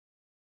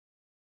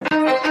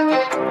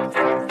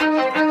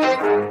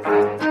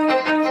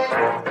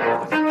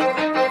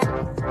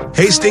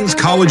Hastings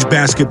College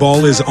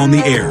basketball is on the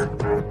air.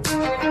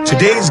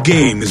 Today's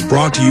game is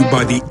brought to you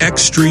by the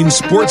Extreme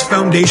Sports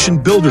Foundation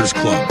Builders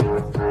Club.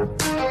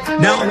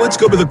 Now let's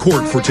go to the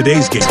court for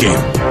today's game.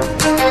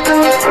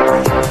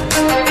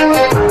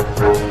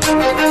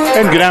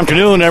 And good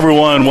afternoon,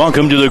 everyone.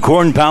 Welcome to the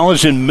Corn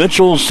Palace in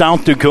Mitchell,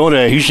 South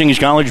Dakota. Hastings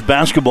College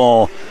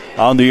basketball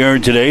on the air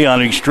today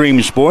on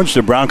Extreme Sports.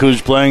 The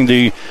Broncos playing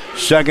the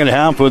second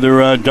half of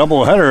their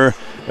doubleheader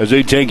as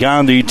they take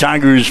on the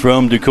Tigers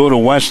from Dakota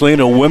Wesleyan.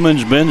 A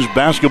women's men's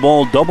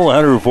basketball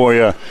doubleheader for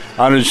you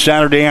on a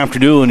Saturday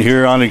afternoon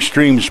here on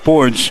Extreme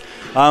Sports.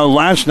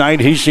 Last night,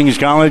 Hastings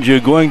College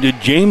going to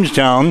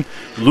Jamestown,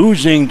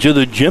 losing to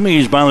the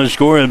Jimmies by the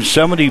score of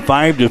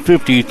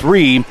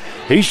 75-53.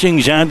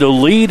 Hastings had the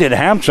lead at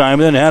halftime,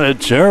 then had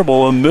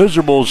a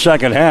miserable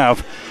second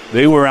half.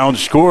 They were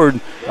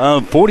outscored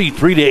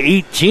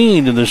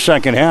 43-18 in the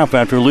second half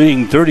after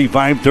leading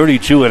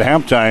 35-32 at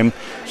halftime.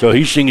 So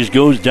Hastings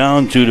goes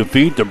down to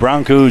defeat. The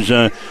Broncos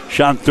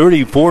shot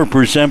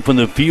 34% from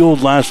the field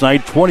last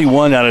night,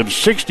 21 out of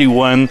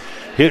 61.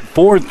 Hit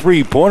 4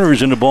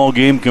 3-pointers in the ball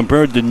game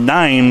compared to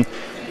 9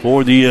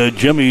 for the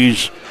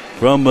Jimmies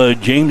from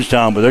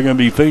Jamestown. But they're going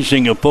to be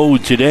facing a foe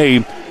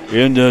today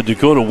in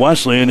Dakota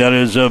Wesleyan that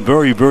is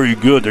very, very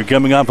good. They're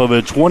coming off of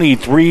a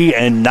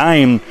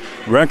 23-9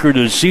 record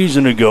a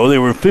season ago. They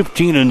were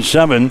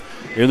 15-7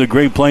 in the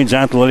Great Plains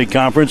Athletic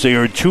Conference. They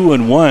are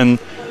 2-1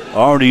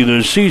 already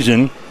this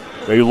season.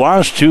 They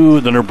lost to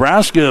the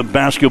Nebraska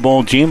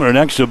basketball team in an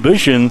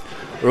exhibition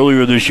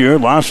earlier this year.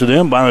 Lost to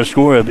them by a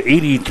score of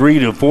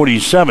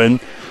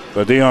 83-47.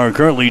 But they are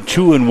currently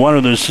 2-1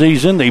 in the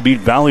season. They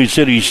beat Valley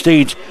City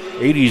State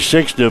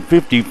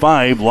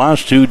 86-55.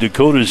 Lost to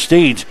Dakota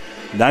State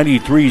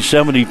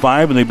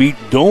 93-75, and they beat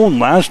Doane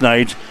last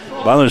night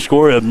by the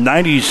score of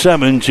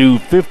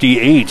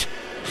 97-58.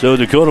 So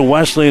Dakota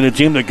Wesleyan, a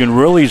team that can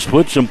really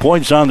put some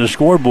points on the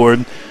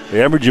scoreboard.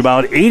 They average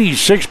about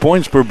 86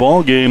 points per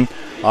ball game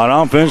on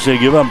offense. They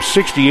give up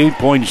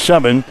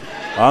 68.7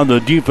 on the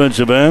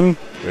defensive end.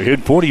 They hit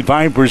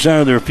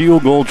 45% of their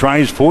field goal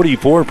tries,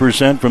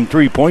 44% from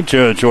three-point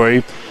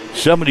territory,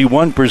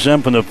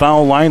 71% from the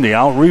foul line. They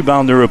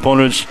out-rebound their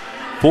opponents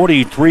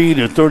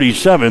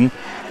 43-37.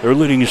 Their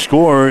leading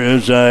scorer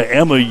is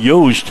Emma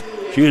Yost.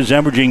 She is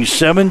averaging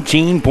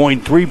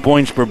 17.3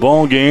 points per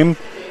ball game.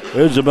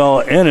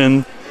 Isabel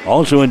Ennen,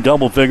 also in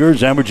double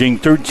figures, averaging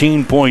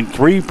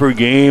 13.3 per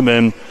game.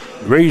 And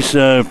Grace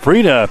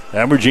Frida,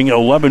 averaging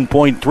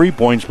 11.3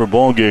 points per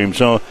ball game.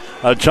 So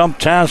a tough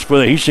task for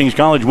the Hastings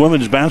College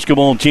women's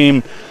basketball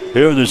team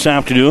here this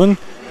afternoon.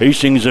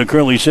 Hastings are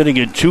currently sitting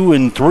at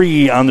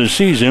 2-3 on the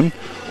season.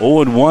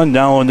 0-1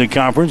 now in the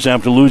conference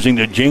after losing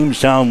to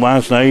Jamestown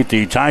last night.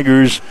 The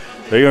Tigers,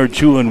 they are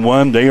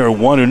 2-1. They are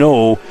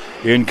 1-0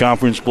 in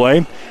conference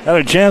play. Had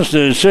a chance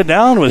to sit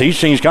down with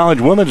Hastings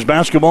College women's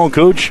basketball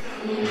coach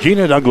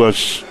Gina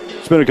Douglas.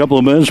 Spent a couple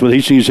of minutes with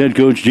Hastings head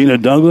coach Gina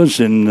Douglas,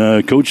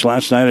 and coach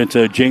last night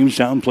at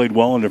Jamestown played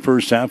well in the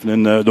first half,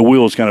 and then the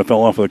wheels kind of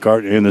fell off of the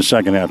cart in the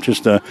second half.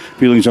 Just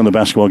feelings on the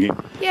basketball game.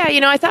 Yeah,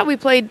 I thought we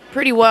played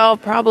pretty well,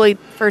 probably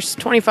first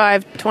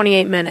 25,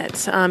 28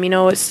 minutes.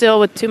 It's still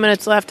with 2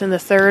 minutes left in the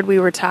third, we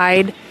were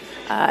tied.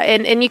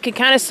 And you could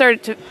kind of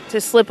start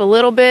to slip a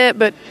little bit,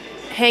 but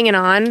hanging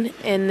on.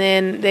 And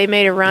then they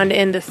made a run to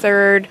end the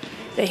third.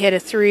 They hit a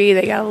three.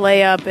 They got a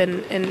layup,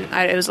 and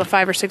it was a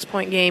 5 or 6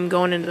 point game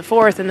going into the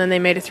fourth. And then they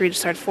made a three to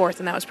start the fourth,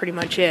 and that was pretty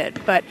much it.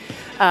 But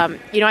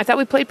I thought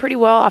we played pretty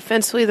well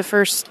offensively the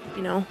first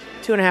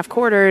 2.5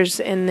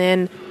 quarters, and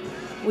then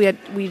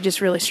we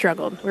just really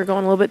struggled. We were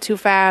going a little bit too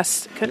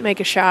fast, couldn't make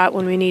a shot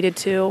when we needed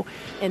to,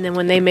 and then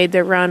when they made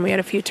their run, we had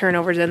a few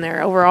turnovers in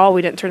there. Overall,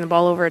 we didn't turn the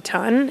ball over a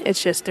ton.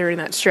 It's just during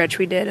that stretch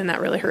we did, and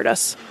that really hurt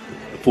us.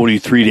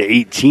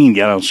 43-18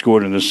 got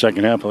outscored in the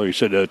second half. Like you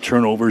said,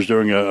 turnovers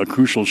during a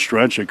crucial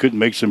stretch. They couldn't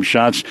make some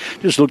shots.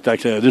 Just looked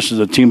like this is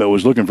a team that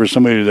was looking for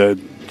somebody to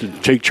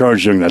take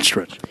charge during that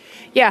stretch.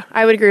 Yeah,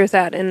 I would agree with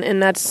that,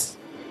 and that's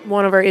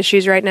one of our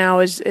issues right now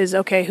is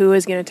okay, who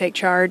is going to take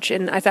charge?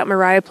 And I thought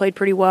Mariah played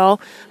pretty well.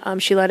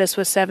 She led us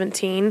with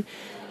 17,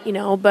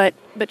 but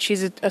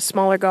she's a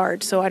smaller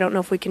guard, so I don't know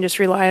if we can just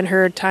rely on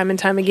her time and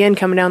time again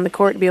coming down the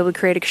court to be able to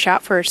create a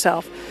shot for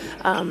herself.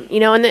 And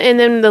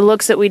then the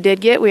looks that we did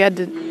get, we had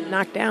to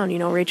knock down.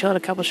 Rachel had a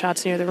couple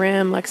shots near the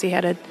rim. Lexi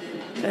had a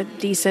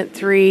decent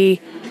three.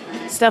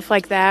 Stuff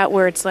like that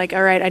where it's like,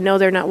 all right, I know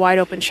they're not wide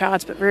open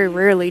shots, but very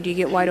rarely do you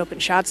get wide open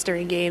shots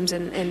during games,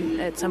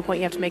 and at some point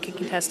you have to make a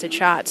contested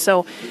shot.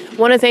 So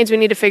one of the things we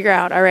need to figure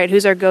out, all right,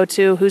 who's our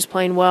go-to, who's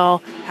playing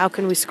well, how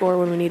can we score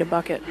when we need a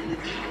bucket?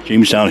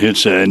 Jamestown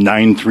hits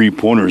 9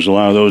 3-pointers, a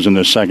lot of those in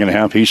the second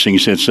half.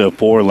 Hastings hits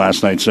 4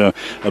 last night. So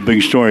a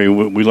big story.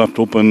 We left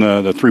open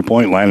the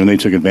three-point line, and they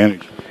took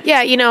advantage.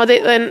 Yeah,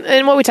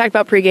 and what we talked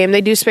about pregame,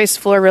 they do space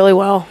the floor really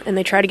well, and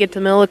they try to get to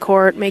the middle of the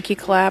court, make you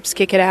collapse,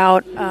 kick it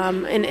out.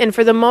 And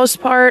for the most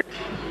part,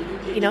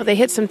 they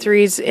hit some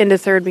threes into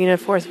third, being a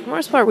fourth. For the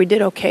most part, we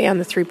did okay on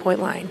the three-point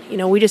line.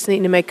 We just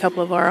need to make a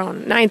couple of our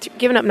own.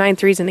 Giving up 9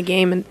 threes in a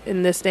game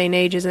in this day and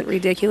age isn't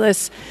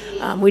ridiculous.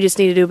 We just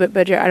need to do a bit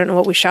better. I don't know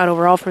what we shot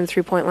overall from the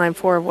three-point line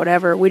for or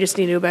whatever. We just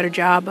need to do a better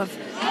job of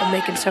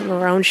making some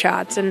of our own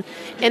shots. And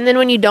then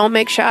when you don't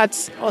make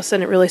shots, all of a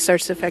sudden it really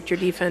starts to affect your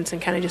defense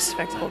and kind of just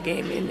affect the whole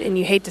game. And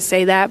you hate to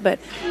say that, but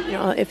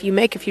if you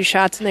make a few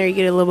shots in there, you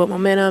get a little bit of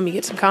momentum, you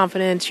get some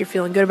confidence, you're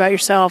feeling good about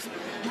yourself.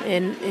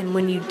 And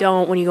when you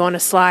don't, when you go on a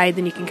slide,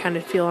 then you can kind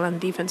of feel it on the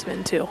defensive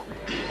end too.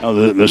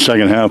 The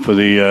second half of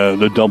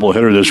the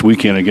doubleheader this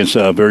weekend against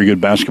a very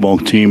good basketball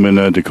team in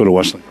Dakota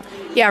Wesleyan.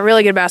 Yeah,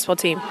 really good basketball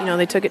team.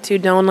 They took it to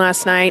Doane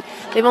last night.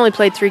 They've only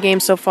played 3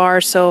 games so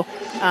far, so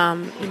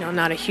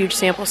not a huge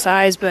sample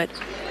size, but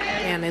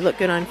man, they look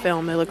good on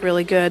film. They look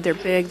really good. They're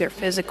big. They're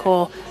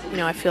physical.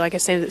 I feel like I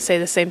say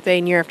the same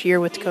thing year after year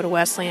with Dakota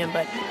Wesleyan,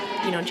 but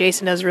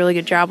Jason does a really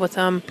good job with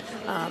them.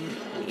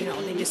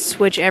 They just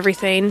switch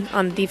everything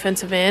on the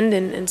defensive end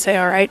and say,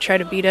 all right, try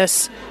to beat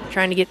us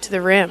trying to get to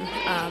the rim.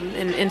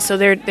 And so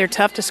they're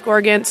tough to score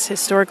against.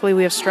 Historically,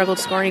 we have struggled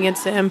scoring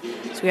against them,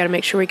 so we got to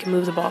make sure we can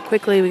move the ball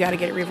quickly. We got to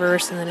get it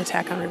reversed and then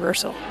attack on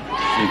reversal.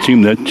 A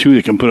team that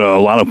can put a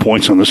lot of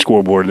points on the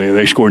scoreboard.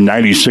 They scored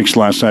 96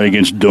 last night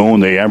against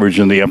Doane. They averaged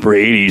in the upper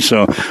 80s,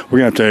 so we're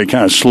going to have to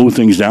kind of slow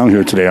things down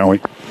here today,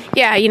 aren't we?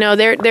 Yeah,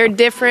 they're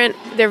different.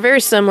 They're very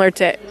similar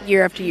to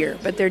year after year,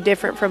 but they're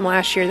different from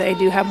last year. They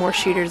do have more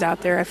shooters out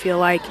there, I feel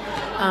like.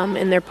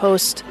 In their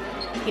post,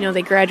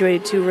 they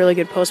graduated 2 really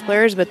good post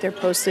players, but their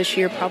posts this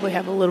year probably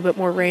have a little bit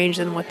more range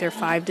than what their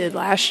 5 did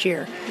last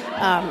year.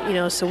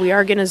 So we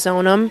are going to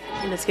zone them,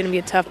 and it's going to be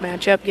a tough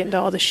matchup, getting to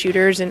all the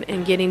shooters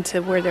and getting to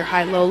where their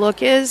high-low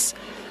look is.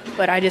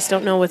 But I just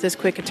don't know with as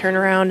quick a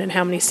turnaround and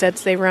how many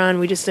sets they run.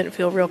 We just didn't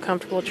feel real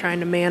comfortable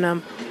trying to man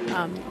them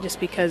just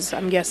because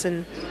I'm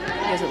guessing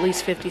he has at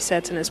least 50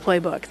 sets in his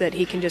playbook that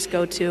he can just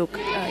go to,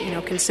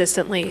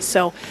 consistently.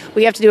 So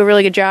we have to do a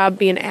really good job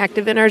being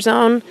active in our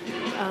zone,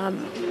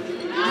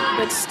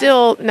 but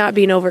still not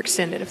being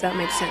overextended, if that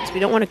makes sense. We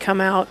don't want to come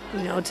out,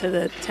 to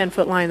the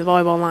 10-foot line, the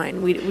volleyball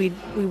line.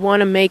 We want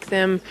to make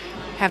them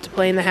have to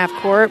play in the half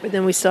court, but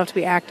then we still have to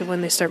be active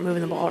when they start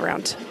moving the ball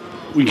around.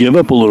 We give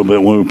up a little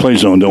bit when we play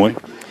zone, don't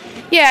we?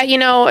 Yeah,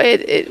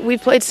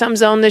 we've played some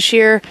zone this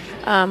year.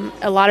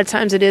 A lot of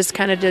times it is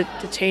kind of to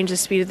change the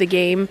speed of the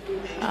game,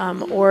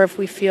 or if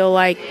we feel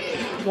like,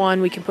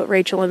 we can put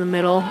Rachel in the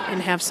middle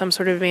and have some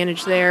sort of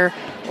advantage there,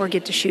 or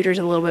get to shooters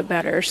a little bit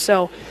better.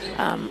 So,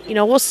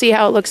 we'll see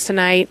how it looks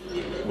tonight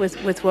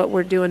with what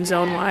we're doing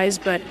zone-wise,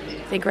 but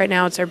I think right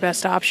now it's our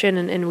best option,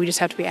 and we just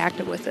have to be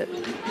active with it.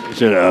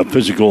 It's a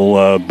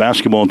physical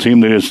basketball team.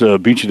 They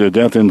just beat you to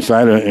death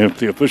inside. If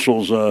the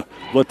officials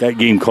let that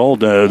game called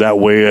that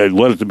way,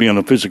 let it to be on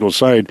the physical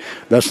side,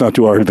 that's not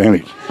to our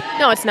advantage.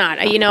 No, it's not.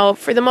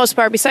 For the most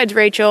part, besides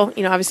Rachel,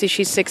 obviously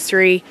she's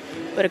 6'3",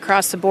 but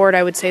across the board,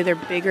 I would say they're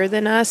bigger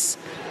than us.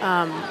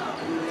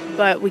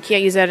 But we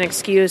can't use that as an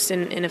excuse,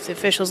 and if the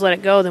officials let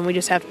it go, then we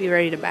just have to be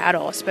ready to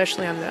battle,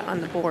 especially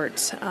on the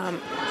boards.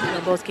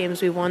 Both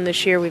games we won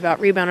this year, we've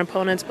out-rebounded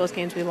opponents. Both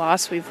games we've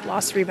lost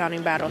the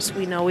rebounding battles.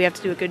 We know we have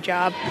to do a good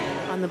job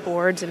on the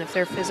boards, and if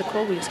they're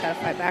physical, we just got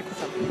to fight back with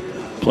them.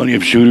 Plenty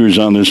of shooters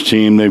on this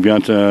team. They've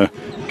got a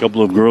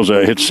couple of girls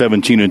that hit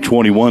 17 and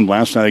 21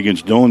 last night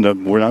against Doane. That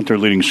were not their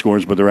leading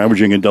scorers, but they're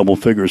averaging in double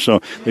figures,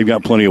 so they've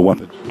got plenty of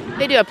weapons.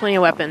 They do have plenty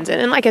of weapons.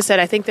 And like I said,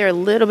 I think they're a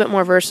little bit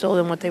more versatile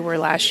than what they were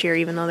last year,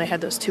 even though they had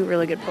those 2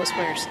 really good post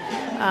players.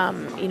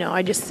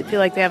 I just feel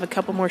like they have a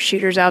couple more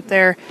shooters out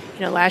there.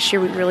 Last year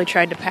we really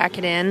tried to pack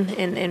it in,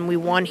 and we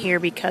won here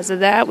because of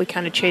that. We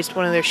kind of chased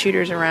one of their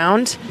shooters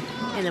around,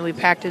 and then we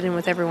packed it in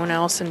with everyone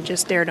else and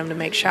just dared them to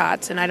make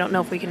shots. And I don't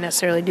know if we can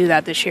necessarily do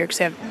that this year because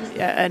they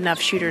have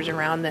enough shooters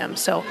around them.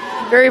 So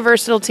very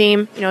versatile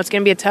team. It's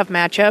going to be a tough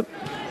matchup.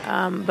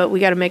 But we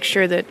got to make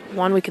sure that,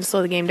 we can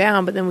slow the game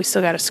down, but then we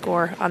still got to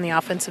score on the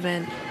offensive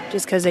end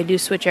just because they do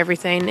switch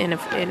everything,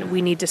 and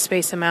we need to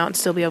space them out and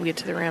still be able to get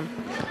to the rim.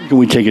 Can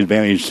we take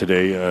advantage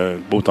today,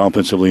 both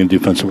offensively and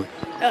defensively?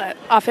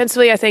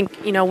 Offensively, I think,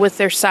 with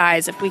their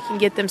size, if we can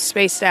get them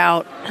spaced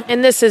out,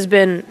 and this has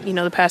been,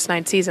 the past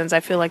 9 seasons,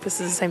 I feel like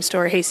this is the same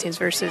story, Hastings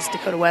versus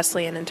Dakota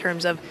Wesleyan, in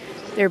terms of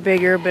they're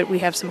bigger, but we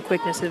have some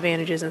quickness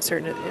advantages in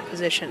certain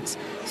positions.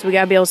 So we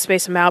got to be able to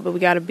space them out, but we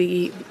got to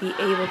be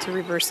able to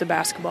reverse the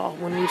basketball.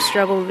 When we've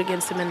struggled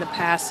against them in the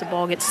past, the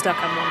ball gets stuck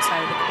on one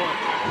side of the court.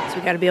 So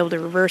we got to be able to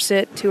reverse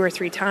it 2 or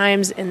 3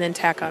 times and then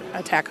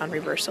attack on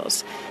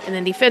reversals. And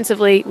then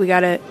defensively, we got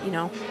to,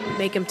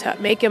 make them tough,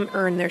 make them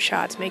earn their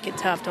shots, make it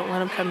tough. Don't let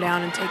them come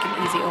down and take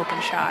an easy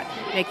open shot.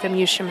 Make them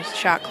use some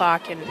shot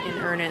clock and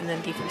earn it, and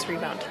then defense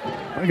rebound.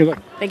 Good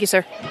luck. Thank you,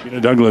 sir. Gina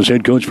Douglas,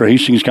 head coach for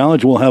Hastings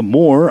College. We'll have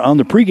more on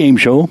the pregame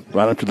show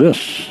right after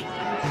this.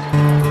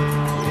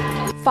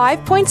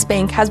 5 Points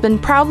Bank has been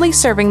proudly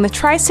serving the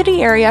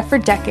Tri-City area for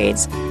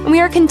decades, and we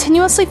are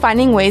continuously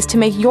finding ways to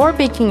make your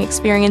banking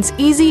experience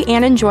easy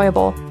and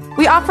enjoyable.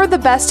 We offer the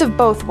best of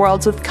both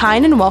worlds with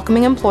kind and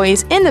welcoming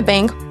employees in the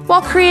bank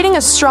while creating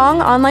a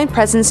strong online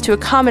presence to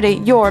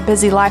accommodate your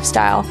busy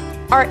lifestyle.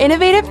 Our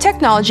innovative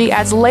technology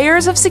adds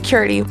layers of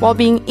security while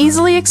being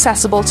easily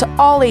accessible to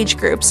all age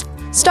groups.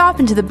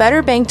 Stop into the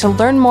Better Bank to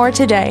learn more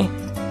today.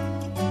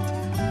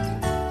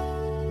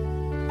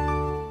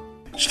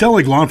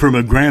 Stellig Law Firm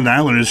of Grand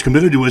Island is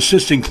committed to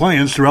assisting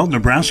clients throughout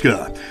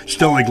Nebraska.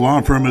 Stellig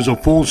Law Firm is a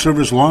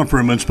full-service law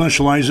firm and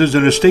specializes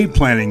in estate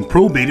planning,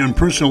 probate, and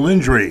personal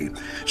injury.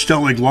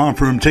 Stellig Law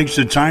Firm takes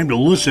the time to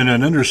listen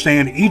and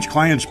understand each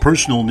client's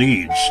personal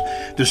needs.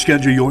 To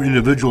schedule your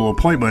individual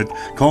appointment,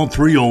 call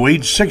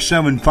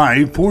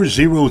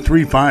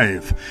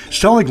 308-675-4035.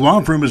 Stellig Law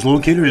Firm is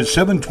located at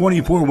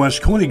 724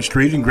 West Koenig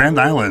Street in Grand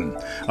Island.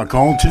 A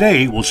call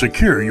today will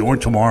secure your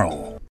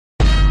tomorrow.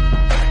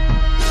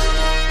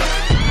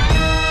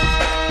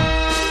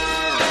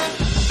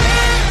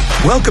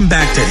 Welcome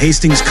back to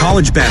Hastings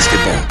College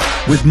Basketball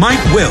with Mike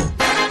Will.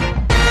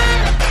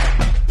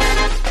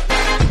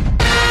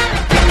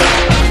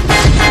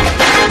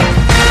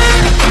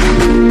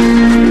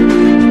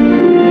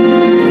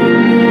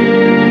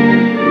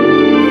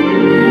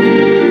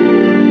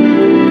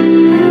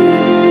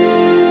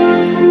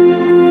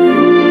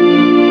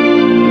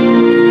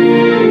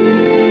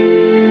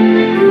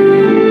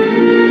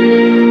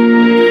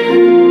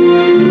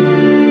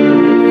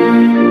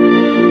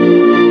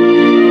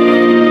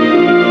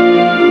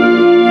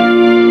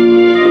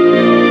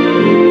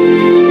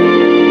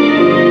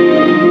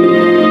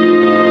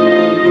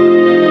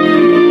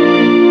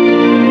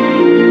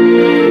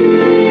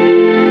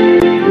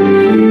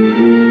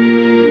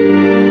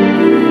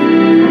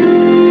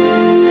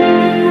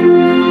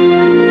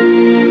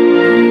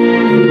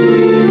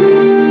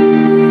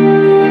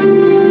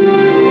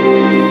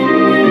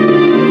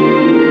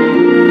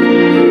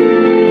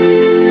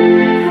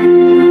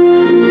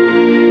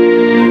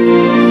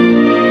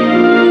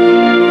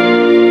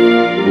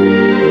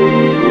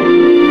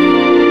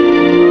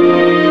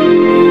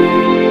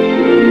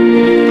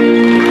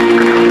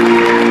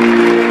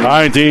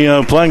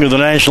 The playing of the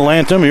national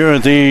anthem here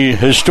at the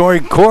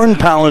historic Corn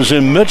Palace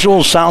in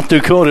Mitchell, South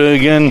Dakota.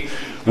 Again,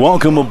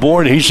 welcome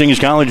aboard Hastings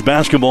College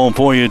basketball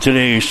for you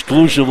today,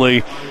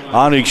 exclusively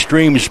on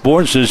Extreme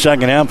Sports. The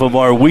second half of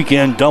our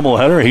weekend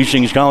doubleheader.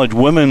 Hastings College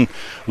women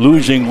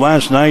losing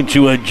last night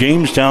to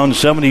Jamestown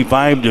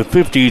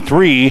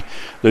 75-53.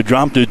 They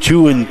dropped to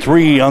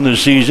 2-3 on the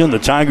season. The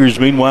Tigers,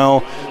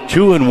 meanwhile,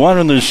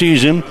 2-1 in the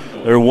season.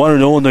 They're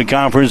 1-0 in the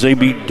conference. They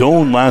beat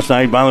Doane last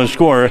night by the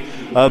score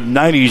of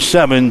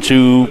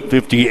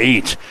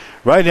 97-58.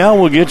 Right now,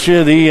 we'll get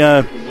you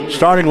the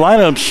starting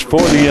lineups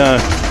for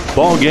the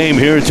ball game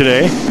here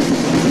today.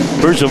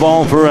 First of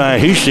all, for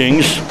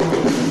Hastings,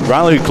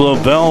 Riley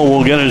Clavell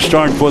will get a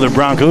start for the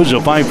Broncos, a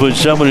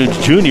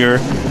 5'7" junior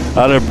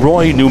out of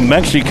Roy, New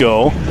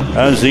Mexico,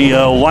 as the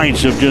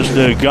lights have just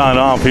gone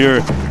off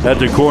here at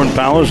the Corn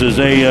Palace as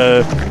they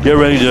get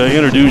ready to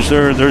introduce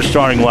their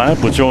starting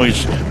lineup, which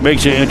always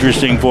makes it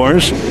interesting for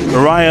us.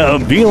 Mariah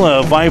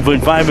Avila, a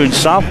 5'5"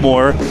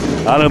 sophomore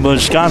out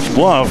of Scotts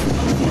Bluff.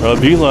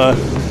 Avila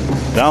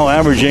now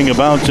averaging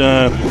about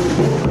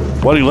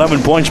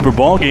 11 points per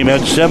ball game,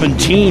 had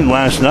 17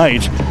 last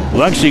night.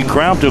 Lexi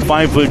Kraft, a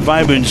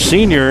 5'5"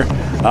 senior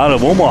out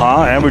of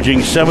Omaha, averaging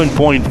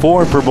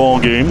 7.4 per ball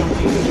game.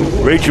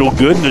 Rachel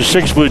Gooden, a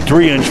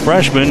 6'3"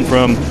 freshman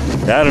from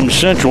Adams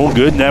Central.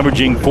 Gooden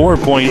averaging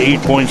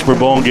 4.8 points per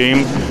ball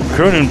game.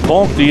 Kernan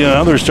Polk, the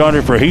other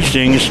starter for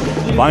Hastings,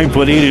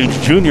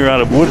 5'8" junior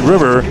out of Wood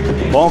River.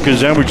 Polk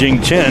is averaging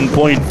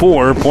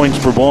 10.4 points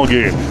per ball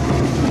game.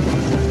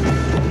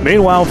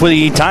 Meanwhile, for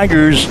the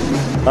Tigers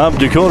of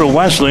Dakota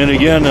Wesleyan,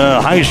 again,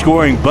 a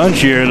high-scoring bunch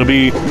here. It'll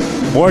be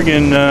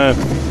Morgan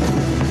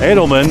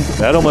Edelman.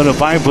 Edelman, a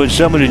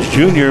 5'7"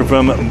 junior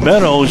from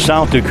Meadow,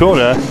 South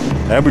Dakota,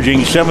 averaging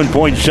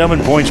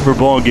 7.7 points per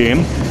ball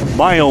game.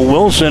 Maya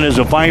Wilson is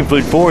a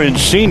 5'4"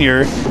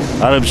 senior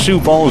out of Sioux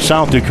Falls,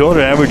 South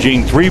Dakota,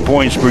 averaging 3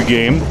 points per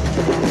game.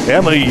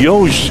 Emma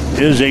Yost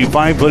is a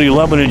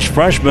 5'11"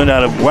 freshman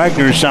out of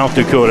Wagner, South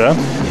Dakota,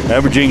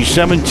 averaging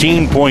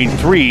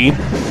 17.3.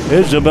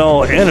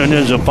 Isabel Ennin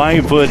is a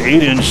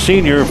 5'8"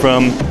 senior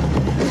from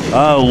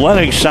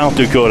Lenox, South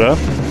Dakota.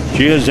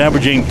 She is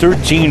averaging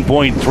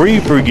 13.3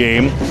 per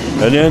game.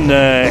 And then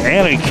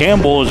Anna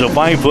Campbell is a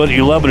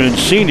 5'11"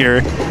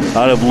 senior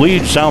out of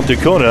Leeds, South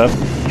Dakota.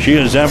 She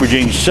is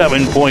averaging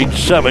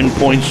 7.7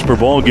 points per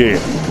ball game.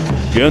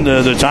 Again,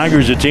 the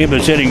Tigers, a team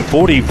that's hitting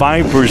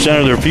 45%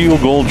 of their field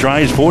goal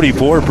tries,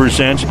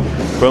 44%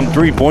 from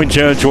three-point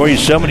territory,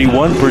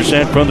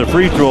 71% from the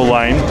free throw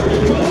line.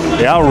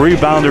 They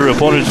out-rebound their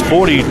opponents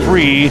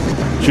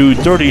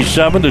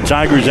 43-37. The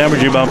Tigers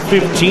averaging about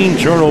 15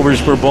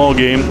 turnovers per ball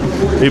game.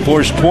 They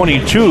forced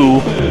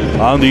 22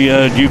 on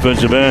the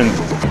defensive end.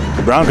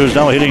 The Broncos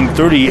now hitting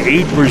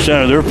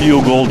 38% of their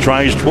field goal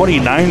tries,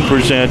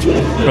 29%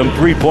 from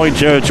three-point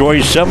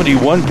territory,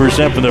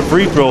 71% from the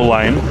free throw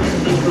line.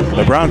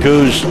 The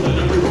Broncos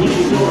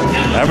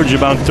average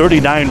about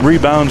 39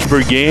 rebounds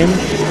per game.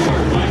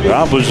 The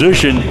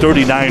opposition,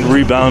 39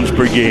 rebounds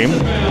per game.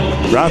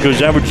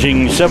 Broncos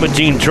averaging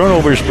 17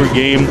 turnovers per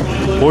game,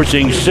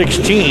 forcing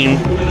 16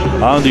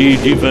 on the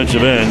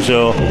defensive end.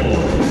 So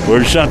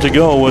We're set to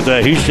go with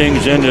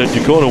Hastings and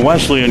Dakota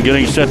Wesleyan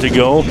getting set to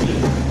go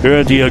here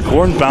at the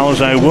Corn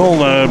Palace. I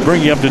will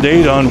bring you up to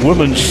date on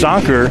women's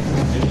soccer.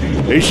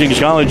 Hastings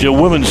College, a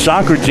women's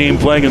soccer team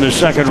playing in the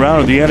second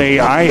round of the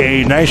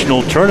NAIA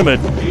National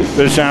Tournament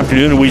this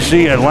afternoon. And we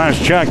see at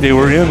last check they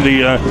were in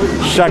the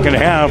second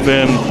half,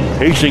 and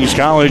Hastings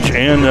College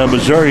and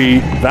Missouri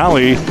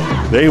Valley,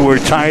 they were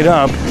tied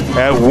up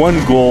at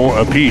 1 goal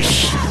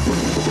apiece.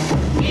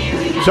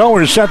 So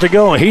we're set to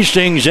go.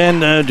 Hastings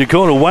and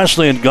Dakota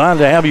Wesleyan, glad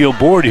to have you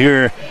aboard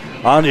here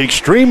on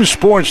Extreme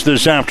Sports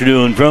this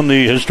afternoon from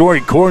the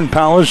historic Corn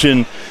Palace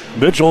in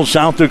Mitchell,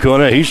 South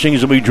Dakota.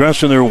 Hastings will be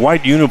dressed in their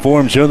white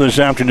uniforms here this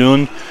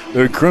afternoon,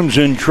 their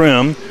crimson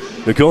trim.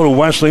 Dakota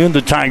Wesleyan,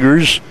 the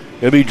Tigers,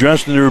 will be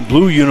dressed in their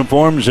blue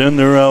uniforms and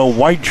their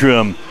white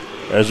trim.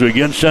 As we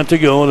get set to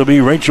go, it'll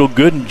be Rachel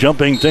Gooden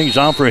jumping things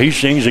off for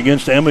Hastings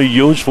against Emma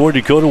Yost for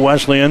Dakota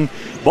Wesleyan.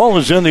 Ball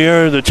is in the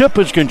air. The tip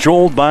is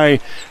controlled by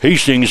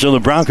Hastings, so the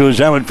Broncos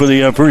have it for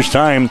the first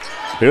time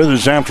here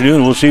this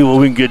afternoon. We'll see what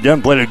we can get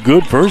done. Played a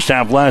good first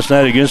half last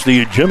night against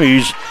the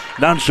Jimmies.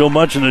 Not so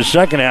much in the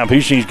second half.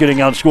 Hastings getting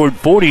outscored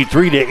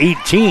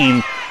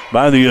 43-18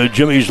 by the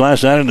Jimmies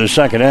last night in the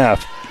second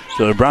half.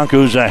 So the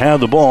Broncos have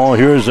the ball.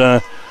 Here's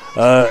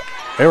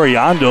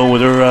Ariando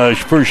with her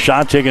first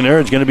shot taken there.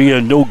 It's going to be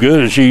no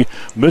good as she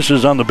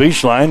misses on the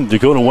baseline.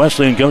 Dakota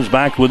Wesleyan comes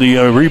back with the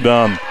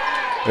rebound.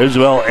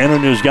 Isabel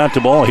Ennon has got the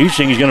ball.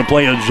 Hastings is going to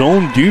play a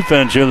zone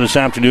defense here this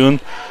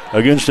afternoon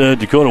against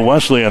Dakota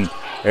Wesleyan.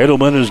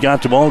 Edelman has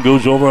got the ball,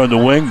 goes over on the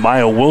wing.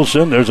 Maya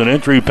Wilson, there's an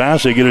entry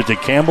pass. They get it to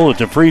Campbell at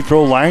the free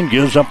throw line,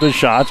 gives up the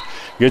shot,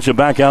 gets it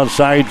back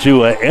outside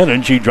to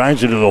Ennon. She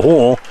drives it to the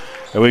hole.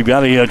 And we've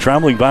got a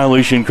traveling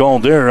violation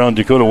called there on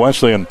Dakota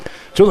Wesleyan.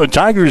 So the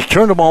Tigers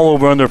turn the ball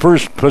over on their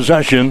first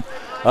possession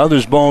of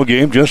this ball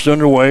game. Just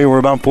underway. We're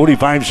about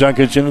 45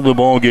 seconds into the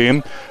ball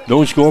game.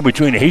 No score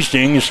between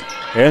Hastings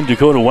and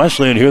Dakota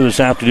Wesleyan here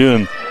this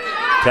afternoon.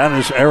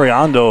 Candice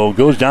Ariando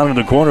goes down in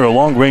the corner. A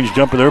long-range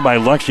jumper there by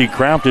Lexi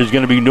Kraft is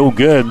going to be no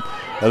good.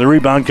 And the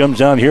rebound comes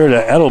down here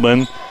to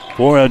Edelman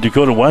for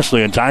Dakota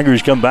Wesleyan.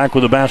 Tigers come back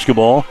with the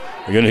basketball.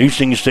 Again,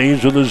 Hastings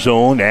stays with the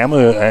zone.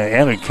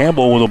 Anna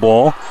Campbell with the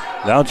ball.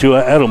 Now to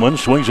Edelman.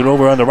 Swings it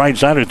over on the right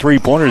side. Her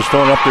three-pointer's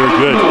thrown up there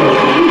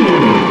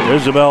good.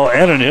 Isabel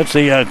Ennon hits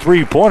the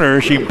three-pointer.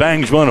 She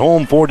bangs one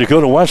home for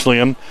Dakota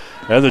Wesleyan.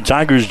 And the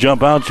Tigers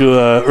jump out to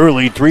an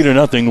early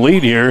 3-0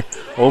 lead here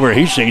over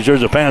Hastings.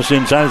 There's a pass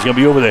inside. It's going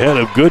to be over the head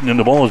of Gooden, and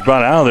the ball is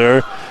brought out of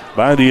there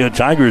by the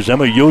Tigers.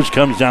 Emma Yost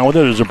comes down with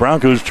it as the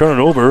Broncos turn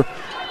it over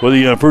for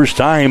the first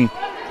time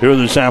here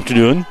this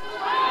afternoon.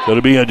 So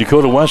it'll be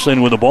Dakota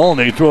Wesleyan with the ball, and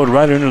they throw it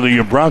right into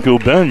the Bronco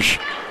bench.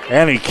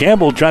 Annie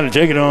Campbell trying to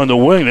take it on the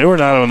wing. They were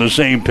not on the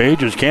same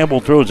page as Campbell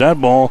throws that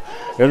ball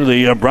into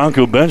the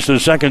Bronco bench. The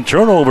second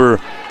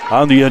turnover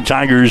on the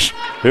Tigers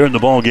here in the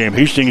ball game.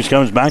 Hastings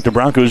comes back. The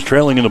Broncos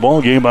trailing in the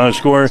ball game by a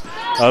score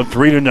of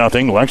 3-0.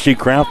 Lexi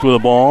Kraft with the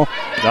ball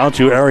down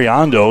to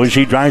Ariando as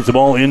she drives the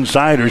ball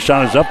inside. Her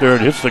shot is up there.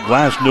 It hits the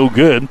glass. No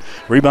good.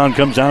 Rebound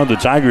comes down to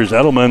the Tigers.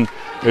 Edelman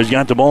has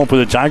got the ball for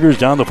the Tigers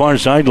down the far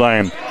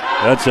sideline.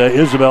 That's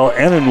Isabel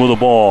Ennon with the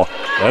ball.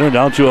 Ennon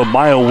down to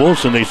Maya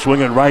Wilson. They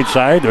swing it right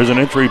side. There's an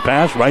entry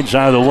pass right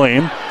side of the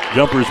lane.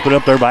 Jumper is put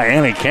up there by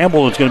Annie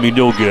Campbell. It's going to be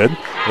no good.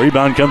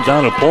 Rebound comes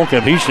down to Polk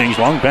of Hastings.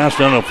 Long pass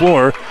down the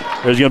floor.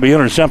 It's going to be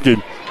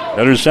intercepted.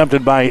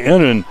 Intercepted by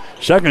Ennon.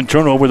 Second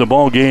turnover of the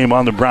ball game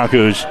on the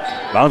Broncos.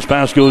 Bounce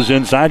pass goes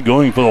inside,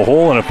 going for the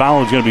hole, and a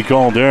foul is going to be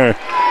called there.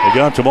 They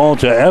got the ball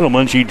to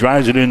Edelman. She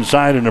drives it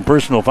inside, and a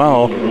personal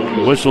foul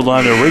whistled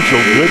on to Rachel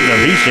Gooden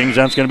of Hastings.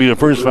 That's going to be the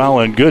first foul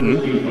on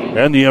Gooden,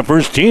 and the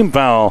first team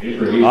foul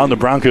on the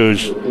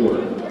Broncos.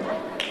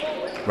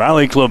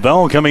 Riley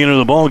Clavel coming into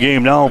the ball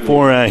game now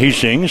for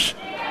Hastings.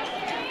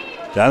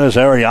 Dennis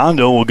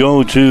Ariando will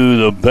go to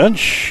the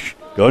bench.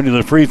 Going to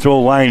the free throw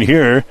line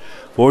here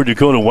for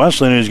Dakota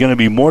Wesleyan is going to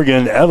be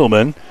Morgan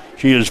Edelman.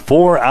 She is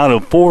 4 out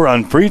of 4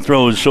 on free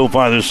throws so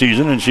far this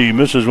season, and she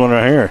misses one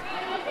right here.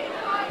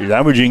 She's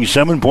averaging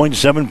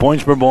 7.7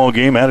 points per ball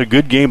game. Had a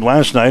good game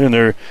last night in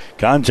their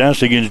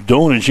contest against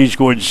Doan, and she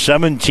scored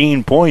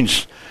 17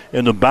 points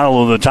in the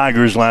Battle of the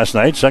Tigers last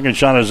night. Second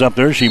shot is up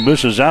there. She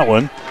misses that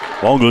one.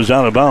 Ball goes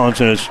out of bounds,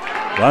 and it's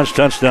last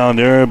touchdown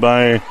there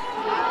by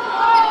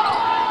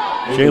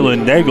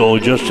Jalen Nagel.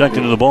 Just checked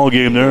into the ball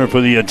game there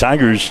for the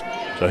Tigers.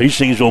 So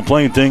Hastings will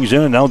play things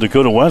in, and now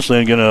Dakota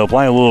Wesleyan going to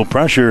apply a little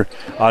pressure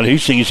on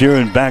Hastings here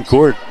in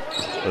backcourt.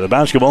 The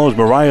basketball is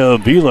Mariah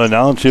Avila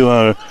now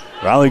to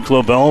Riley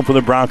Clavel for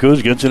the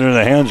Broncos. Gets it into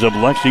the hands of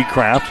Lexi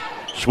Kraft.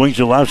 Swings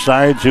to left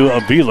side to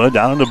Avila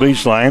down on the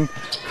baseline.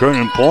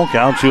 Kernan Polk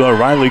out to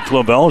Riley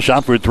Clavel.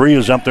 Shot for three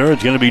is up there.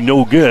 It's going to be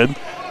no good.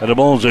 And the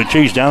ball is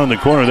chased down in the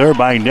corner there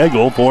by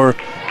Nagel for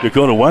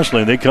Dakota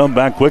Wesleyan. They come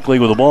back quickly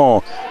with the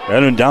ball.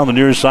 And then down the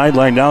near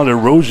sideline now to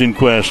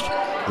Rosenquist.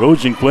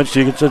 Rosenquist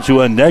gets it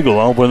to Nagel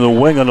over the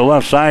wing on the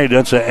left side.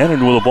 That's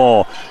Ennon with the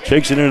ball.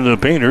 Takes it into the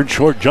painter.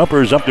 Short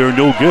jumper is up there,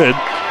 no good.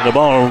 And the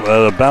ball,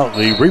 about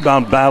the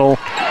rebound battle,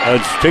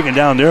 it's taken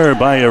down there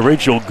by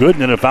Rachel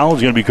Gooden, and a foul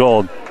is going to be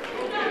called.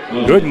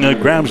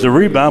 Gooden grabs the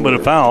rebound, but a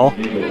foul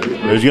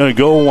is going to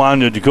go on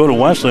to Dakota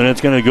Wesleyan.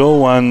 It's going to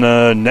go on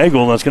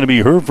Nagel. That's going to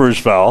be her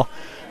first foul.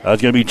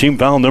 That's going to be team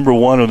foul number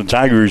 1 of the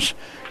Tigers.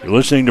 You're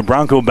listening to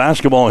Bronco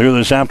basketball here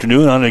this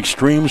afternoon on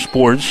Extreme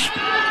Sports.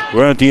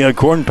 We're at the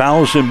Corn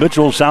Palace in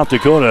Mitchell, South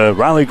Dakota.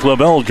 Riley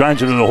Clavel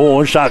drives it in the hole.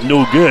 Her shot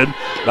no good.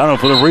 Down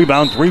for the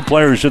rebound. 3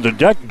 players to the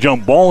deck.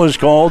 Jump ball is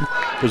called.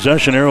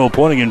 Possession arrow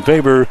pointing in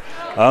favor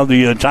of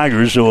the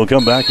Tigers, so we'll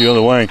come back the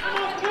other way.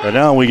 And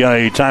now we got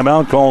a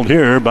timeout called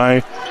here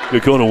by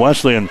Dakota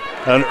Wesleyan.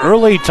 An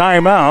early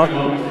timeout.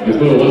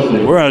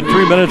 We're at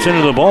 3 minutes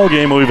into the ball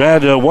game. We've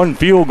had 1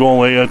 field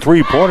goal, a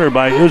 3-pointer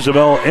by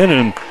Isabel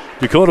Innan.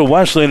 Dakota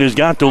Wesleyan has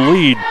got the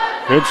lead.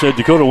 It's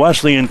Dakota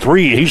Wesleyan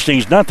 3,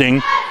 Hastings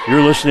nothing.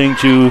 You're listening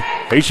to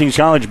Hastings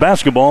College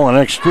basketball on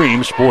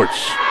Extreme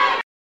Sports.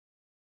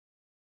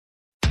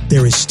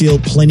 There is still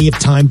plenty of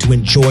time to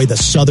enjoy the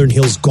Southern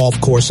Hills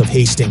Golf Course of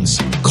Hastings.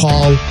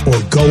 Call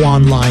or go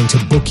online to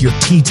book your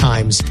tee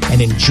times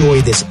and enjoy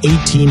this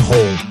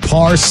 18-hole,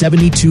 par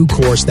 72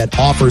 course that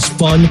offers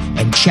fun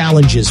and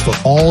challenges for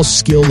all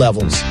skill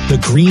levels. The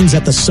greens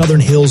at the Southern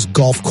Hills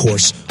Golf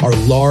Course are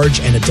large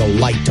and a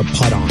delight to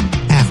putt on.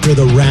 After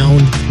the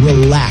round,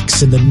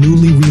 relax in the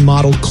newly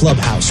remodeled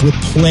clubhouse with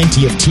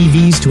plenty of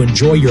TVs to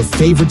enjoy your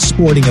favorite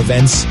sporting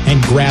events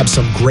and grab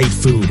some great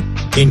food,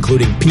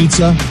 including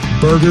pizza,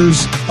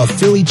 burgers, a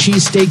Philly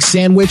cheesesteak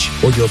sandwich,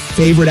 or your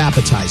favorite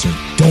appetizer.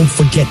 Don't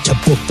forget to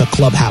book the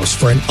clubhouse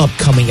for an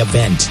upcoming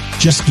event.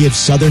 Just give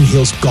Southern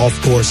Hills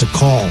Golf Course a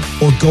call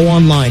or go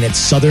online at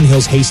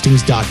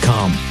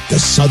southernhillshastings.com. The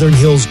Southern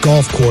Hills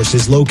Golf Course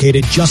is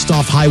located just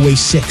off Highway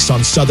 6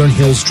 on Southern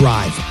Hills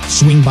Drive.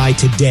 Swing by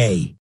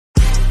today.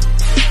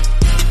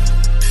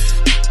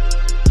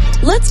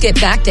 Let's get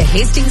back to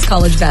Hastings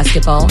College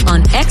basketball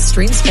on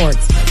Extreme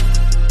Sports.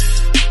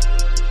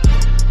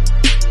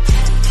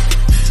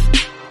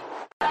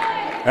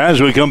 As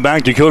we come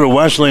back, Dakota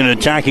Wesleyan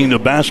attacking the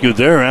basket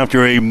there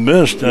after a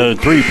missed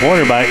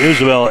 3-pointer by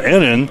Isabel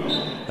Innan.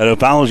 And a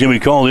foul is going to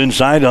be called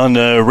inside on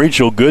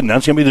Rachel Gooden.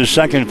 That's going to be the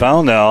second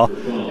foul now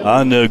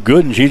on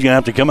Gooden. She's going to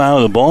have to come out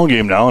of the ball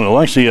game now. And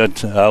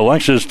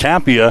Alexis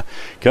Tapia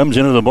comes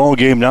into the ball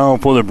game now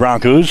for the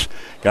Broncos.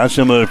 Got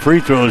some free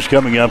throws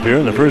coming up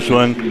here. The first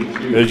one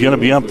is going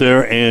to be up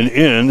there and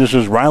in. This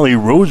is Riley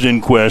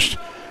Rosenquist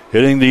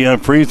hitting the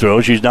free throw.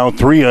 She's now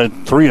 3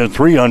 of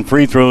 3 on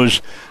free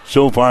throws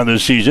so far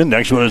this season.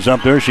 Next one is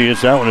up there. She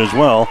hits that one as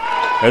well.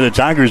 And the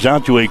Tigers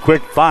out to a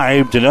quick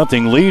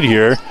 5-0 lead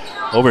here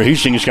over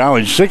Hastings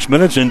College. 6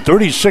 minutes and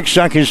 36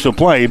 seconds to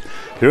play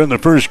here in the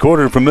first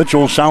quarter from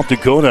Mitchell, South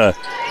Dakota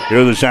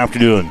here this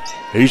afternoon.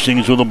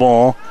 Hastings with the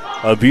ball.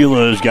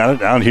 Avila has got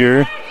it out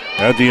here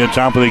at the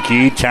top of the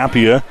key.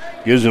 Tapia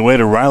gives it away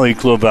to Riley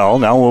Clavel.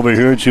 Now over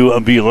here to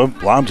Avila.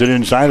 Lobs it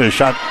inside. A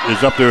shot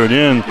is up there and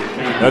in.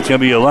 That's going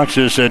to be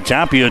Alexis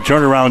Tapia.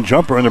 Turnaround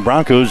jumper, and the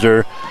Broncos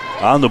are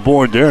on the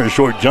board there. A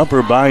short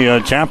jumper by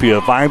Tapia.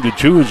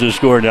 5-2 is the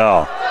score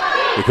now.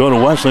 Dakota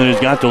Wesleyan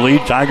has got the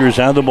lead. Tigers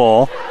have the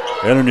ball.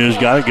 Anderson has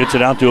got it. Gets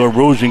it out to a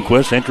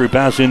Rosenquist. Entry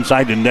pass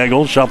inside to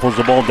Nagel. Shuffles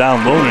the ball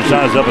down low and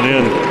shot is up and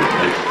in.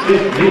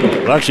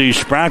 Lexi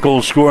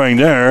Sprackle scoring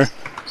there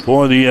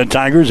for the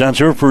Tigers. That's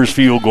her first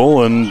field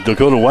goal. And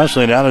Dakota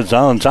Wesleyan out is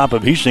on top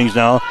of Hastings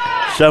now.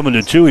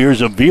 7-2.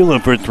 Here's Avila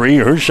for 3.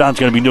 Her shot's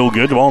going to be no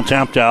good. The ball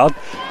tapped out.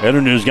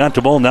 Anderson has got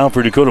the ball now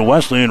for Dakota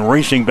Wesleyan,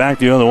 racing back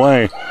the other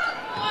way.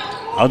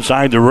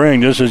 Outside the ring,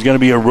 this is going to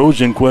be a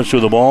Rosenquist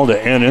with the ball to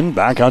Ennin.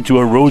 Back out to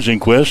a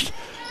Rosenquist.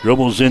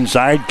 Dribbles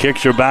inside,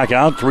 kicks her back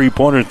out.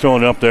 3-pointer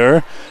thrown up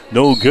there.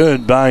 No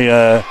good by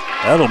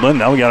Edelman.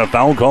 Now we got a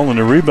foul call and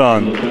a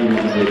rebound.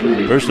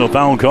 Personal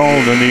foul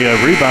called, and the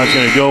rebound's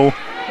going to go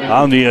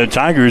on the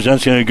Tigers.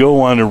 That's going to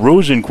go on to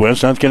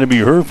Rosenquist. That's going to be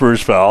her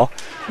first foul.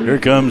 Here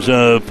comes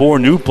 4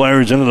 new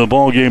players into the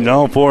ball game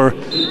now for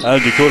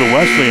Dakota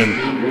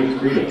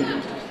Wesleyan.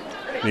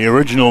 The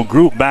original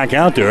group back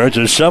out there. It's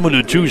a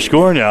 7-2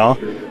 score now.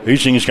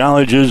 Hastings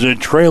College is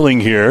trailing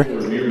here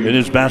in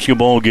this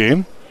basketball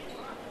game.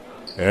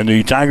 And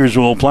the Tigers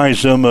will apply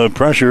some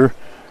pressure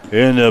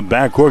in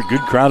backcourt.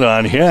 Good crowd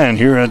on hand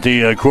here at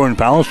the Corn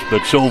Palace.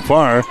 But so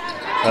far,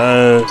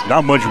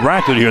 not much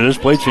racket here. This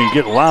place can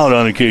get loud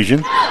on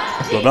occasion.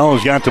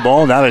 Lavella's got the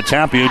ball. Now to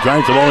Tapia.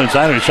 Drives the ball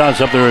inside and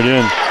shots up there and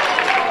in.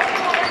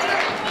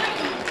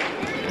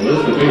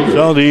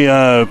 So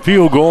the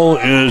field goal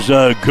is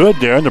good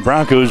there. And the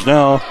Broncos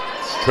now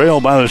trail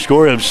by the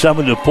score of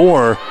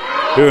 7-4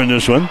 here in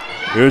this one.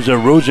 Here's a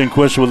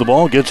Rosenquist with the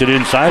ball. Gets it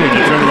inside. And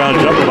the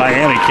turnaround jumper by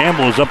Annie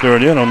Campbell is up there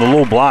and in on the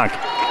low block.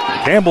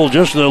 Campbell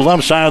just to the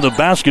left side of the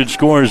basket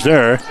scores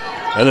there.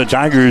 And the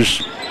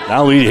Tigers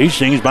now lead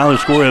Hastings by the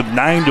score of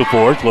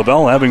 9-4.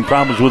 Lavelle having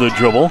problems with a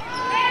dribble.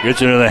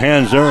 Gets it into the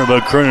hands there of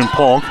Kernan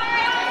Polk.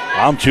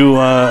 On to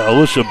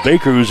Alyssa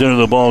Baker, who's into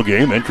the ball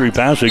game. Entry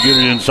pass to get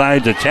it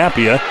inside to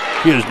Tapia.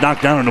 He is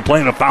knocked down in the play,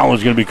 and a foul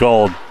is going to be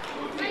called.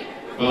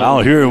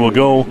 Foul here will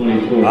go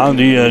on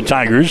the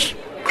Tigers.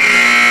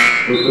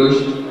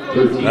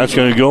 That's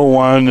going to go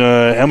on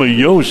Emma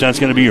Yost. That's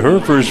going to be her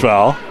first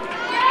foul.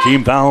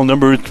 Team foul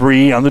number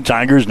 3 on the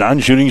Tigers.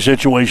 Non-shooting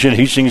situation.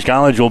 Hastings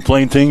College will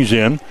play things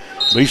in.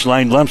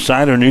 Baseline left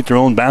side underneath their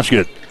own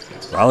basket.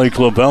 Riley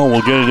Clavel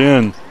will get it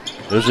in.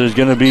 This is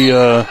going to be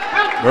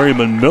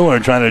Merriman Miller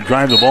trying to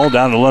drive the ball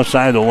down the left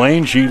side of the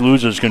lane. She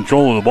loses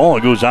control of the ball.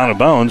 It goes out of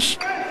bounds.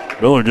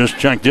 Miller just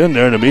checked in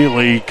there and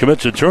immediately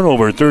commits a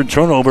turnover. Third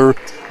turnover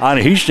on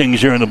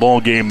Hastings here in the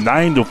ball game.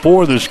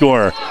 9-4 the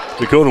score.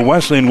 Dakota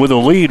Wesleyan with a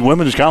lead.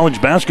 Women's college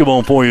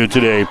basketball for you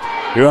today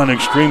here on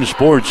Extreme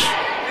Sports.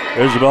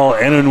 Isabel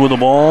Ennin with the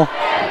ball.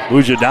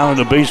 Moves it down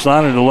to the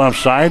baseline on the left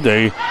side.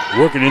 They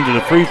work it into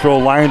the free throw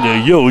line to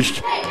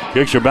Yost.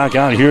 Kicks her back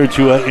out here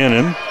to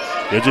Ennin.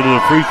 Gets it to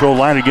the free throw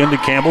line again to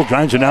Campbell.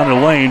 Drives it down the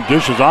lane.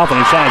 Dishes off and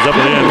the shot is up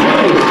and in.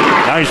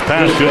 Nice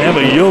pass to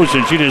Emma Yost,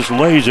 and she just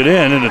lays it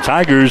in. And the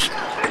Tigers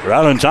are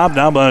out on top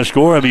now by a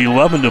score of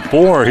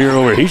 11-4 here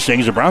over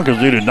Hastings. The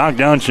Broncos need to knock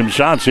down some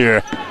shots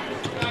here.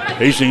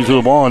 Hastings with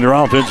the ball on their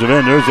offensive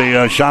end. There's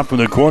a shot from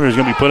the corner. It's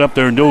going to be put up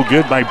there. No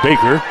good by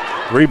Baker.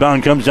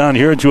 Rebound comes down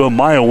here to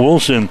Maya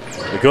Wilson.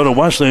 Dakota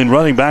Wesleyan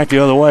running back the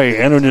other way.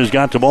 Enrin has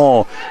got the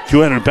ball.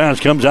 200 pass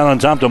comes out on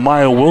top to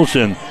Maya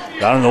Wilson.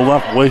 Down on the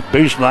left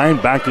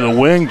baseline, back to the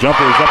wing.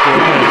 Jumper is up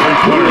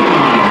there.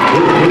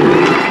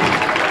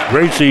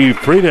 Gracie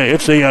Frida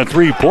hits a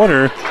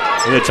three-pointer.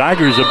 And the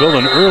Tigers have built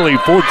an early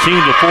 14-4 lead.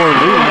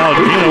 Now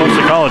Dina wants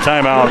to call a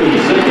timeout.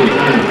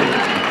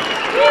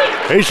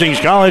 Hastings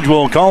College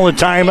will call a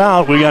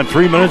timeout. We got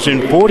 3 minutes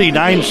and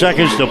 49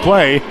 seconds to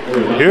play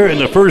here in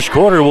the first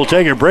quarter. We'll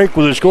take a break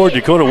with the score.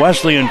 Dakota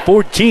Wesleyan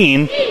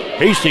 14,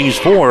 Hastings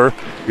 4.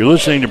 You're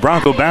listening to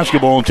Bronco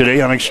Basketball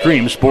today on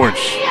Extreme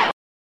Sports.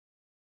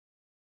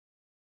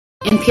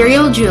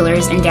 Imperial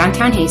Jewelers in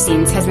downtown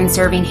Hastings has been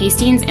serving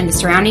Hastings and the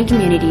surrounding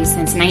communities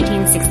since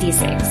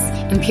 1966.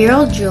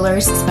 Imperial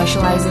Jewelers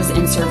specializes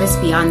in service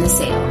beyond the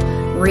sale.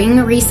 Ring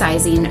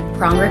resizing,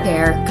 prong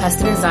repair,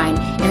 custom design,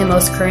 and the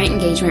most current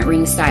engagement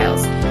ring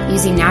styles,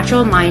 using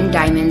natural mined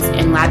diamonds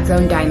and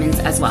lab-grown diamonds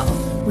as well.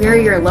 We are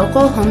your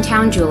local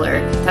hometown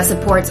jeweler that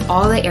supports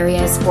all the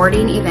area's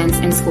sporting events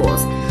and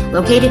schools,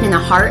 located in the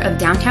heart of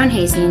downtown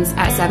Hastings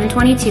at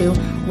 722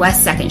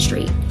 West 2nd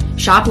Street.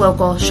 Shop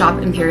local,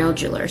 shop Imperial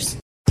Jewelers.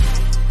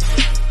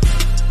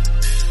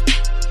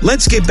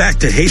 Let's get back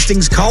to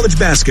Hastings College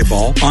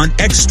basketball on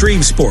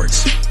Extreme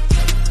Sports.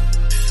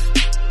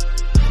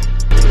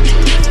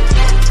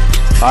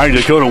 All right,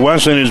 Dakota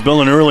Wesleyan is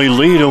building an early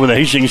lead over the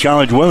Hastings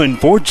College women.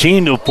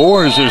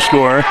 14-4 is the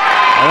score.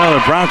 Now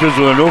the Broncos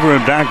with an over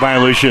and back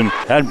violation.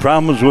 Had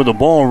problems with the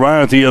ball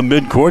right at the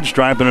midcourt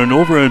stripe, and an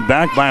over and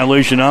back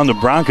violation on the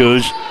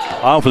Broncos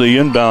off of the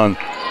inbound.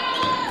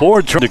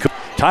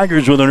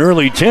 Tigers with an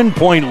early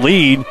 10-point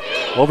lead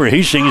over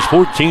Hastings,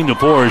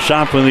 14-4. A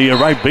shot from the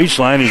right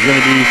baseline is going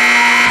to be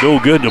no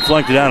good,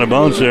 deflected out of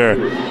bounds there.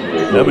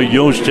 Emma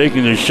Yost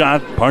taking the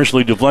shot,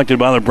 partially deflected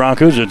by the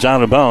Broncos. It's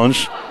out of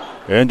bounds.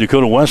 And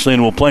Dakota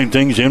Wesleyan will play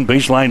things in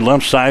baseline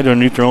left side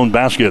underneath their own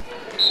basket.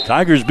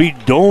 Tigers beat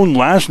Doane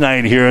last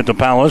night here at the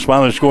Palace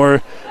by the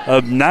score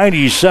of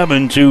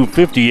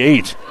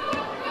 97-58.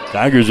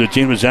 Tigers, a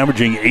team that's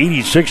averaging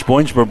 86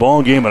 points per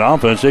ball game in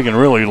offense. They can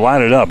really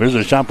light it up. Here's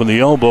a shot from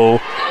the elbow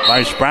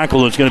by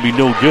Sprackle. It's going to be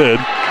no good.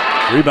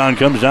 Rebound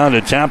comes down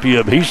to Tapia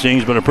of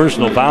Hastings, but a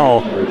personal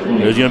foul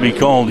is going to be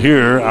called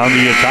here on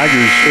the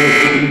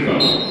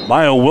Tigers.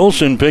 Maya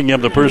Wilson picking up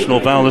the personal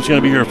foul. That's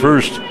going to be her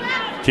first.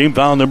 Team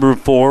foul number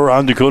 4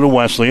 on Dakota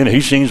Wesleyan.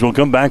 Hastings will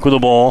come back with the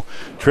ball,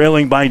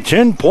 trailing by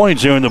 10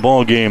 points here in the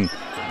ball game,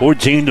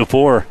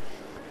 14-4.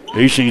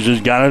 Hastings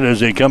has got it as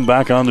they come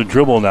back on the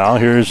dribble now.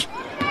 Here's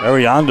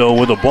Ariando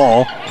with the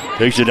ball.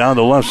 Takes it down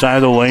the left side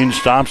of the lane,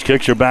 stops,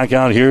 kicks her back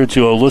out here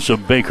to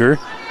Alyssa Baker.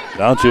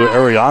 Down to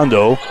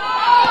Ariando.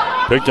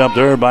 Picked up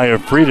there by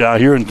Frida out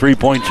here in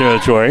three-point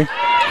territory.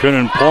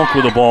 Trinnan Polk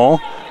with the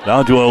ball.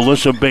 Down to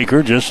Alyssa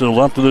Baker, just to the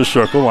left of the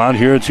circle. Out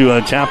here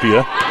to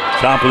Tapia,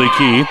 top of the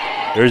key.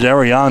 There's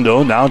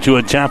Ariando, now to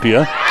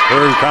Tapia.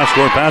 Her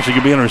cross-court pass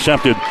can be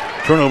intercepted.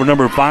 Turnover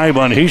number 5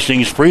 on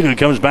Hastings. Frida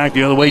comes back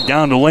the other way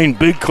down the lane.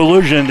 Big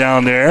collision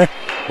down there.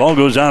 Ball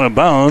goes out of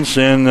bounds,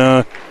 and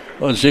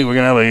let's see if we're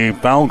going to have a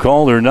foul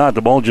called or not.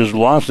 The ball just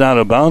lost out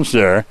of bounds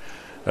there.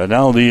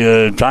 Now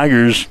the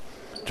Tigers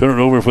turn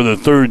it over for the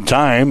third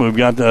time. We've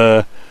got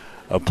a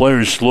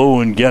player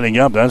slow in getting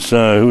up. That's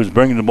who's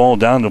bringing the ball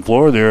down the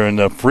floor there, and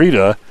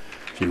Frida.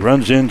 She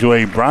runs into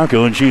a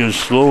Bronco, and she is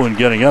slow in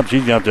getting up.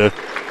 She's got to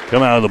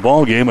come out of the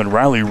ball game, and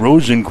Riley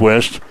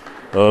Rosenquist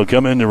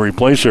come in to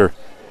replace her.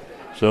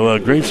 So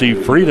Gracie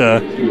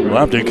Frida will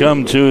have to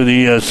come to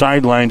the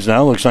sidelines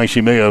now. Looks like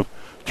she may have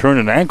turned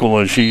an ankle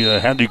as she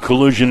had the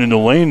collision in the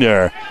lane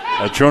there.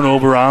 A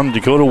turnover on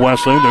Dakota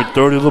Wesleyan, their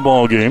third of the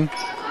ball game.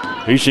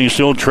 Hastings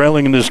still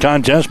trailing in this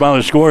contest by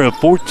the score of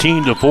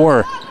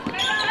 14-4.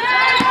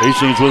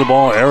 Hastings with the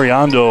ball.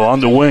 Ariando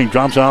on the wing.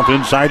 Drops off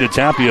inside to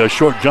Tapia. A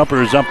short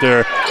jumper is up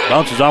there.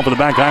 Bounces off of the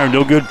back iron.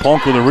 No good.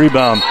 Polk with a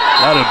rebound.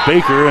 Out of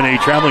Baker, and a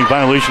traveling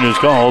violation is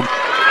called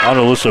on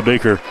Alyssa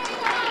Baker.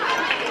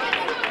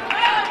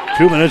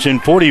 2 minutes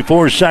and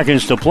 44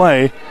 seconds to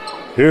play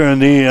here in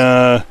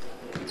the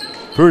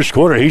first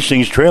quarter.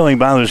 Hastings trailing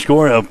by the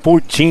score of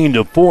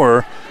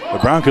 14-4. The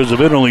Broncos have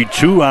hit only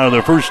 2 out of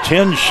their first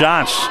 10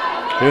 shots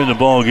here in the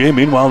ball game.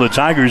 Meanwhile, the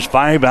Tigers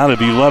 5 out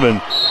of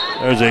 11.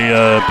 There's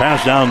a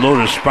pass down low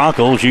to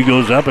Sprockle. She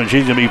goes up and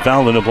she's going to be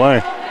fouled in the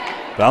play.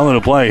 Foul in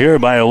the play here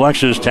by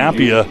Alexis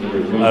Tapia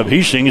of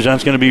Hastings.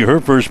 That's going to be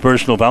her first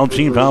personal foul.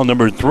 Team foul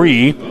number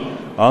 3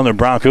 on the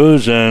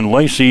Broncos. And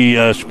Lacey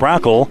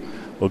Sprockle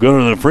will go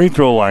to the free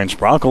throw line.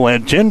 Sprockle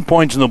had 10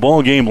 points in the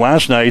ball game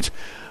last night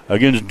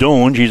against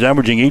Doane. She's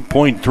averaging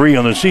 8.3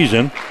 on the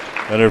season.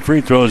 And her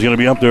free throw is going to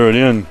be up there and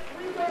in.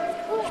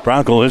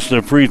 Sprockle hits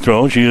the free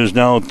throw. She is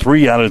now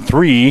 3 out of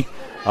 3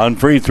 on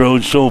free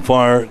throws so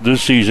far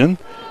this season.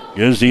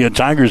 Gives the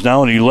Tigers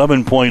now an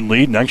 11-point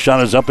lead. Next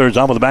shot is up there. It's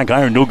off of the back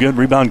iron. No good.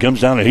 Rebound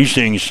comes down to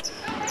Hastings.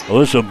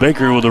 Alyssa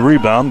Baker with the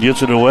rebound.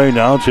 Gets it away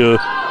now to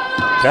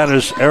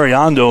Caddis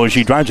Ariando as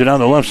she drives it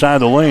down the left side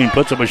of the lane.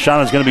 Puts up a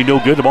shot. It's going to be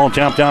no good. The ball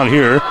tapped out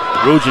here.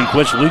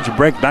 Rosenquist leads a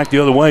break back the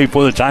other way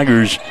for the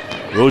Tigers.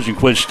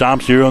 Rosenquist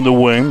stops here on the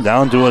wing.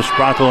 Down to a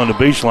Sprockle on the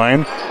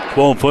baseline.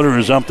 12-footer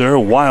is up there.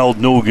 Wild,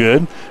 no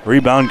good.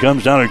 Rebound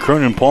comes down to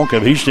Kernan Polk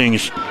of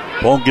Hastings.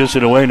 Polk gets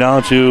it away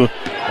now to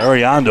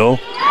Ariando.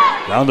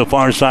 Down the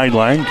far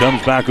sideline.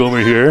 Comes back over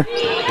here.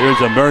 Here's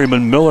a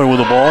Merriman Miller with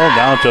the ball.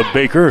 Down to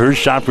Baker. Her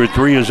shot for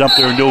 3 is up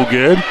there. No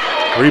good.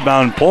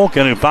 Rebound Polk,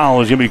 and a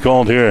foul is going to be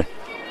called here.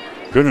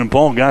 Kernan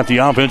Polk got the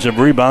offensive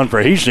rebound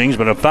for Hastings,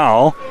 but a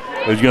foul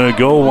is going to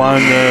go on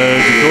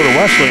Dakota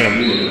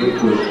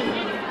Wesleyan.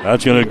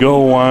 That's going to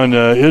go on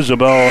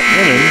Isabel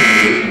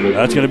Innan.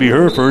 That's going to be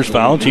her first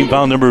foul. Team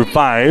foul number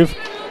 5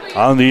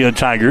 on the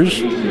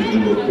Tigers.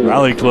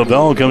 Riley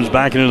Clavel comes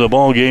back into the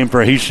ball game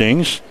for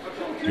Hastings.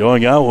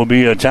 Going out will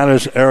be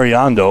Tanis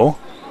Ariando.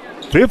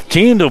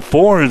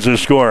 15-4 is the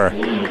score.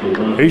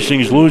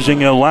 Hastings losing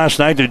last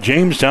night to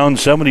Jamestown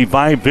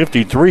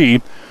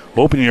 75-53.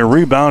 Hoping to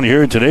rebound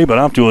here today, but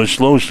off to a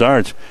slow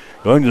start.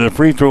 Going to the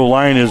free throw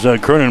line is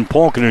Kernan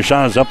Polk, and her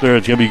shot is up there.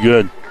 It's going to be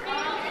good.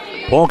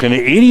 Polk, an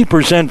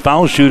 80%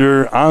 foul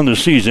shooter on the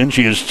season.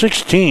 She is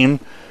 16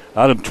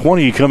 out of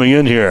 20 coming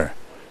in here.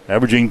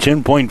 Averaging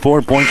 10.4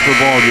 points per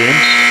ball game.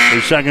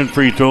 Her second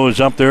free throw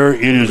is up there.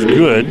 It is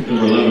good.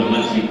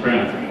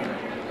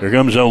 Here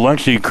comes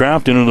Lexi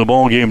Kraft into the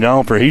ball game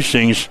now for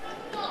Hastings.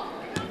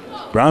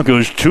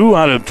 Broncos 2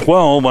 out of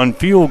 12 on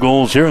field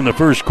goals here in the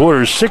first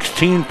quarter,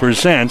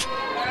 16%.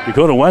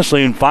 Dakota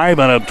Wesleyan 5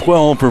 out of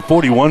 12 for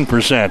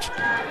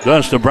 41%.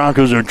 Thus, the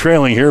Broncos are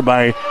trailing here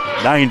by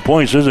 9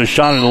 points. There's a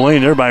shot in the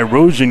lane there by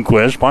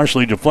Rosenquist,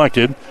 partially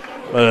deflected.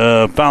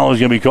 Foul is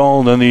going to be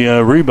called, and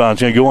the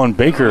rebound's going to go on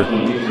Baker.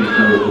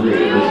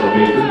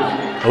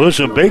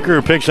 Alyssa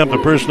Baker picks up the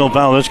personal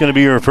foul. That's going to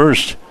be her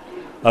first.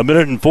 1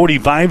 minute and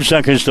 45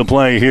 seconds to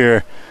play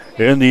here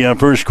in the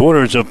first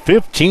quarter. It's a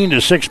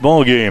 15-6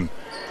 ball game.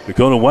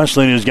 Dakota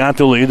Wesleyan has got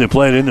the lead. They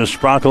play it into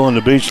Sprockle on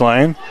the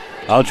baseline.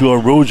 Out to a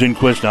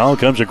Rosenquist now.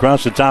 Comes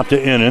across the top to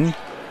Innan.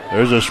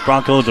 There's a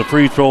Sprockle at the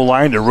free throw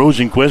line to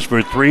Rosenquist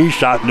for 3.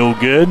 Shot no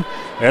good.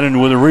 Innan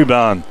with a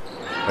rebound.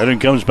 Innan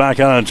comes back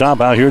out on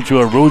top out here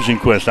to a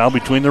Rosenquist. Out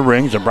between the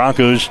rings. The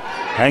Broncos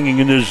hanging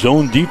in this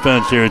zone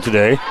defense here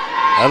today.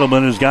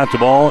 Edelman has got the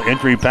ball.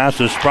 Entry pass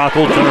to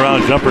Sprockle.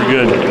 Turnaround jumper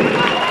good.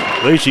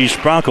 Lacey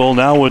Sprockle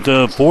now with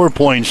 4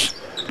 points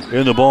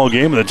in the ball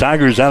game. The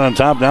Tigers out on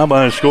top now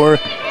by a score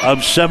of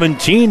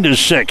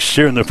 17-6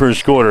 here in the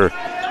first quarter.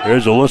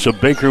 Here's Alyssa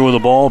Baker with the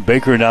ball.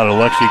 Baker now to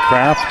Lexi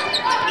Kraft.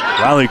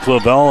 Riley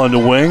Clavel on the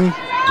wing.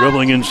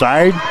 Dribbling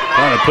inside.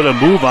 Trying to put a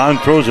move on.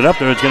 Throws it up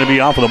there. It's going to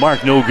be off of the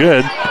mark. No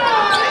good.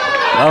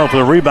 Now for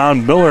the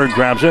rebound, Miller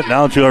grabs it.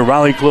 Now to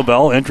Riley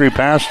Clavel. Entry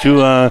pass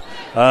to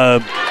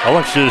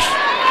Alexis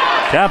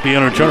Tapia.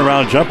 And her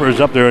turnaround jumper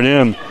is up there and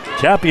in.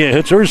 Tapia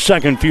hits her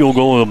second field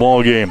goal of the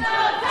ball game.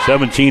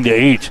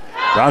 17-8.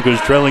 Broncos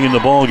trailing in the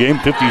ball game.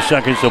 50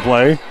 seconds to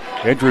play.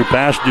 Entry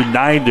pass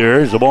denied there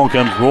as the ball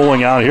comes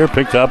rolling out here.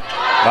 Picked up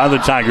by the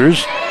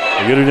Tigers.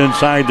 They get it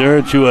inside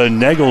there to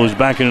Nagel, who's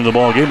back into the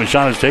ball game. A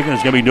shot is taken.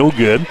 It's going to be no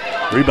good.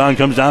 Rebound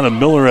comes down to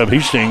Miller of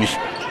Hastings.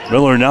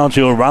 Miller now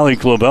to Riley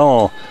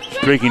Clavel.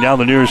 Streaking down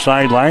the near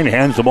sideline.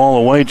 Hands the ball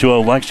away to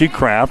Alexi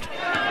Kraft.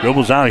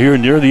 Dribbles out here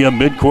near the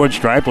midcourt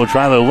stripe. We'll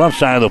try the left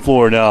side of the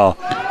floor now.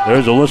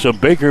 There's Alyssa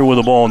Baker with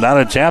the ball. Now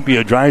to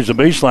Tapia. Drives the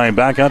baseline.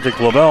 Back out to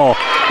Clavel.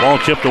 Ball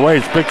chipped away.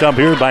 It's picked up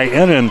here by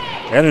Innan.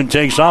 Innan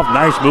takes off.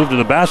 Nice move to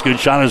the basket.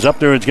 Shot is up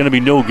there. It's going to be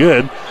no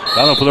good.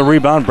 Battle for the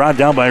rebound. Brought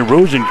down by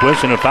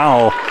Rosenquist. And a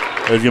foul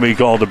is going to be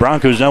called. The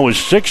Broncos now with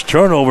 6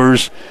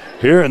 turnovers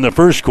here in the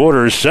first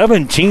quarter.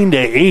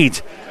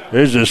 17-8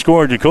 is the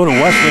score. Dakota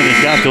Wesleyan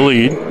has got the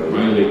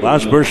lead.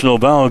 Last personal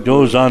foul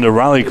goes on to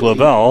Riley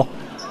Clavel.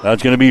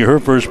 That's going to be her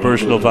first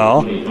personal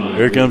foul.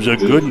 Here comes a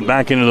Gooden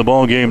back into the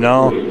ball game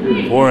now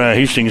for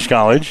Hastings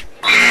College.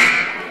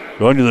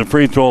 Going to the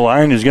free throw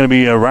line is going to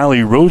be Riley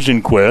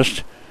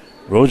Rosenquist.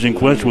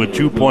 Rosenquist with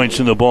 2 points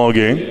in the ball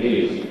game.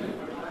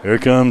 Here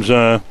comes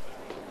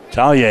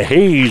Talia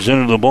Hayes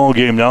into the ball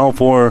game now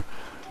for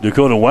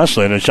Dakota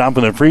Wesleyan. A shot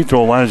from the free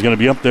throw line is going to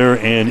be up there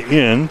and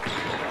in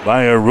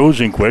by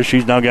Rosenquist.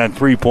 She's now got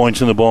 3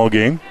 points in the ball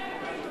game.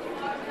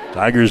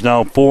 Tigers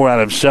now 4 out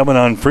of 7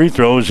 on free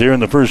throws here in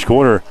the first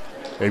quarter.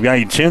 They've got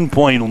a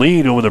 10-point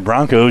lead over the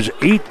Broncos.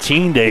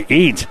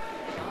 18-8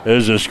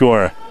 is the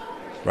score.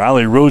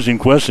 Riley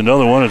Rosenquist,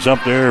 another one, is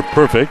up there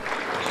perfect.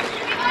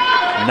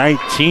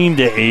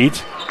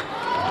 19-8.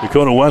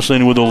 Dakota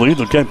Wesleyan with the lead.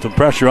 They'll get the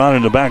pressure on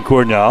in the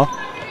backcourt now.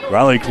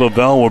 Riley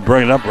Clavel will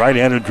bring it up.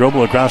 Right-handed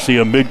dribble across the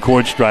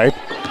midcourt stripe.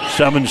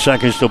 7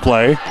 seconds to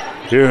play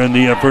here in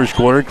the first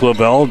quarter.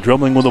 Clavel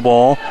dribbling with the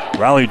ball.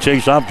 Riley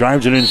takes off,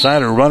 drives it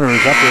inside. Her runner is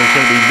up there. It's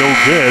going to be no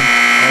good.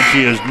 And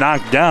she is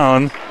knocked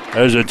down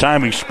as the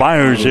time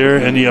expires here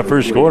in the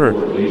first quarter.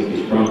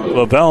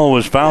 Clavel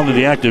was found in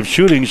the act of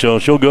shooting, so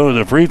she'll go to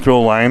the free throw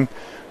line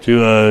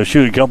to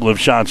shoot a couple of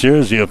shots here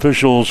as the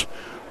officials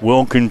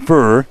will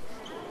confer.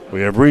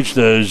 We have reached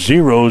the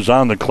zeros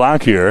on the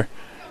clock here.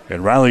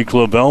 And Riley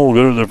Clavel will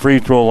go to the free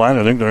throw line.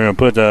 I think they're going to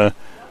put a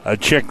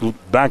check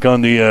back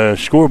on the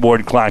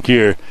scoreboard clock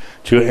here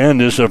to end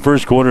this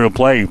first quarter of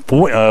play.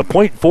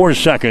 0.4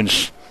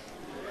 seconds.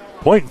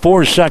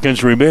 0.4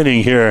 seconds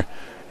remaining here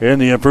in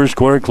the first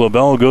quarter.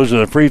 Clavel goes to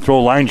the free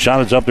throw line.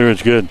 Shot is up there.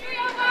 It's good.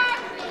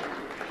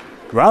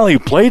 Riley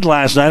played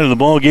last night in the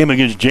ball game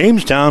against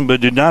Jamestown,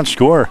 but did not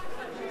score.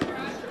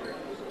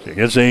 She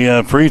gets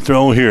a free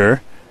throw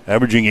here,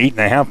 averaging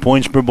 8.5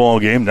 points per ball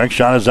game. Next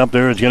shot is up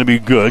there. It's going to be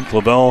good.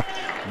 Clavel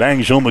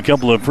bangs home a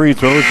couple of free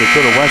throws.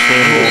 Dakota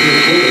Wesleyan will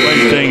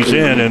play things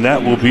in, and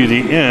that will be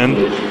the end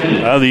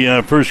of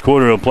the first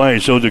quarter of play.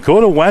 So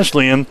Dakota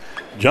Wesleyan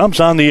jumps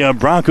on the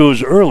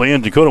Broncos early,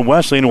 and Dakota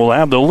Wesleyan will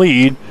have the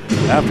lead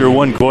after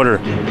one quarter.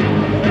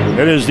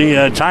 It is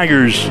the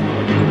Tigers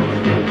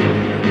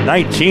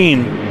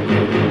 19,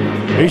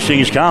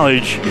 Hastings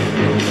College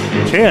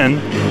 10.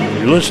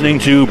 You're listening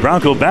to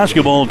Bronco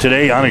Basketball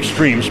today on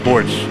Extreme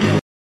Sports.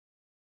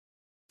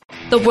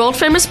 The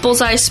world-famous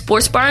Bullseye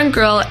Sports Bar and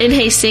Grill in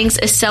Hastings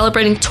is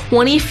celebrating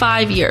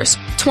 25 years.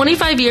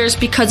 25 years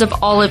because of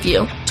all of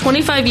you.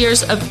 25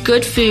 years of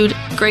good food,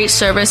 great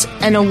service,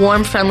 and a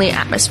warm, friendly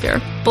atmosphere.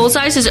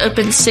 Bullseye's is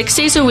open 6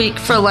 days a week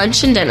for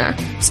lunch and dinner.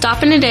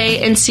 Stop in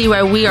today and see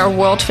why we are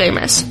world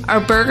famous. Our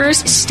burgers,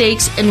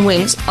 steaks, and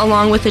wings,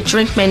 along with a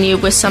drink menu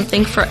with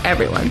something for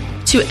everyone.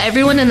 To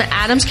everyone in the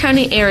Adams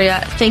County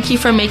area, thank you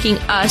for making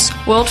us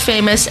world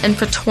famous and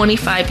for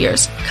 25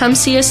 years. Come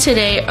see us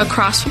today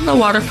across from the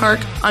water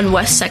park on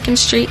West 2nd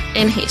Street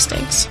in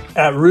Hastings.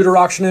 At Reuter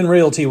Auction and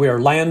Realty, we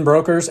are land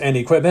brokers and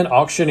equipment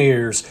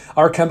auctioneers.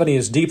 Our company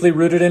is deeply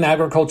rooted in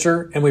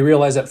agriculture, and we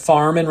realize that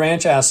farm and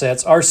ranch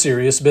assets are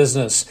serious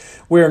business.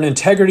 We're an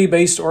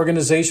integrity-based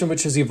organization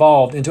which has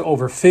evolved into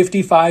over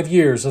 55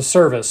 years of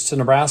service to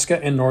Nebraska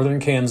and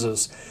northern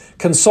Kansas.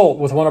 Consult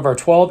with one of our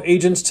 12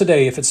 agents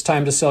today if it's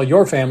time to sell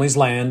your family's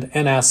land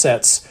and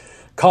assets.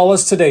 Call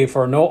us today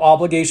for a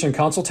no-obligation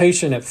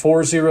consultation at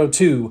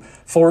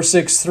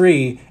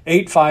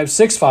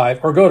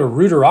 402-463-8565 or go to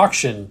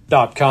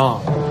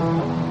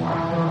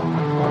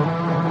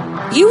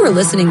reuterauction.com. You were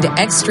listening to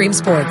Extreme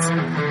Sports.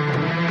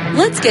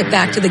 Let's get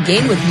back to the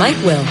game with Mike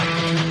Will.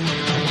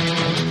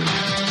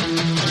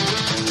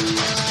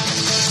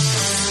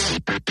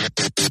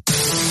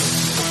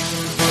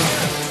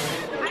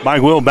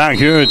 Mike Will back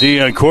here at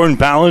the Corn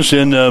Palace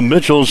in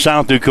Mitchell,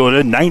 South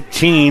Dakota.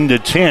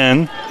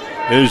 19-10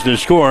 is the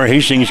score.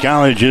 Hastings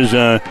College is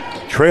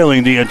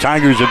trailing the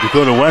Tigers of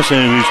Dakota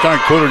Wesleyan. We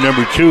start quarter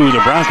number 2. The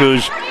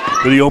Broncos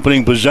for the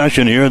opening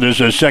possession here.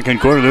 There's a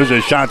second quarter. There's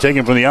a shot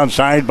taken from the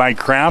outside by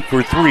Kraft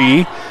for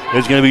 3.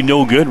 It's going to be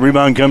no good.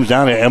 Rebound comes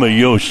down to Emma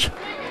Yost.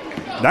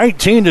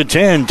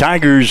 19-10.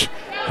 Tigers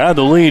have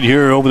the lead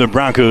here over the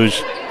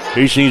Broncos.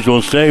 Hastings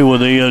will stay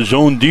with a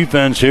zone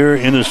defense here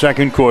in the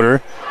second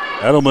quarter.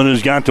 Edelman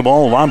has got the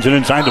ball, lobs it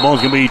inside. The ball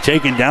is going to be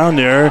taken down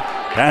there.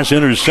 Pass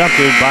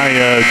intercepted by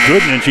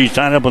Gooden, and she's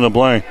tied up on the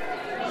play.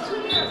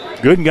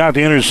 Gooden got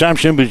the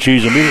interception, but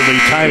she's immediately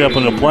tied up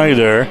on the play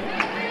there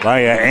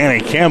by Anna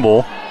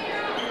Campbell.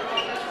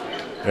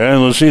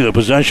 And let's see the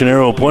possession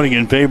arrow pointing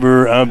in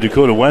favor of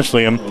Dakota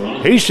Wesleyan.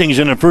 Hastings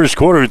in the first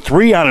quarter,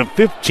 3 out of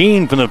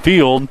 15 from the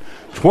field,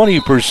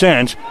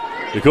 20%.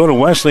 Dakota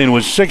Wesleyan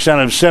was 6 out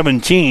of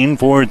 17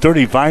 for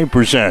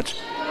 35%.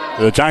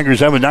 The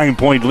Tigers have a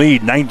 9-point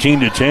lead,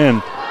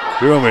 19-10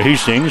 here over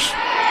Hastings.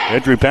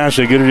 Entry pass,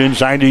 they get it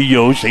inside to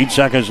Yost. 8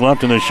 seconds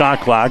left in the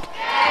shot clock.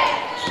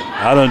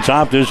 Out on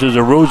top, this is a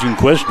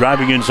Rosenquist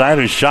driving inside.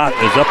 A shot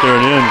is up there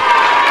and in.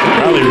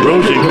 Riley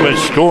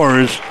Rosenquist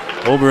scores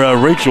over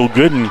Rachel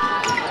Gooden.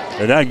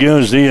 And that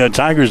gives the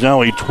Tigers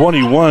now a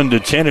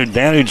 21-10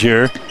 advantage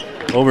here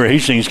over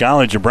Hastings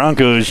College. The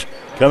Broncos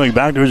coming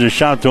back. There's a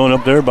shot thrown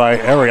up there by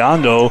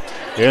Ariando.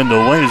 And the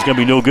lane is going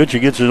to be no good. She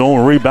gets his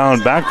own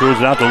rebound back. Throws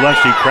it out to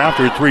Lexi Kraft.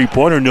 Her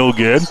three-pointer no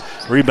good.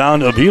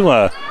 Rebound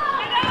Avila.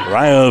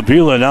 Raya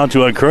Avila now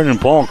to a Kernan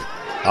Polk.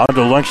 Out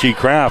to Lexi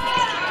Kraft.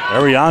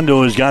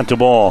 Ariando has got the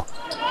ball.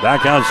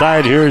 Back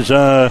outside. Here's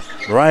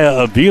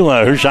Raya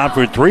Avila. Her shot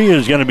for 3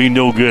 is going to be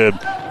no good.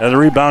 And the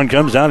rebound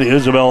comes down to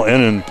Isabel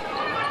Ennen.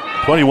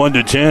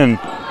 21-10.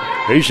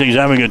 Hastings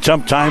having a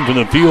tough time from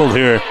the field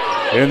here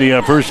in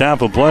the first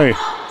half of play.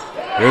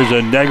 There's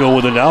a Nagel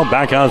with it now.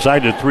 Back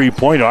outside the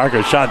three-point arc.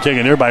 A shot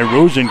taken there by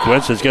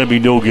Rosenquist. It's going to be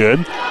no good.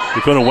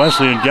 Dakota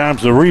Wesleyan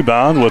grabs the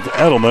rebound with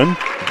Edelman.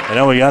 And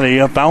now we got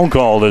a foul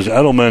call as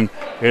Edelman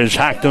is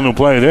hacked on the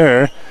play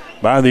there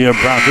by the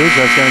Broncos.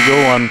 That's going to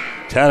go on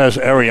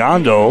Tanis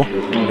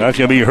Ariando. That's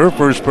going to be her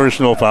first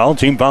personal foul.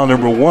 Team foul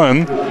number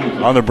 1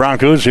 on the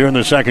Broncos here in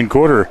the second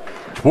quarter.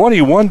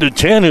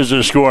 21-10 is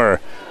the score.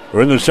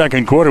 We're in the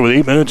second quarter with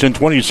 8 minutes and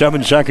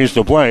 27 seconds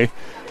to play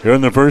here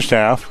in the first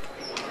half.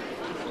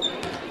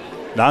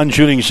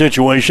 Non-shooting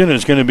situation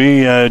is going to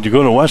be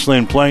Dakota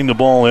Wesleyan playing the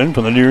ball in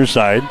from the near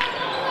side.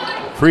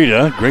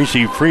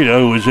 Gracie Frieda,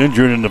 who was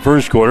injured in the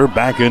first quarter,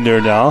 back in there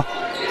now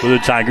for the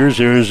Tigers.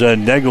 Here's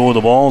Nagel with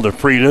the ball to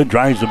Frieda,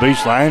 drives the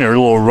baseline. Her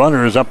little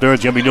runner is up there.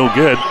 It's going to be no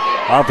good.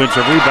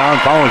 Offensive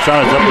rebound, foul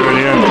shot is up there at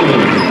the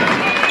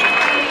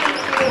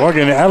end.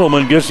 Morgan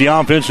Edelman gets the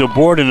offensive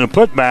board and the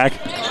putback.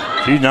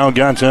 She's now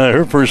got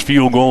her first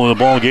field goal of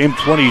the ball game,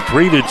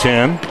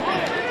 23-10.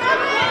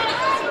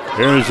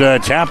 Here's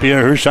Tapia.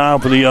 Her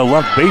shot for the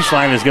left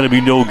baseline is going to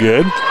be no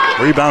good.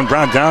 Rebound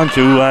brought down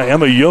to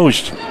Emma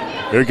Yost.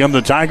 Here come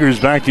the Tigers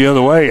back the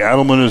other way.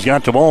 Edelman has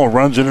got the ball,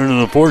 runs it into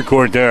the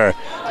forecourt there.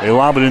 They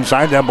lob it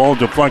inside. That ball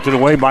deflected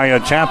away by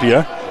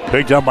Tapia.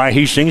 Picked up by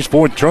Hastings.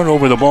 4th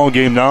turnover of the ball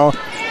game now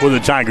for the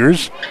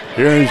Tigers.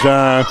 Here's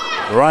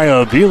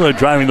Raya Avila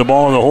driving the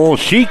ball in the hole.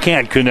 She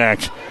can't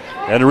connect.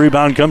 And the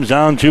rebound comes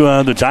down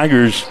to the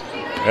Tigers.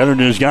 Eden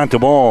has got the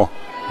ball.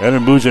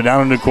 Eden moves it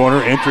down in the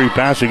corner. Entry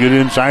pass, a good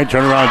inside.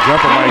 Turnaround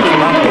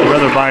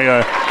jumper by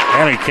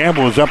Anna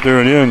Campbell is up there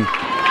and in.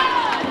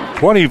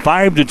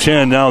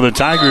 25-10 now. The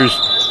Tigers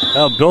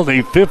have built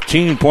a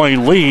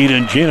 15-point lead,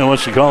 and Gina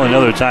wants to call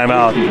another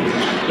timeout.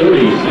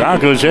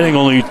 Broncos hitting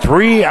only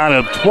 3 out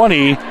of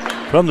 20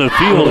 from the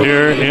field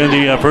here in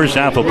the first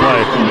half of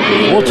play.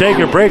 We'll take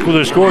a break with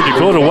the score.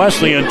 Dakota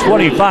Wesleyan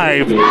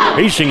 25,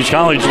 Hastings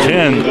College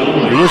 10.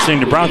 You're listening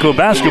to Bronco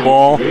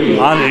Basketball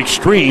on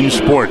Extreme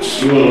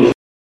Sports.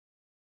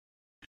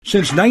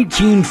 Since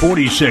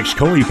 1946,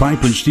 Cully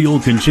Pipe and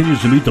Steel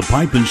continues to meet the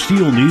pipe and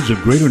steel needs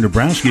of Greater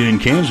Nebraska and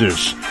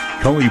Kansas.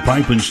 Cully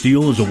Pipe and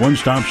Steel is a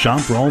one-stop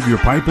shop for all of your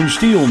pipe and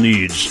steel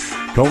needs.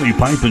 Cully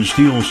Pipe and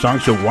Steel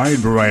stocks a wide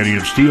variety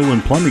of steel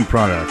and plumbing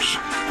products.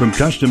 From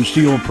custom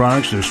steel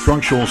products to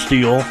structural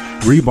steel,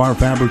 rebar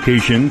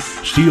fabrication,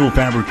 steel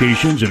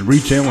fabrications, and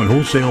retail and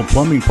wholesale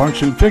plumbing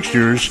parts and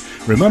fixtures,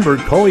 remember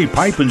Cully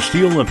Pipe and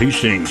Steel of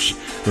Hastings.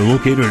 They're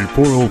located at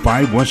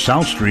 405 West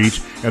South Street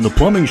and the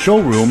plumbing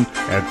showroom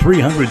at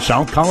 300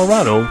 South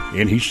Colorado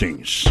in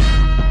Hastings.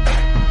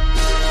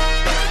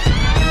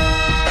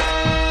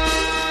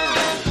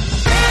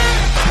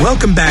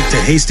 Welcome back to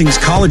Hastings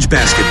College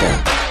Basketball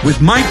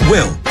with Mike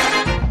Will.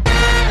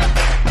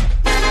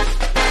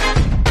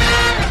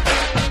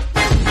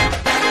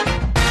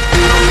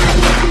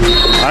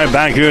 All right,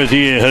 back here at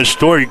the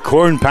historic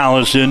Corn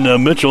Palace in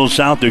Mitchell,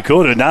 South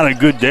Dakota. Not a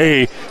good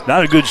day,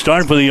 not a good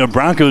start for the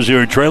Broncos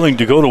here, trailing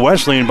Dakota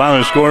Wesleyan by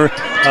the score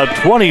of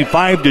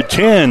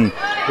 25-10.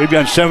 We've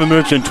got 7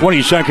 minutes and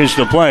 20 seconds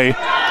to play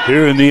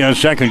here in the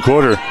second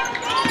quarter.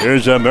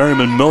 There's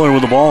Merriman Miller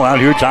with the ball out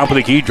here, top of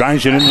the key,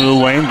 drives it into the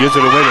lane, gives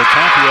it away to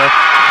Tapia.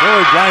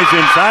 Miller drives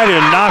inside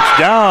and knocks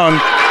down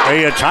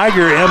a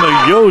Tiger,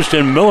 Emma Yost,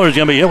 and Miller's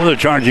going to be hit with a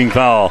charging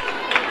foul.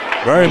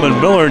 Merriman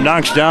Miller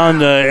knocks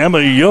down Emma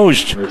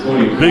Yost.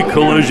 Big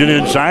collision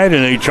inside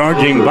and a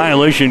charging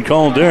violation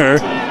called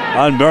there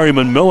on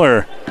Merriman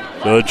Miller.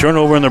 So a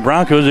turnover in the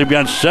Broncos. They've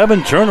got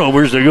 7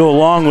 turnovers to go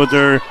along with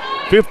their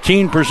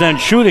 15%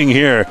 shooting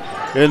here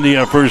in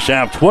the first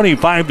half.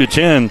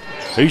 25-10.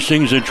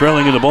 Hastings are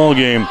trailing in the ball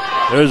game.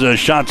 There's a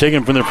shot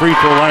taken from the free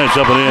throw line. It's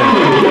up and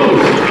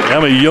in.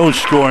 Emma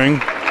Yost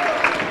scoring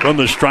from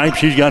the stripe.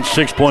 She's got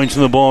 6 points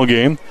in the ball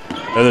game.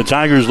 And the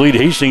Tigers lead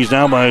Hastings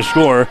now by a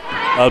score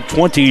of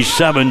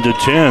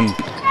 27-10.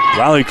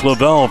 Riley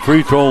Clavel,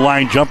 free throw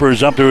line jumper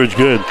is up there. It's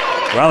good.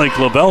 Riley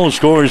Clavel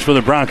scores for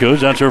the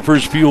Broncos. That's her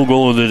first field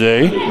goal of the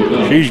day.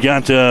 She's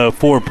got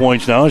 4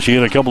 points now. She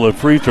had a couple of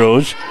free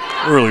throws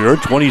earlier.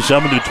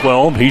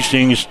 27-12.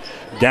 Hastings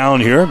down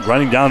here.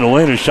 Running down the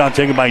lane. A shot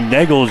taken by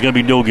Nagel is going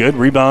to be no good.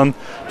 Rebound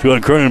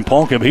to Kernan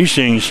Polk of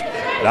Hastings.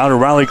 Down to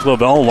Riley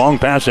Clavel. Long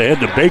pass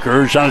ahead to Baker.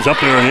 Her shot is up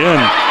there and in.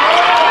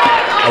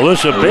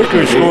 Alyssa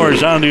Baker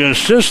scores on the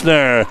assist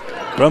there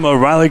from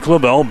Riley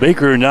Clavel.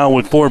 Baker now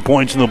with 4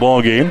 points in the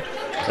ball game.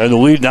 And the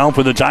lead now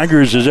for the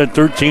Tigers is at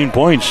 13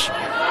 points.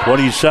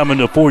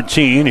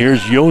 27-14.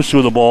 Here's Yost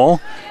with the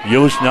ball.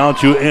 Yost now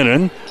to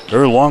Innan.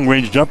 Her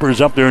long-range jumper is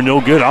up there, no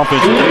good.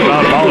 Offensive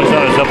rebound, foul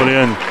shot is up and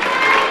in.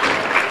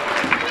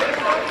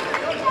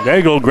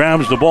 Nagel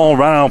grabs the ball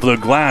right off the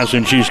glass,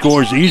 and she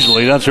scores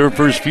easily. That's her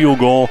first field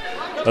goal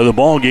of the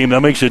ball game.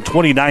 That makes it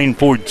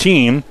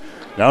 29-14.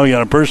 Now we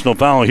got a personal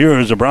foul here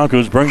as the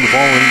Broncos bring the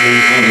ball into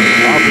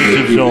the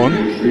offensive zone.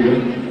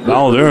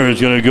 Foul there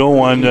is going to go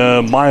on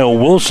Maya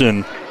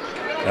Wilson.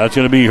 That's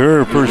going to be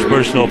her first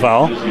personal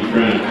foul.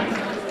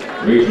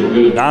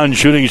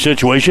 Non-shooting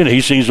situation.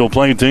 Hastings will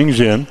play things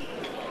in.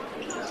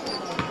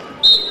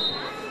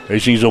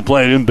 Hastings will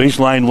play it in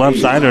baseline left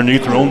side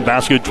underneath their own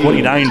basket.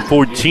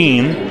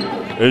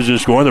 29-14 is the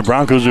score. The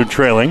Broncos are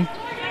trailing.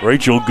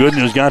 Rachel Gooden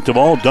has got the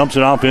ball, dumps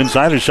it off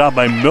inside. A shot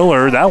by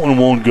Miller. That one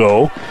won't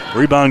go.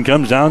 Rebound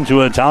comes down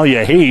to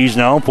Talia Hayes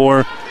now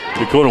for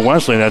Dakota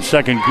Wesleyan. That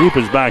second group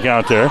is back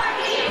out there.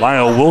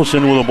 Maya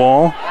Wilson with the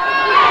ball.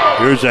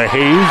 Here's a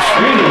Hayes.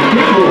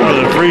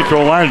 To the free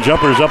throw line.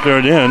 Jumper's up there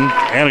and in.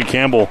 Annie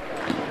Campbell.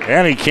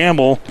 Annie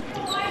Campbell.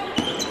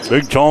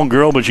 Big, tall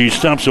girl, but she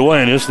steps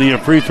away, and it's the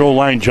free throw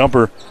line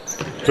jumper.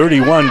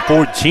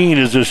 31-14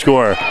 is the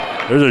score.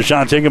 There's a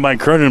shot taken by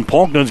Kernan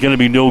Polkman's going to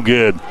be no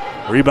good.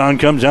 Rebound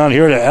comes down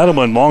here to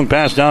Edelman. Long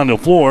pass down the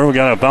floor. We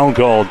got a foul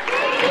called.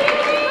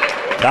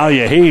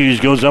 Talia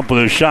Hayes goes up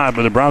with a shot,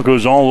 but the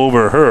Broncos all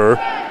over her.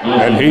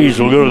 And Hayes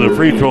will go to the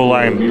free throw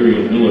line.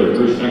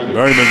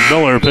 Merriman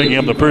Miller picking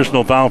up the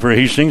personal foul for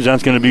Hastings.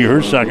 That's going to be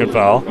her second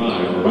foul.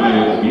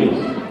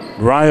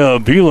 Raya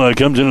Avila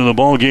comes into the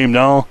ball game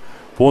now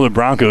for the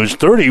Broncos.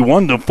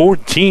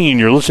 31-14.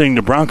 You're listening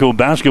to Bronco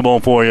basketball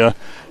for you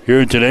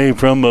here today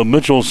from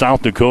Mitchell,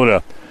 South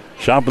Dakota.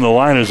 Shot from the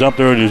line is up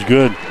there. It is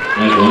good.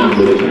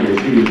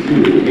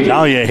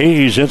 Talia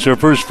Hayes hits her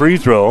first free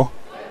throw.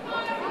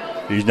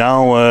 She's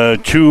now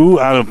 2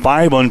 out of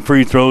 5 on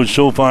free throws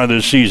so far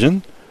this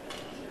season.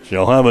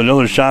 She'll have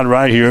another shot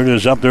right here. It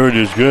is up there. It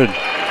is good.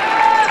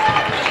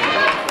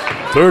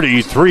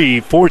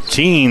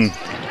 33-14.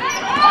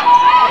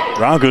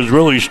 Broncos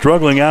really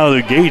struggling out of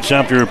the gates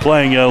after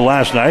playing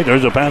last night.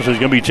 There's a pass that's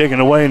going to be taken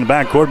away in the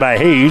backcourt by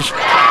Hayes.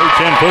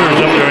 10-footers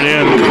up there and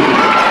in.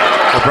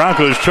 The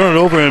Broncos turn it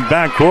over in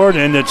backcourt,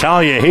 and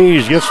Natalia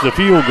Hayes gets the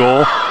field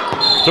goal.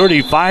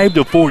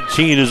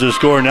 35-14 is the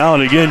score now,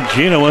 and again,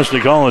 Gina wants to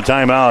call a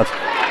timeout.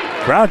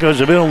 Broncos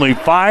have been only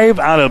 5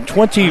 out of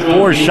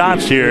 24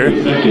 shots here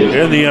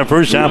in the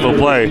first half of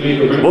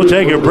play. We'll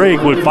take a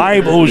break with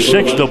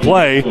 5:06 to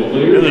play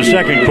in the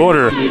second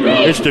quarter.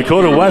 It's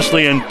Dakota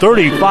Wesleyan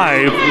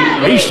 35,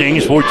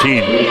 Hastings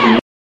 14.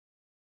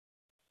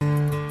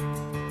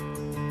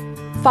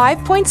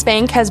 5 Points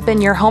Bank has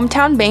been your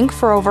hometown bank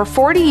for over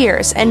 40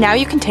 years, and now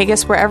you can take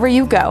us wherever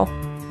you go.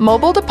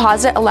 Mobile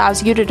Deposit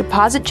allows you to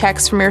deposit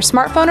checks from your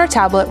smartphone or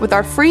tablet with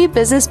our free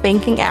business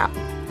banking app.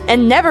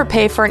 And never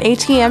pay for an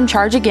ATM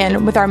charge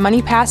again with our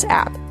MoneyPass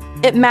app.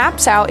 It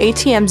maps out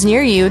ATMs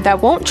near you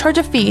that won't charge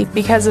a fee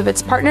because of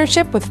its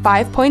partnership with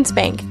 5 Points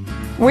Bank.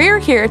 We're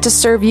here to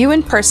serve you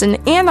in person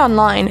and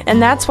online,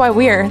 and that's why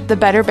we're the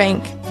better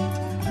bank.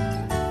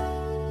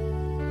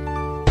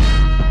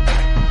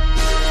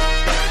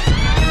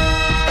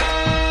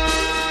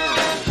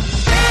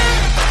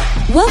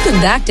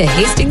 Welcome back to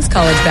Hastings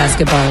College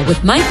Basketball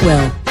with Mike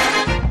Will.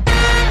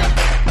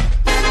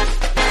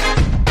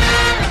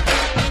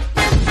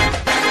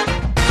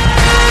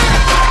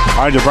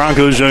 All right, the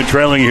Broncos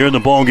trailing here in the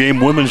ball game.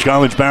 Women's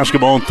college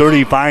basketball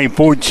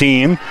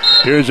 35-14.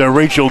 Here's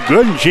Rachel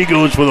Good. She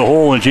goes for the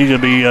hole, and she's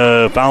going to be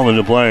fouled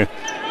into play.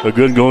 A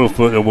good goal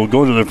will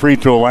go to the free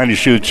throw line to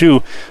shoot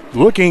two.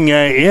 Looking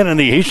in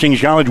the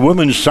Hastings College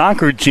women's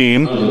soccer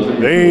team,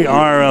 they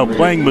are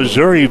playing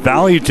Missouri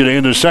Valley today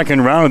in the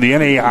second round of the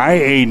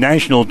NAIA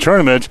National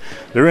Tournament.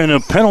 They're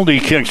in penalty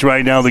kicks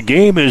right now. The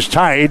game is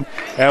tied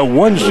at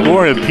 1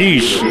 score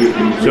apiece.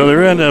 So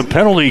they're in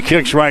penalty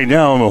kicks right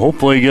now, and we'll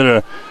hopefully get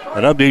an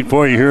update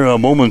for you here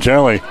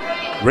momentarily.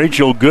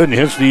 Rachel Gooden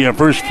hits the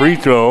first free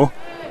throw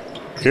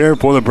here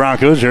for the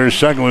Broncos. Her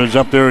second one is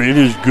up there. It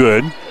is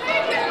good.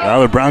 Now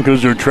the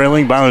Broncos are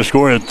trailing by the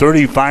score at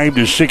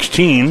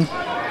 35-16.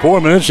 4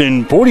 minutes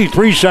and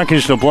 43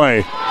 seconds to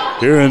play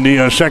here in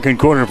the second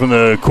quarter from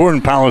the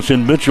Corn Palace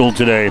in Mitchell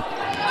today.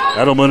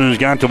 Edelman has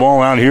got the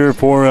ball out here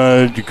for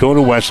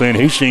Dakota Wesleyan.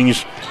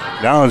 Hastings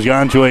now has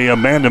gone to a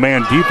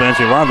man-to-man defense.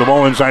 They lob the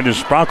ball inside to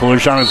Sprockle. Her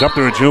shot is up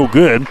there. It's no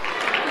good.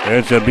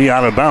 It's to be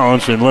out of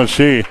bounds, and let's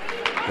see.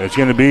 It's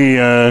going to be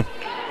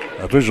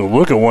official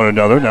look at one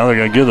another. Now they're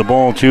going to give the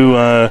ball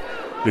to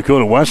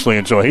Dakota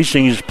Wesleyan. So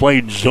Hastings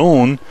played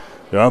zone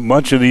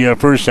much of the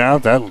first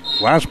half. That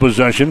last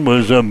possession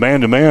was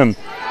man-to-man.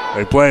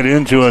 They play it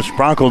into a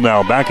Sprockle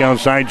now. Back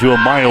outside to a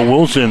Maya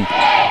Wilson.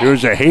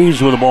 Here's a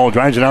Hayes with the ball.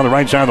 Drives it down the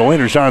right side of the lane.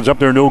 Her shot's up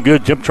there, no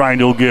good. Tip try,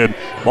 no good.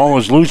 Ball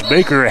is loose.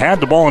 Baker had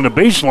the ball on the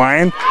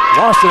baseline.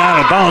 Lost it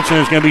out of bounds, and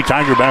it's going to be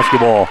Tiger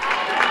basketball.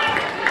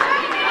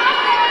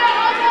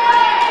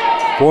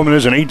 4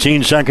 minutes and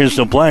 18 seconds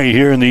to play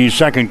here in the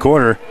second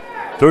quarter.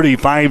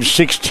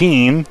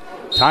 35-16.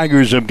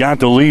 Tigers have got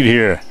the lead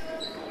here.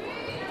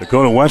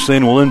 Dakota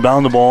Wesleyan will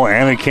inbound the ball.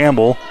 Anna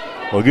Campbell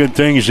will get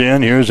things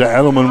in. Here's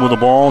Edelman with the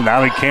ball.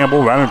 Now to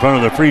Campbell right in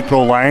front of the free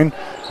throw line.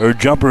 Her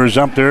jumper is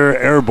up there.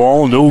 Air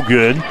ball, no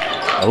good.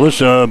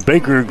 Alyssa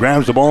Baker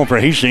grabs the ball for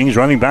Hastings.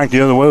 Running back the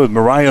other way with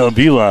Mariah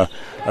Avila.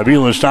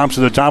 Avila stops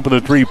at the top of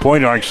the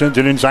three-point arc. Sends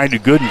it inside to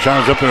Gooden.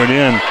 Shot is up there and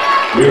in.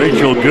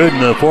 Rachel Gooden,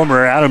 the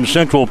former Adams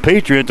Central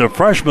Patriot, the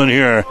freshman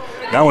here.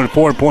 Now with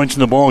 4 points in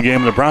the ball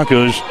game. The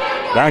Broncos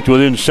back to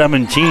within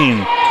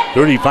 17.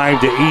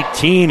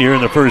 35-18 here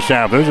in the first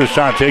half. There's a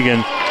shot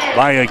taken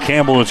by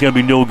Campbell. It's going to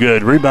be no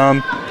good.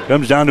 Rebound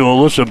comes down to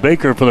Alyssa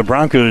Baker for the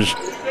Broncos.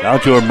 Now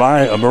to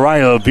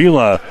Mariah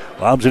Avila.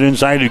 Lobs it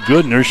inside to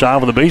Gooden. Her shot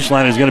over the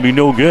baseline is going to be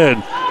no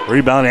good.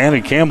 Rebound Anna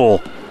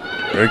Campbell.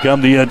 Here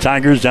come the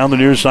Tigers down the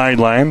near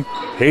sideline.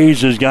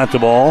 Hayes has got the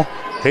ball.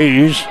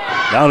 Hayes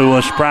down to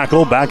a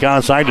Sprackle. Back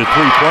outside to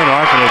three-point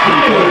arc and a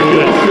three-pointer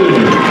good.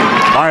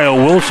 Maya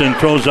Wilson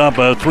throws up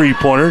a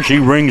three-pointer. She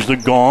rings the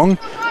gong.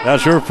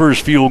 That's her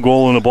first field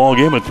goal in the ball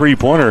game, a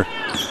three-pointer.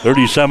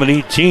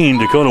 37-18.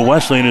 Dakota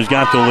Wesleyan has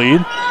got the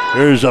lead.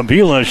 There's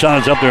Avila.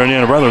 Shot is up there, and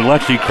then brother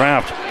Lexi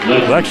Kraft.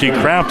 Lexi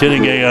Kraft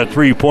hitting a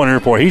three-pointer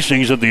for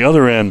Hastings at the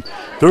other end.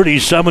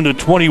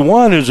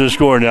 37-21 is the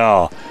score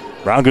now.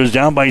 Broncos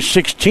down by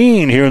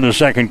 16 here in the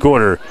second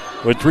quarter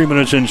with 3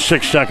 minutes and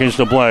 6 seconds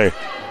to play.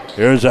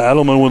 Here's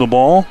Edelman with the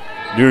ball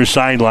near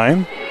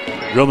sideline.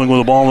 Dribbling with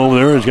the ball over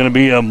there is going to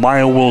be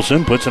Maya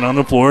Wilson. Puts it on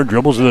the floor,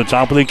 dribbles to the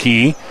top of the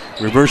key,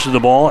 reverses the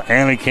ball.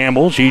 Anna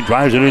Campbell, she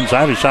drives it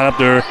inside. A shot up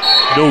there,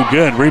 no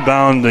good.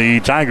 Rebound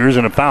the Tigers,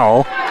 and a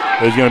foul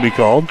is going to be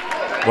called.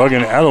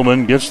 Morgan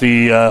Edelman gets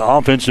the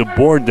offensive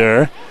board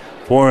there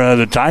for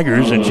the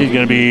Tigers, and she's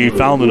going to be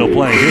fouled in the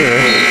play here.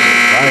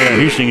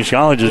 Hastings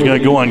College is going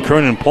to go on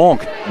Kernan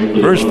Polk.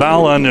 First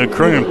foul on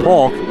Kernan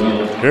Polk.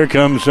 Here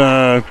comes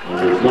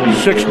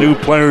 6 new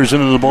players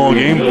into the ball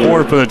game.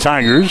 4 for the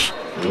Tigers,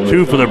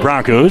 2 for the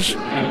Broncos,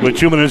 with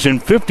 2 minutes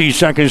and 50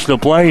 seconds to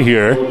play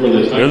here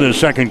in the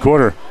second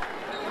quarter.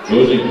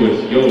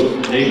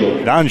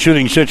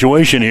 Non-shooting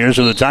situation here,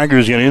 so the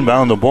Tigers going to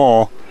inbound the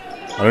ball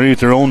underneath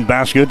their own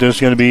basket. This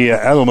is going to be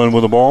Edelman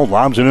with the ball.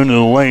 Lobs it into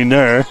the lane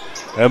there.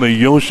 Emma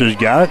Yost has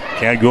got it.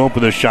 Can't go up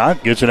with a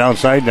shot. Gets it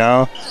outside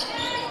now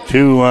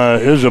to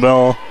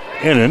Isabel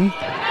Innan.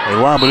 They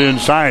lob it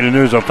inside, and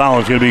there's a foul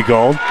that's going to be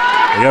called.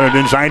 They got it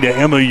inside to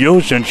Emma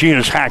Yost, and she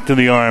is hacked to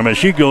the arm as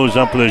she goes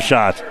up with a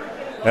shot.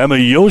 Emma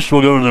Yost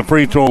will go to the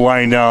free throw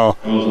line now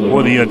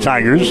for the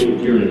Tigers.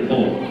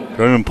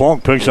 Kernan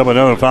Polk picks up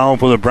another foul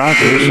for the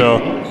Broncos, so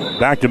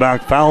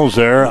back-to-back fouls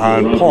there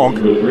on Polk.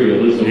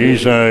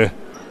 He's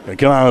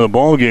come out of the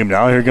ball game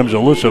now. Here comes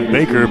Alyssa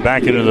Baker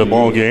back into the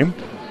ball game.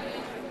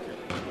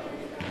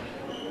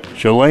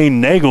 Shalane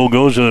Nagel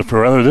goes to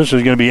the this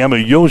is going to be Emma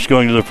Yost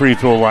going to the free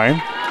throw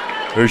line.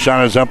 Her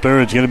shot is up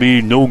there. It's going to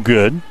be no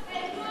good.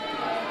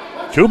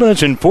 2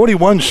 minutes and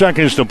 41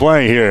 seconds to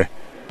play here.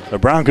 The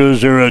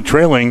Broncos are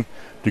trailing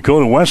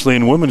Dakota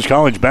Wesleyan women's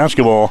college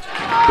basketball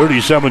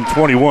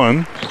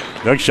 37-21.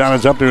 Next shot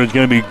is up there. It's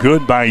going to be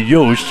good by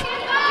Yost.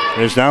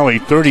 It's now a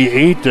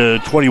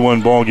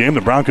 38-21 ball game. The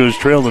Broncos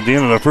trailed at the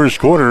end of the first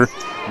quarter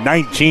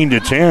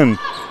 19-10.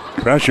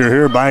 Pressure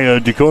here by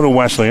Dakota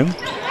Wesleyan.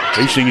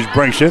 Hastings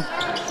breaks it.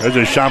 There's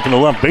a shot from the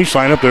left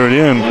baseline up there at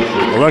end.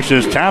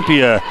 Alexis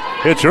Tapia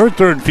hits her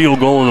third field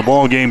goal of the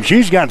ball game.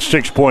 She's got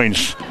 6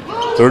 points.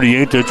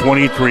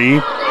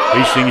 38-23.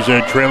 Hastings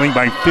trailing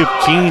by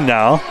 15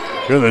 now.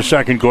 Here in the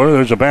second quarter,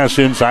 there's a pass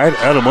inside.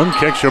 Edelman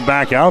kicks her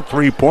back out.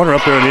 Three-pointer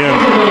up there at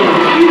end.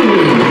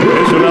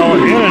 Isabel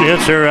Innan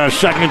hits her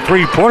second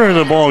three-pointer in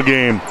the ball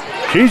game.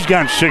 She's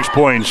got 6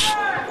 points.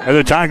 And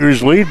the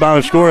Tigers lead by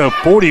a score of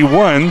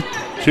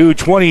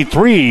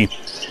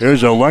 41-23.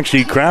 There's a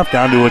Lexi Kraft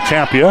down to a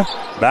Tapia.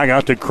 Back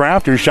out to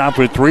Kraft. Her shot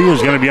for 3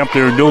 is going to be up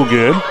there, no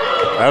good.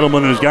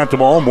 Edelman has got the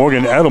ball.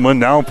 Morgan Edelman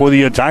now for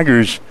the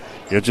Tigers.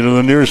 Gets it to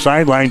the near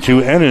sideline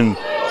to Ennin.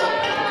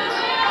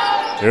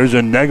 There's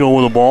a Nagel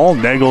with the ball.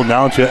 Nagel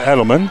now to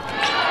Edelman.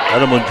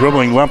 Edelman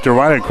dribbling left to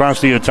right across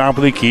the top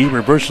of the key.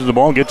 Reverses the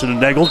ball, gets it to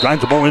Nagel,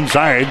 drives the ball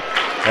inside,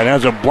 and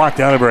has it blocked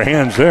out of her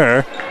hands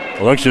there.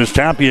 Alexis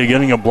Tapia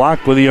getting a block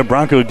for the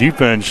Bronco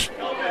defense.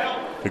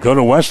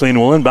 Dakota Wesleyan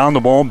will inbound the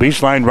ball,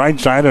 baseline right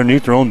side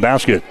underneath their own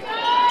basket.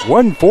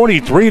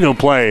 1:43 to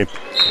play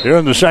here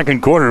in the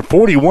second quarter.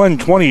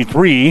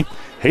 41-23.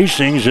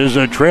 Hastings is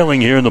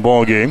trailing here in the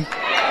ball game.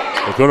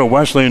 Dakota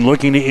Wesleyan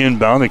looking to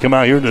inbound. They come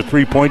out here to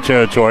three-point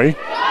territory.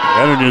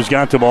 Edelman has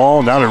got the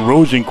ball. Now to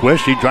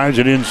Rosenquist. He drives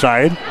it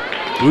inside.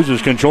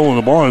 Loses control of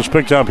the ball and is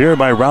picked up here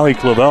by Riley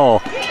Clavel.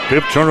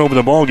 Fifth turnover of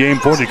the ball game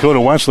for Dakota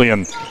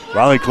Wesleyan.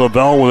 Riley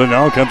Clavel with it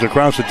now. Comes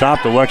across the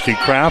top to Lexi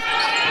Kraft.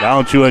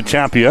 Down to a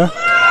Tapia.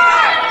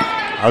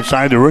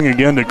 Outside the ring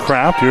again to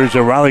Kraft. Here's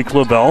a Riley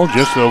Clavel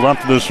just to the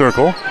left of the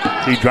circle.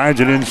 He drives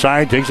it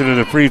inside, takes it to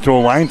the free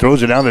throw line,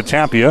 throws it down to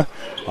Tapia.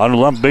 On the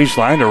left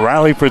baseline to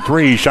Riley for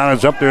 3. Shot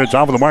is up there. It's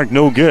off of the mark.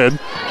 No good.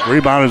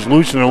 Rebound is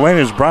loose in the lane.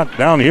 Is brought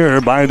down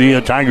here by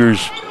the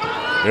Tigers.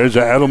 There's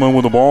Edelman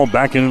with the ball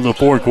back into the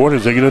forecourt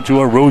as they get it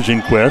to a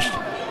Rosenquist.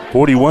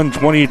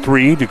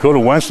 41-23. Dakota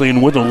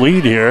Wesleyan with the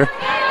lead here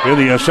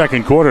in the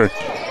second quarter.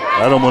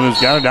 Edelman has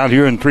got it down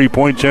here in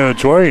three-point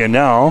territory, and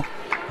now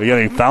we got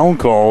a foul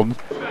called.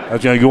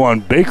 That's going to go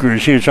on Baker.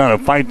 She was trying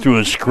to fight through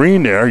a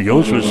screen there.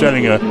 Yost was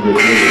setting a screen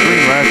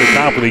right at the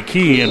top of the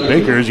key, and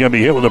Baker is going to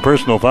be hit with a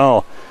personal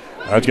foul.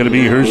 That's going to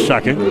be her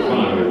second.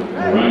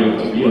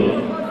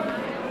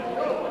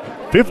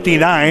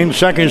 59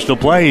 seconds to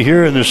play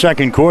here in the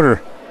second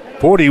quarter.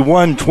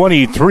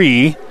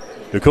 41-23.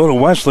 Dakota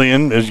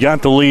Wesleyan has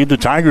got the lead. The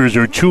Tigers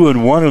are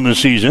 2-1 in the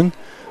season.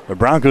 The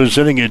Broncos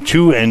sitting at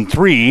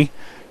 2-3.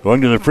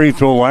 Going to the free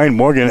throw line,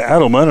 Morgan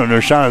Edelman, and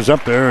her shot is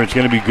up there. It's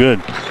going to be good.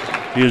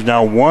 He is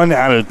now 1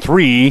 out of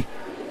 3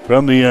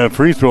 from the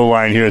free throw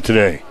line here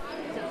today.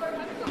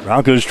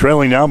 Broncos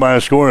trailing now by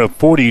a score of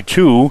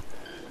 42-23.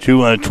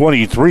 to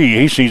 23.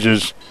 Hastings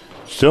is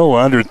still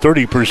under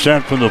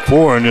 30% from the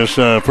floor in this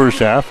first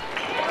half.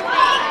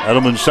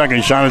 Edelman's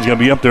second shot is going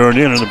to be up there and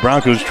in, and the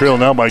Broncos trail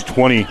now by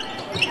 20.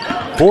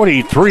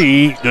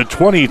 43 to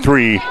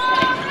 23.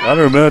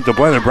 Under a minute to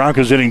play. The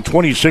Broncos hitting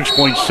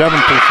 26.7%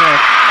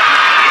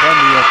 from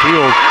the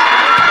field.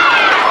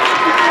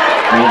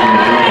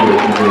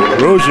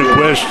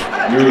 Rosenquist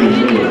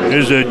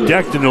is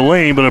decked in the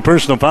lane, but a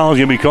personal foul is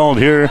going to be called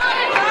here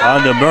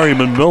on the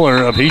Merriman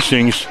Miller of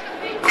Hastings.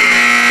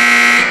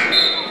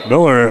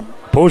 Miller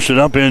posted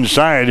up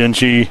inside, and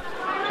she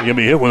going to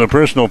be hit with a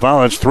personal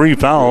foul. That's 3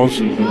 fouls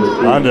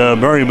on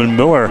Merriman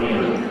Miller.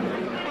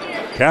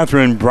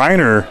 Catherine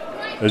Briner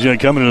is going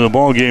to come into the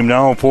ball game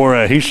now for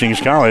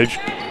Hastings College.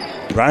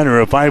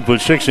 Briner, a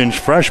 5'6"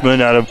 freshman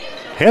out of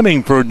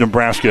Hemingford,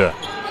 Nebraska.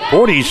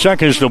 40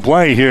 seconds to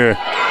play here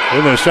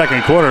in the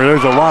second quarter.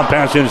 There's a long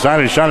pass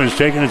inside. A shot is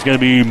taken. It's going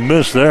to be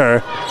missed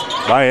there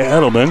by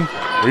Edelman.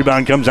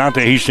 Rebound comes out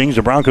to Hastings.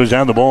 The Broncos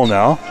have the ball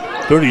now.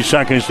 30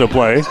 seconds to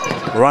play.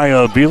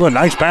 Mariah Vila,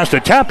 nice pass to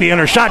Tappy, and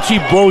her shot, she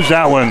blows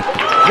that one.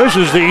 This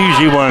is the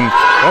easy one.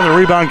 And the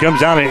rebound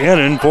comes down to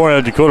Ennin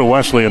for Dakota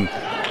Wesleyan.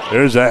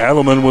 There's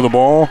Edelman with the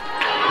ball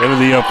into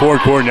the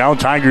forecourt now.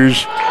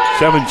 Tigers,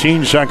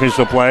 17 seconds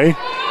to play.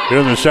 Here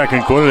in the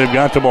second quarter, they've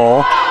got the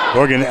ball.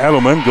 Morgan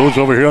Edelman goes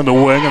over here on the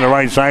wing on the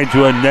right side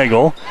to a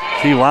Nagel.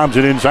 She lobs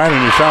it inside,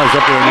 and the shot is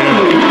up there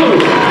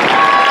and in.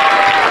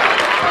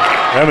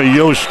 Emma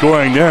Yost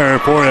scoring there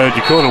for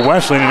Dakota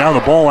Wesleyan, and now the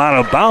ball out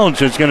of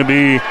bounds. It's going to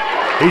be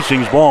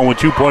Hastings' ball with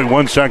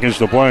 2.1 seconds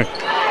to play.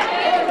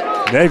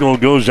 Nagel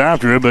goes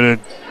after it, but it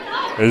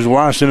is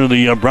lost into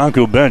the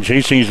Bronco bench.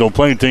 Hastings will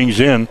play things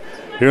in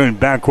here in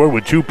backcourt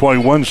with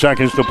 2.1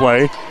 seconds to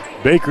play.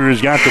 Baker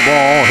has got the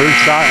ball. Her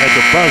shot at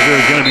the buzzer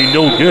is going to be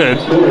no good.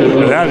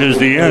 And that is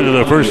the end of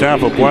the first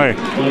half of play.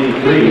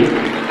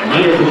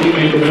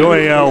 So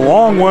a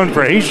long one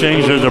for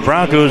Hastings as the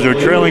Broncos are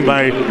trailing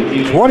by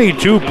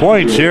 22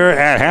 points here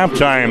at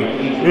halftime.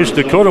 It's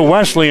Dakota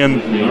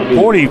Wesleyan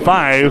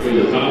 45,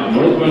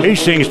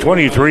 Hastings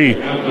 23.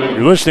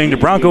 You're listening to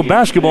Bronco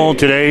Basketball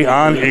today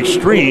on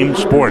Extreme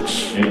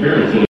Sports.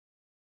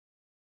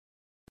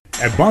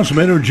 At Boston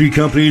Energy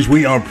Companies,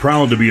 we are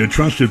proud to be a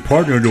trusted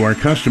partner to our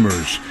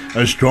customers,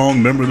 a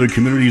strong member of the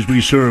communities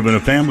we serve, and a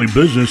family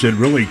business that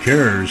really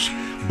cares.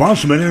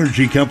 Boston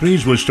Energy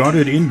Companies was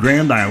started in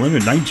Grand Island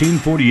in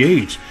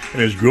 1948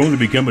 and has grown to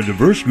become a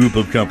diverse group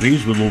of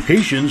companies with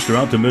locations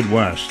throughout the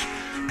Midwest.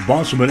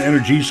 Boston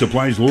Energy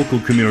supplies local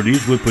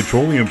communities with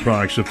petroleum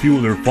products to fuel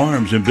their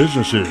farms and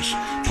businesses,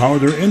 power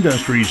their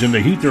industries, and to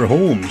heat their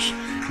homes.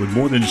 With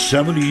more than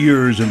 70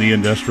 years in the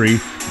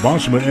industry,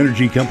 Boston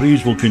Energy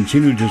Companies will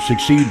continue to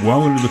succeed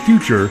well into the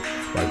future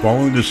by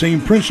following the same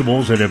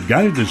principles that have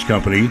guided this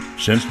company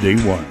since day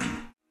one.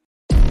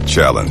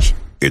 Challenge.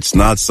 It's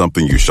not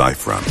something you shy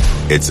from.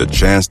 It's a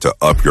chance to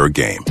up your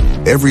game.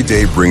 Every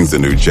day brings a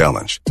new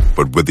challenge.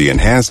 But with the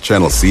enhanced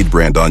Channel Seed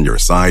brand on your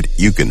side,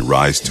 you can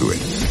rise to it.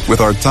 With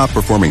our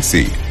top-performing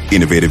seed,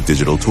 innovative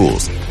digital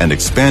tools, and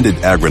expanded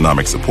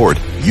agronomic support,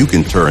 you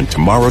can turn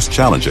tomorrow's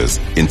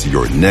challenges into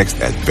your next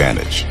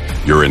advantage.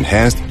 Your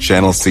enhanced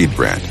Channel Seed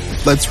brand.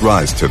 Let's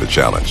rise to the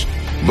challenge.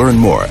 Learn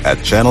more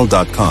at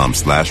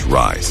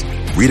channel.com/rise.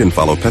 Read and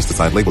follow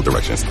pesticide label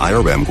directions,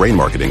 IRM, grain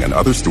marketing, and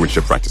other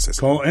stewardship practices.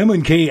 Call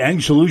M&K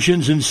Ag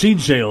Solutions and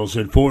Seed Sales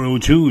at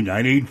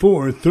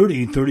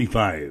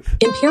 402-984-3035.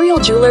 Imperial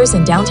Jewelers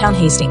in downtown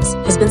Hastings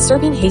has been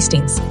serving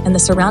Hastings and the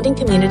surrounding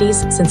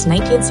communities since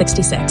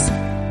 1966.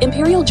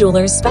 Imperial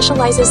Jewelers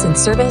specializes in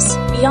service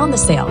beyond the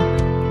sale.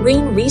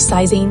 Ring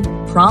resizing,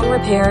 prong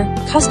repair,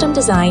 custom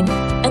design,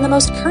 and the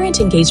most current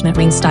engagement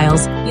ring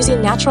styles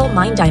using natural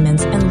mined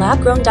diamonds and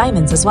lab-grown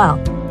diamonds as well.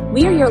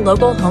 We are your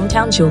local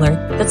hometown jeweler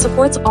that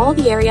supports all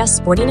the area's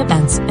sporting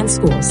events and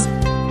schools.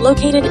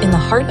 Located in the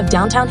heart of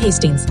downtown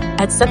Hastings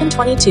at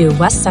 722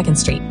 West 2nd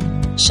Street.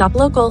 Shop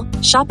local,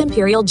 shop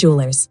Imperial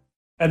Jewelers.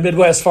 At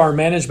Midwest Farm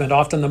Management,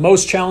 often the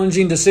most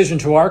challenging decision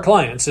to our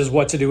clients is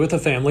what to do with a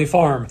family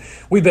farm.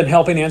 We've been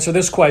helping answer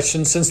this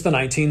question since the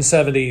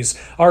 1970s.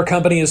 Our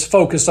company is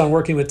focused on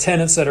working with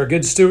tenants that are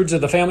good stewards of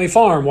the family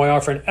farm while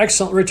offering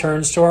excellent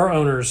returns to our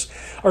owners.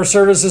 Our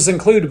services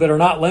include, but are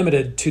not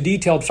limited to,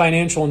 detailed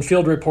financial and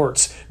field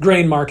reports,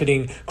 grain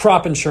marketing,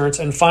 crop insurance,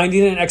 and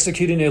finding and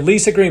executing a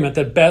lease agreement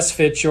that best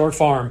fits your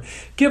farm.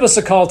 Give us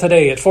a call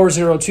today at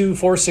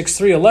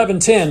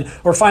 402-463-1110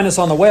 or find us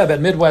on the web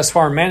at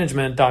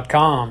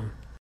midwestfarmmanagement.com.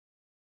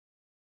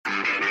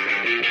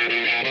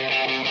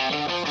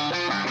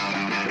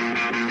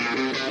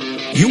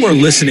 You are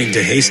listening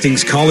to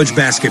Hastings College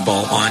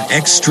Basketball on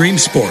Extreme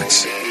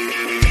Sports.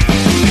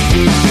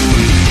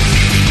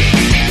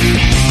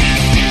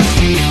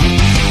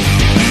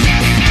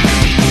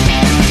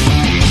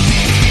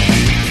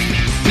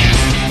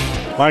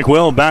 Mike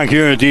Will back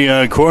here at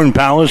the Corn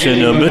Palace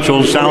in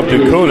Mitchell, South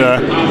Dakota.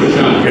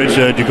 It's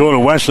Dakota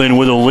Wesleyan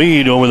with a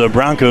lead over the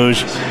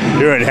Broncos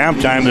here at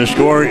halftime. The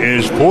score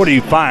is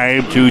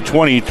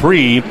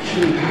 45-23.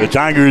 The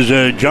Tigers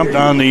jumped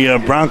on the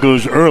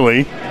Broncos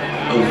early.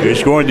 They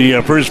scored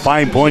the first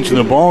 5 points in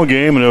the ball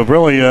game and have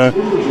really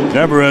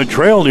never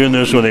trailed in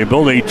this one. They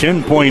built a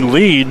 10-point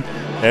lead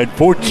at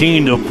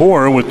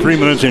 14-4 with 3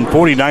 minutes and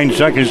 49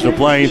 seconds to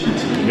play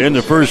in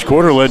the first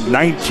quarter. Led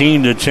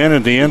 19-10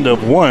 at the end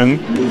of one.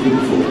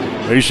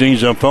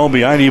 Hastings fell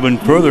behind even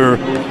further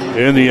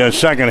in the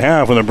second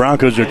half when the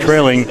Broncos are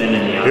trailing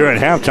here at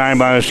halftime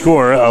by a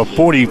score of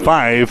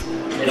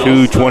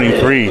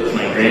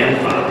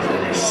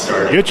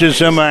 45-23. Get you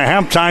some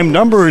halftime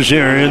numbers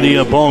here in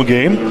the ball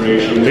game.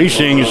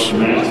 Hastings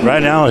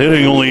right now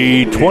hitting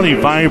only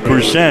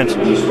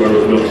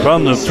 25%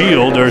 from the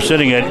field. They're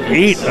sitting at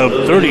 8 of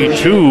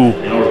 32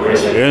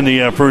 in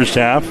the first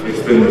half.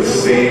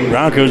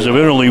 Broncos have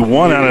hit only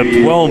 1 out of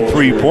 12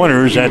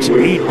 three-pointers. That's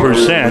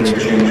 8%.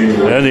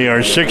 And they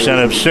are 6 out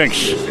of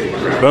 6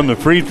 from the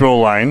free throw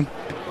line.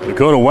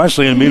 Dakota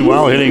Wesleyan,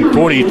 meanwhile, hitting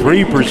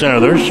 43%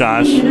 of their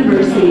shots.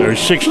 They're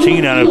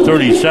 16 out of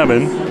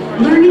 37.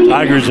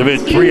 Tigers have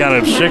hit 3 out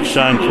of 6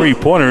 on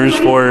three-pointers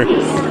for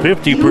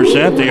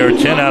 50%. They are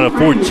 10 out of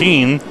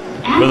 14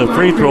 for the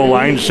free throw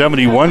line,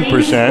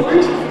 71%.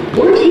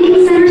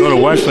 Dakota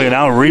Wesleyan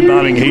out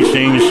rebounding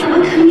Hastings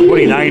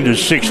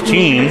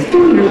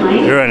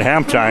 29-16 here at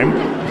halftime.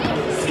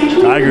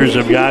 Tigers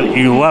have got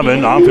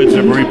 11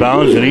 offensive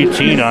rebounds and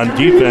 18 on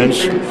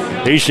defense.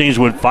 Hastings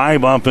with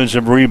 5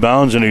 offensive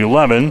rebounds and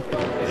 11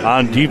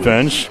 on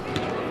defense.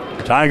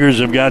 Tigers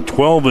have got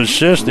 12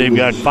 assists. They've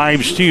got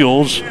 5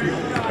 steals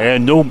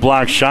and no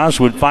block shots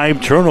with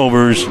 5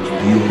 turnovers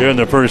here in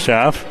the first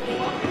half.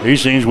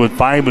 Hastings with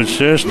 5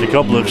 assists, a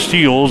couple of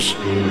steals,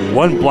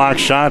 1 block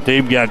shot.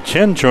 They've got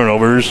 10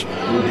 turnovers.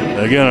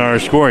 Again, our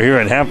score here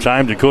at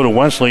halftime, Dakota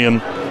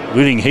Wesleyan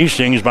leading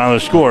Hastings by the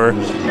score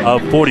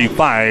of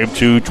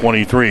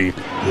 45-23.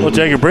 We'll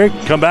take a break,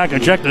 come back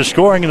and check the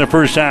scoring in the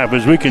first half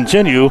as we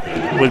continue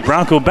with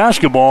Bronco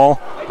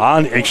basketball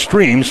on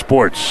Extreme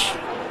Sports.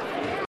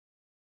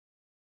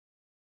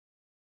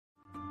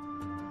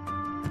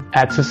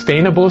 At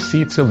Sustainable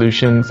Seed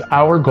Solutions,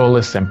 our goal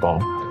is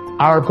simple.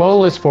 Our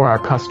goal is for our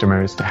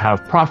customers to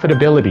have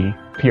profitability,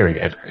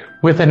 period.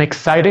 With an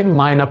exciting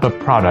lineup of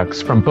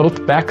products from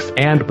both Beck's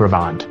and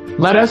Brevant,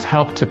 let us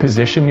help to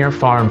position your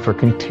farm for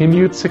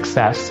continued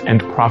success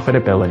and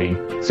profitability.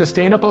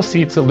 Sustainable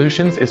Seed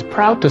Solutions is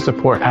proud to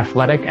support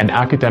athletic and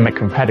academic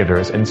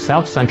competitors in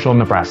South Central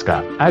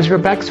Nebraska. As your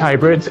Beck's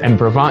Hybrids and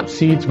Brevant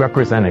Seeds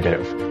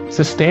representative,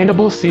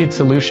 Sustainable Seed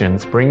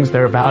Solutions brings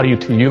their value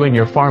to you and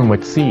your farm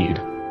with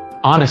seed.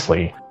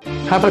 Honestly,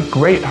 have a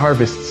great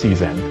harvest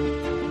season.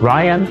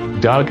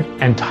 Ryan, Doug,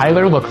 and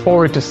Tyler look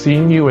forward to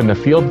seeing you in the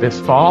field this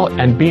fall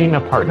and being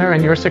a partner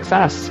in your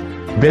success.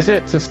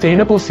 Visit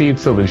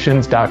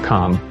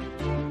sustainableseedsolutions.com.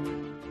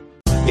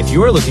 If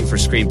you are looking for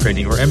screen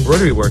printing or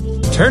embroidery work,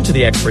 turn to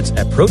the experts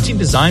at Protein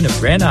Design of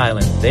Grand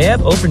Island. They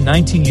have over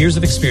 19 years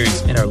of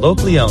experience and are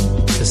locally owned.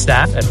 The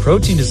staff at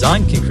Protein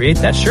Design can create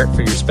that shirt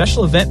for your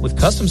special event with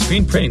custom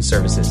screen printing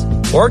services.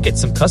 Or get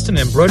some custom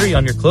embroidery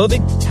on your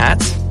clothing,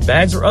 hats,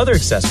 bags, or other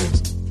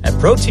accessories. At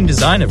Protein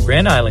Design of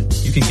Grand Island,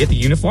 you can get the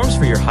uniforms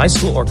for your high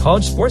school or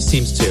college sports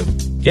teams too.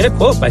 Get a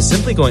quote by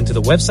simply going to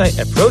the website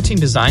at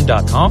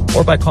proteindesign.com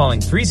or by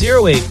calling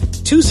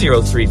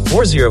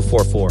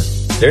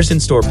 308-203-4044. There's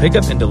in-store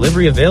pickup and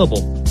delivery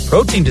available.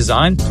 Protein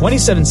Design,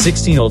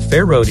 2716 Old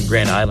Fair Road in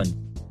Grand Island.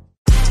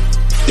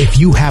 If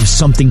you have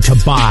something to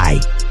buy,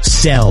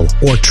 sell,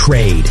 or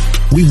trade,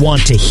 we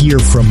want to hear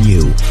from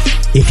you.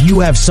 If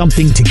you have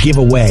something to give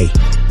away,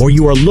 or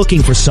you are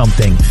looking for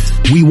something,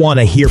 we want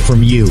to hear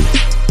from you.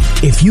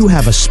 If you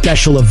have a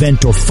special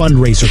event or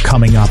fundraiser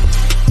coming up,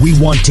 we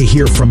want to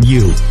hear from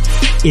you.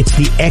 It's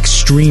the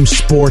Extreme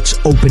Sports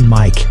Open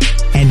Mic,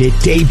 and it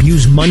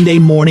debuts Monday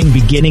morning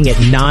beginning at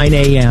 9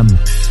 a.m.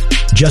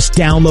 Just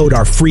download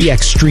our free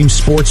Extreme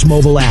Sports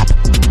mobile app.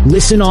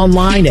 Listen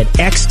online at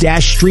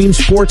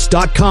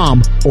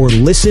x-streamsports.com or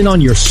listen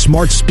on your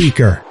smart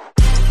speaker.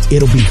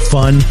 It'll be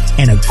fun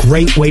and a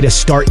great way to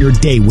start your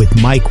day with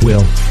Mike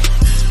Will.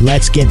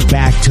 Let's get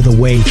back to the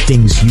way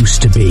things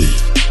used to be.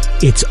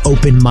 It's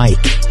Open Mic,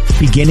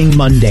 beginning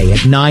Monday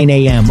at 9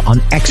 a.m.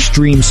 on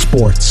Extreme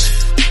Sports.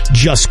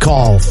 Just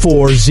call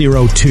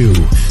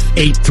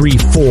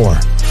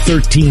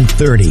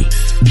 402-834-1330.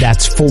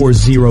 That's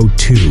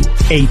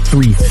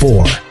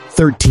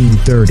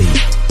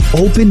 402-834-1330.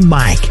 Open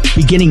Mic,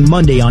 beginning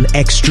Monday on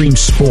Extreme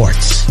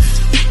Sports.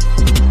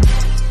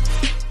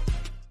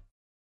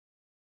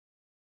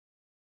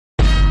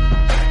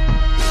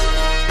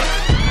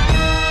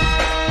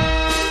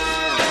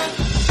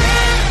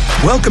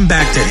 Welcome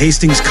back to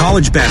Hastings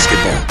College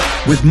Basketball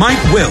with Mike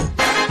Will.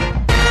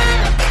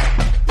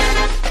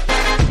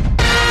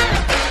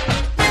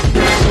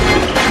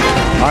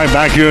 All right,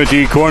 back here at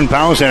the Corn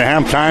Palace at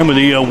halftime of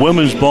the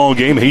women's ball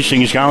game.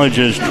 Hastings College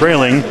is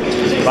trailing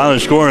by the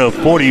score of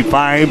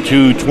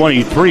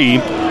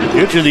 45-23.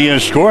 Get to the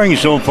scoring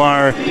so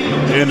far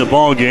in the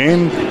ball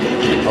game.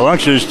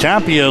 Alexis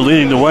Tapia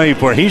leading the way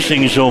for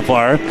Hastings so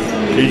far.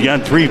 She's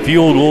got 3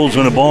 field goals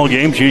in the ball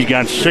game. She's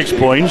got 6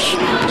 points.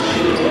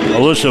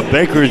 Alyssa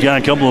Baker's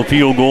got a couple of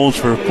field goals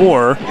for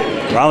 4.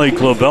 Riley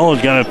Clavel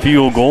has got a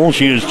field goal.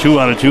 She is 2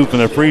 out of 2 from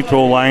the free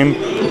throw line.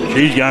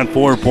 She's got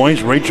 4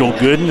 points. Rachel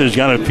Gooden has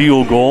got a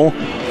field goal.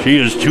 She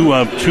is 2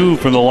 of 2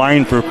 from the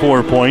line for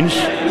 4 points.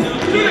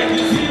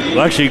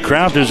 Lexi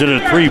Kraft is at a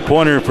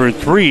 3-pointer for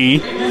 3.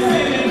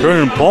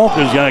 Vernon Polk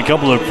has got a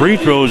couple of free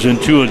throws in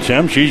 2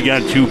 attempts. She's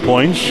got 2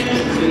 points.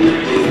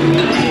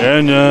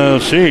 And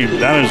let's see,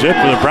 that is it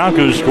for the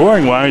Broncos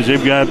scoring-wise.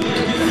 They've got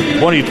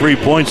 23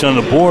 points on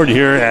the board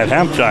here at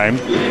halftime.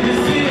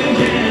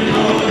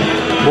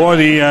 For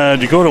the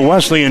Dakota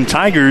Wesleyan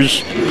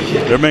Tigers,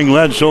 they're being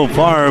led so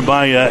far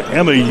by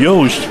Emma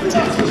Yost.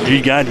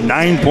 She's got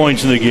 9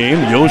 points in the game.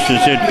 Yost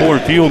has hit 4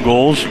 field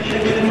goals.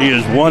 She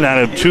is 1 out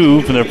of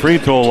 2 from the free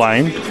throw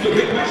line.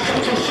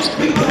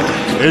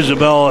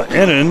 Isabel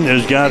Ennen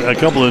has got a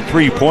couple of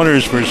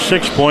 3-pointers for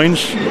 6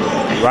 points.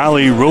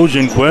 Riley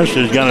Rosenquist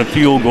has got a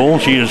field goal.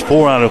 She is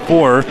 4 out of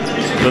 4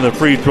 from the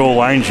free throw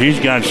line. She's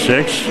got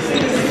 6.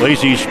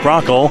 Lacey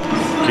Sprockel,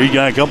 she's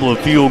got a couple of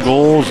field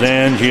goals,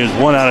 and she is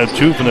 1 out of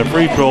 2 from the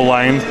free throw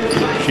line.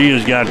 She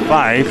has got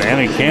 5.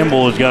 Anna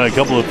Campbell has got a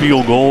couple of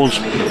field goals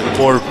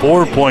for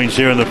 4 points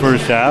here in the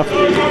first half.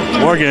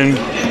 Morgan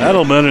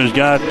Edelman has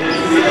got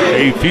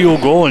a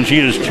field goal, and she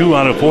is 2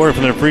 out of 4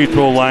 from the free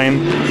throw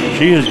line.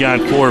 She has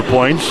got 4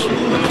 points.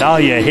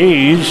 Talia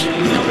Hayes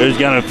has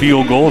got a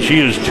field goal. She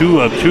is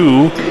 2 of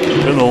 2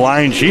 from the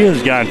line. She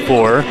has got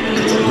 4.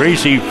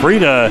 Gracie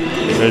Frieda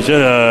has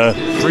hit a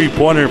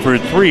 3-pointer for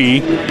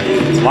 3.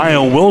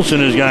 Lyle Wilson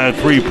has got a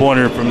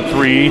 3-pointer from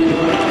 3.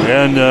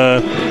 And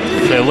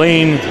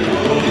Elaine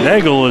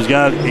Nagel has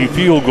got a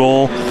field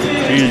goal.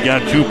 She's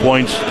got 2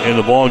 points in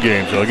the ball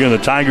game. So again, the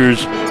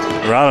Tigers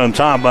are out on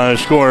top by a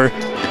score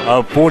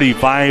of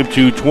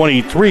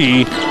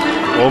 45-23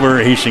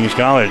 over Hastings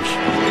College.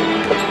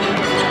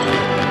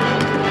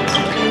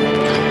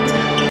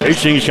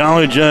 Hastings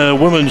College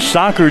women's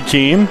soccer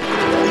team,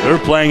 they're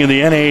playing in the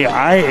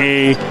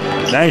NAIA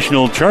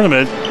National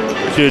Tournament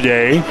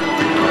today.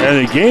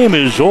 And the game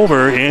is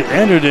over. It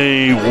ended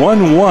a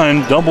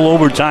 1-1 double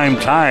overtime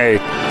tie.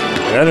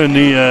 And in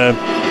the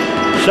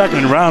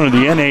second round of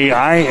the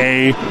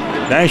NAIA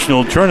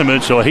National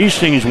Tournament. So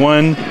Hastings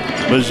won,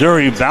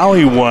 Missouri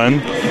Valley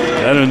won.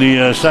 And in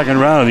the second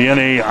round of the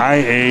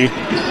NAIA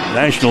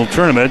National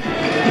Tournament.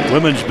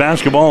 Women's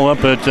basketball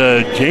up at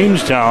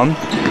Jamestown.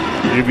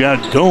 You've got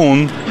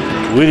Doan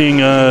leading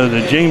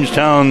the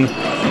Jamestown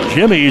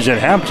Jimmies at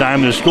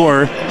halftime. The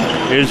score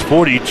is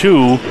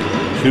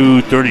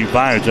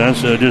 42-35. So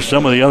that's just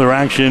some of the other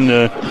action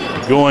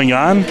going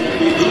on.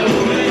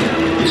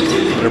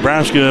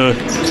 Nebraska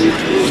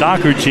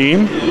soccer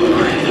team,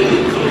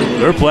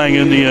 they're playing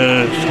in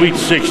the Sweet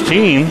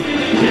 16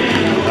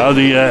 of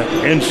the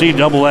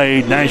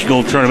NCAA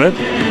National Tournament.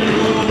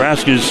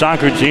 Nebraska's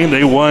soccer team,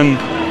 they won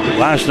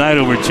last night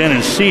over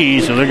Tennessee,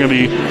 so they're going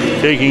to be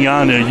taking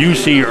on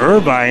UC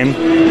Irvine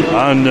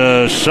on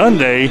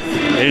Sunday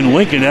in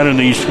Lincoln out in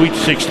the Sweet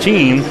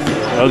 16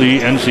 of the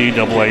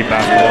NCAA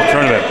basketball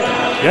tournament.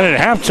 Yet at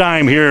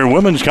halftime here,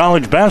 women's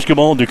college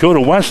basketball,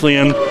 Dakota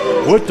Wesleyan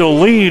with the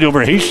lead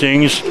over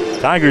Hastings.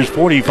 Tigers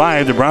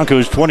 45, the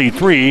Broncos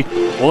 23.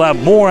 We'll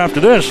have more after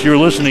this. You're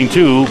listening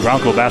to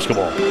Bronco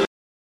Basketball.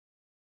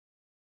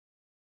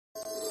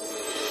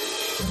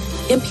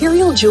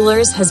 Imperial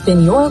Jewelers has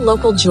been your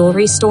local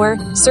jewelry store,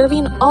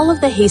 serving all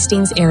of the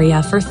Hastings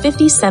area for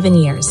 57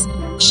 years.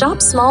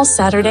 Shop Small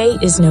Saturday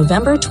is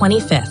November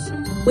 25th.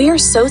 We are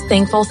so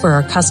thankful for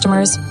our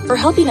customers for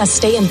helping us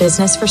stay in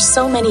business for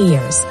so many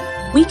years.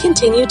 We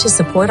continue to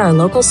support our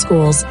local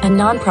schools and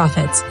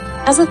nonprofits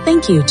as a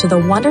thank you to the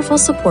wonderful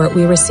support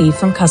we receive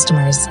from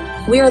customers.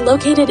 We are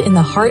located in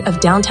the heart of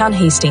downtown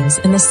Hastings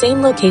in the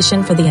same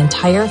location for the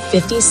entire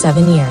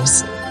 57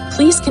 years.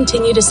 Please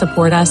continue to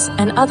support us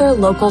and other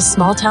local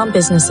small-town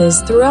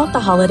businesses throughout the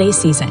holiday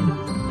season.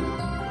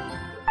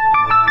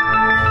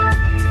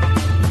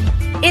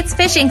 It's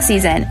fishing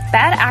season.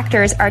 Bad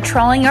actors are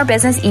trolling your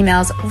business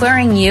emails,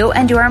 luring you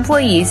and your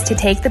employees to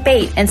take the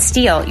bait and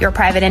steal your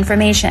private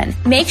information.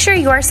 Make sure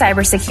your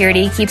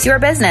cybersecurity keeps your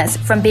business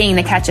from being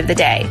the catch of the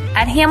day.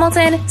 At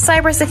Hamilton,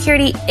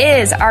 cybersecurity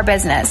is our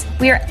business.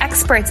 We are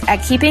experts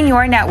at keeping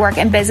your network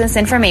and business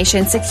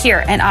information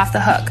secure and off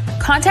the hook.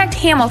 Contact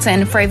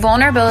Hamilton for a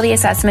vulnerability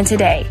assessment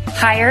today.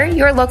 Hire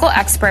your local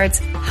experts.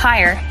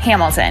 Hire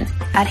Hamilton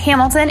at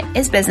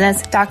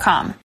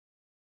hamiltonisbusiness.com.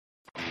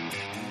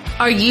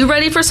 Are you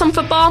ready for some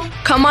football?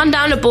 Come on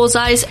down to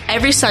Bullseyes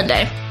every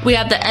Sunday. We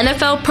have the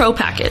NFL Pro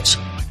Package.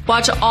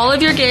 Watch all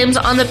of your games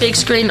on the big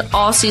screen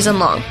all season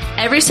long.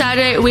 Every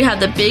Saturday, we have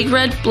the Big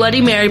Red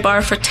Bloody Mary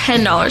bar for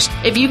 $10.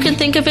 If you can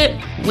think of it,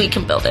 we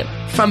can build it.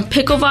 From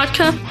pickle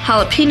vodka,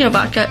 jalapeno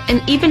vodka,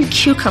 and even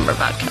cucumber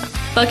vodka.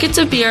 Buckets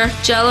of beer,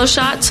 Jell-O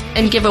shots,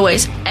 and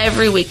giveaways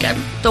every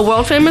weekend. The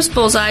world-famous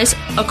Bullseyes,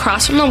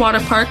 across from the water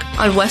park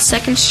on West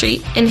 2nd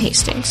Street in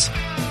Hastings.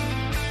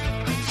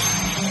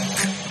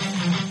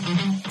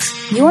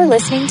 You're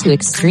listening to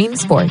Extreme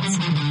Sports,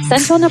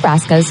 Central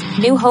Nebraska's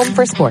new home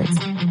for sports.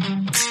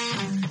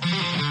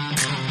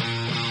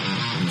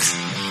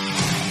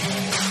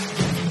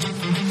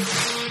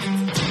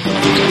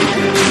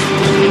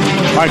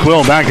 Mike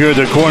Will back here at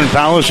the Corn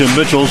Palace in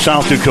Mitchell,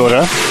 South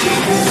Dakota.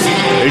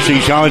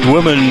 Hastings College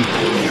women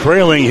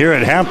trailing here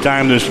at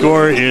halftime. The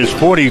score is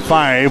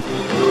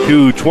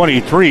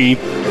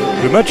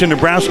 45-23. We mentioned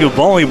Nebraska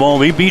volleyball.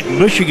 They beat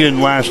Michigan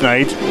last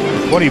night,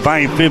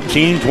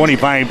 25-15,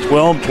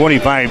 25-12,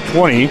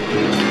 25-20.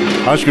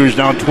 Huskers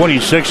now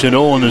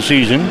 26-0 in the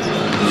season,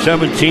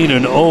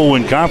 17-0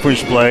 in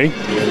conference play.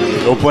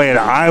 They'll play at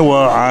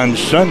Iowa on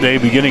Sunday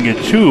beginning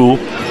at 2.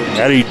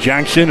 Eddie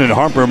Jackson and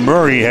Harper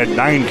Murray had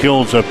 9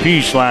 kills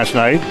apiece last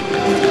night.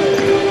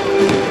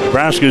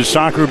 Nebraska's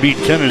soccer beat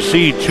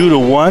Tennessee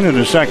 2-1 in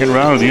the second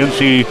round of the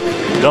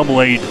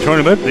NCAA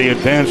tournament. They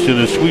advanced to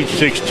the Sweet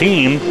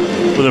 16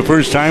 for the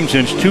first time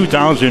since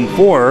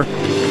 2004.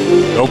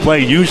 They'll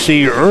play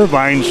UC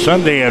Irvine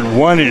Sunday at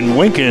 1 in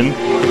Lincoln.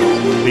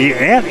 The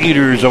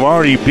Anteaters have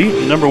already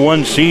beaten number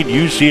 1 seed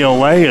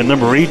UCLA and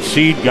number 8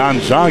 seed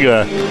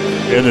Gonzaga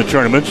in the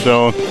tournament.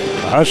 So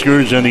the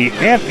Huskers and the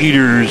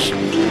Anteaters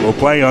will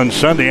play on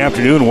Sunday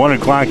afternoon, 1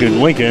 o'clock in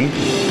Lincoln.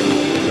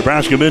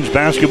 Nebraska men's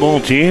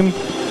basketball team,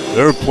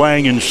 they're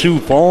playing in Sioux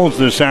Falls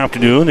this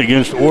afternoon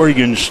against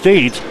Oregon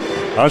State.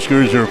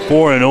 Huskers are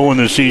 4-0 in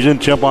the season.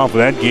 Tip off of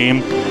that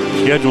game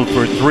scheduled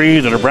for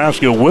 3. The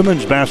Nebraska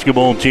women's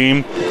basketball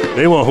team,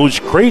 they will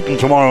host Creighton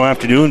tomorrow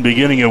afternoon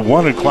beginning at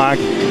 1 o'clock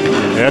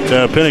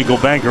at Pinnacle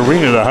Bank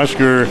Arena. The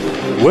Husker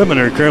women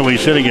are currently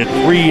sitting at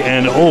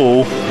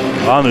 3-0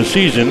 on the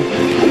season.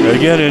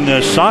 Again,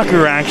 in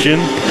soccer action,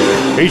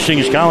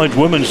 Hastings College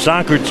women's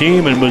soccer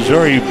team in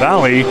Missouri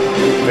Valley,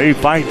 they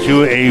fight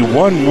to a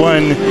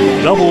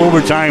 1-1 double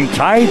overtime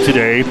tie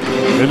today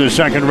in the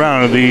second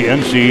round of the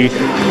NAIA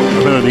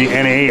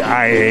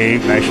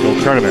National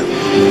Tournament.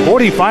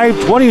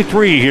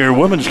 45-23 here,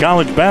 women's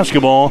college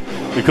basketball.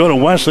 Dakota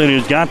Wesleyan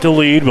has got the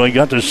lead. We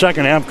got the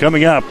second half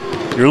coming up.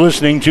 You're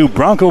listening to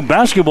Bronco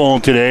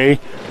Basketball today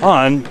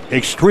on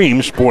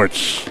Extreme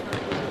Sports.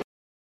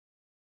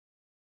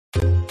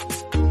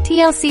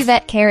 TLC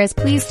Vet Care is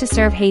pleased to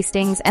serve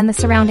Hastings and the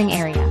surrounding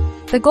area.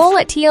 The goal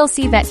at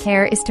TLC Vet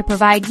Care is to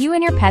provide you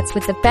and your pets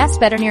with the best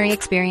veterinary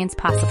experience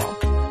possible.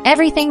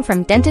 Everything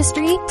from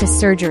dentistry to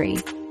surgery.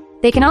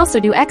 They can also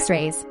do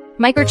x-rays,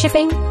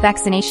 microchipping,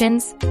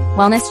 vaccinations,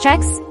 wellness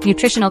checks,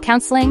 nutritional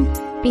counseling,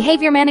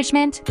 behavior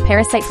management,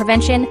 parasite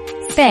prevention,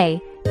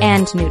 spay,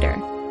 and neuter.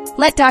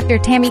 Let Dr.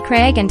 Tammy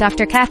Craig and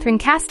Dr. Catherine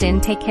Caston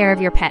take care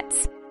of your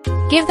pets.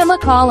 Give them a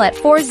call at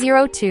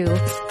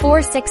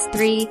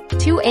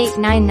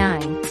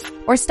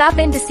 402-463-2899 or stop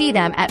in to see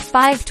them at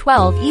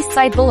 512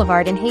 Eastside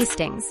Boulevard in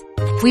Hastings.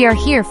 We are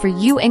here for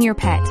you and your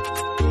pet.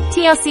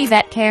 TLC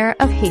Vet Care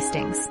of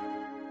Hastings.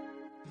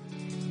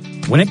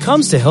 When it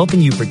comes to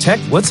helping you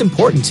protect what's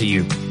important to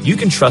you, you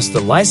can trust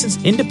the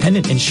licensed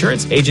independent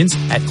insurance agents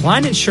at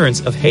Klein Insurance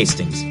of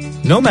Hastings.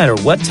 No matter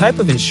what type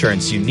of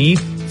insurance you need,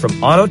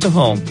 from auto to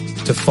home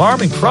to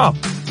farm and crop,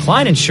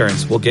 Klein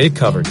Insurance will get it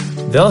covered.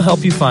 They'll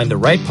help you find the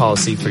right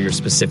policy for your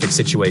specific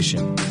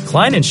situation.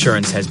 Klein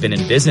Insurance has been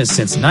in business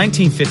since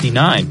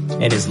 1959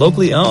 and is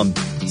locally owned.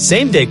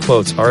 Same-day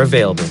quotes are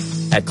available.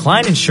 At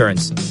Klein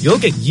Insurance, you'll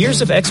get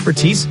years of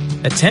expertise,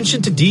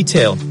 attention to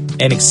detail,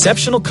 and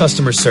exceptional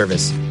customer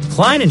service.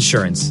 Klein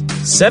Insurance,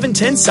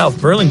 710 South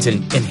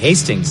Burlington in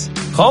Hastings.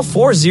 Call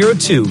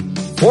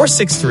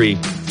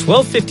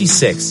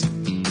 402-463-1256.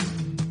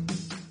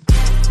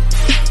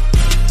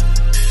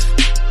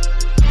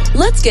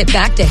 Let's get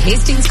back to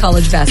Hastings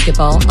College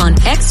basketball on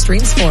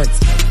Extreme Sports.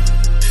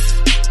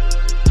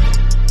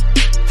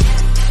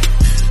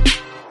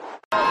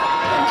 All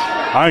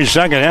right,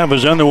 second half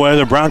is underway.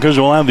 The Broncos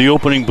will have the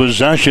opening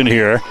possession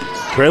here,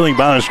 trailing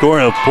by a score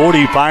of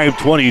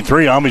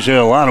 45-23. Obviously,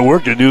 a lot of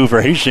work to do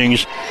for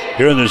Hastings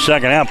here in the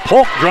second half.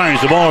 Polk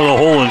drives the ball to the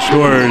hole and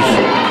scores.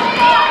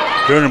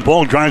 Jordan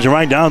Polk drives it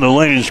right down the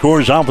lane and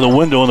scores off of the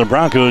window, and the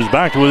Broncos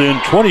back to within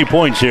 20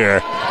 points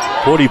here.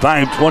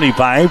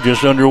 45-25,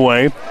 just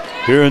underway.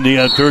 Here in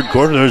the third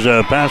quarter, there's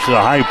a pass to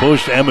the high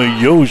post to Emma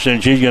Yost,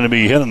 and she's going to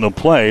be hitting the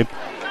play. I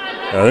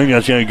think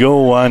that's going to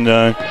go on,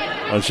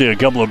 let's see, a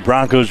couple of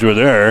Broncos were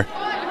there.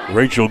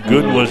 Rachel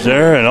Good was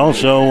there, and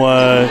also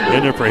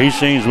in there for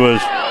Hastings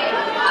was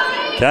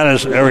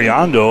Tanis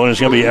Ariando, and it's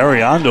going to be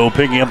Ariando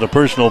picking up the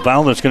personal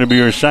foul. That's going to be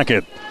her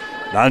second.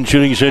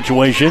 Non-shooting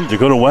situation.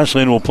 Dakota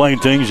Wesleyan will play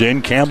things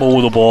in. Campbell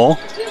with the ball.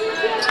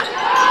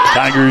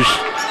 Tigers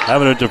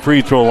having it at the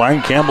free throw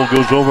line. Campbell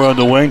goes over on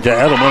the wing to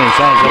Edelman and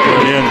shots up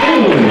right in.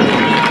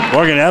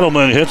 Morgan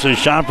Edelman hits a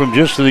shot from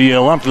just to the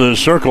left of the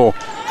circle.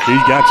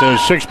 He's got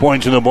 6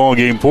 points in the ball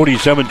game,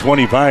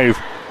 47-25.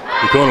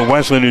 Dakota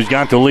Wesleyan who's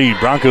got the lead.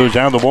 Broncos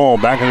have the ball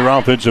back in their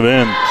offensive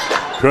end.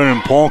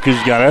 Kernan Polk has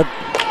got it.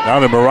 Now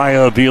to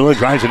Mariah Avila,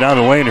 drives it down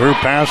the lane. Her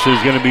pass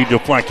is going to be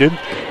deflected.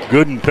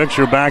 Gooden picks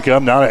her back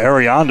up. Now to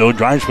Ariando,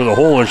 drives for the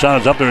hole. Her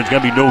shot is up there. It's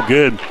going to be no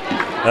good.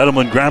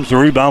 Edelman grabs the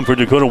rebound for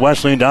Dakota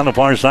Wesleyan down the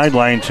far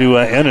sideline to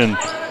Ennin.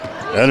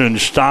 Ennin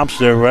stops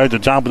there right at the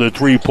top of the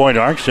three-point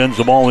arc, sends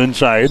the ball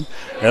inside.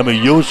 Emma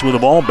Yost with the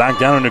ball back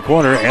down in the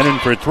corner. Ennin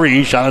for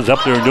three. Shot is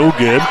up there, no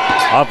good.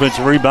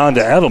 Offensive rebound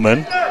to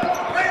Edelman.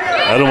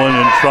 Edelman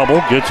in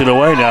trouble, gets it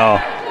away now.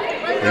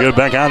 They get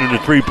back out into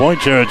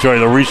 3-point territory.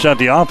 They'll reset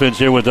the offense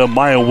here with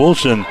Maya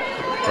Wilson.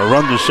 A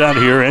run the set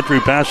here. Entry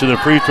pass to the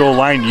free throw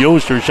line.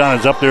 Yost, her shot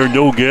is up there,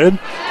 no good.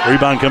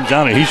 Rebound comes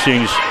down to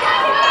Hastings.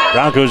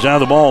 Broncos down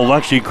the ball.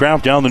 Lexi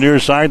Kraft down the near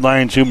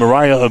sideline to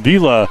Mariah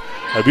Avila.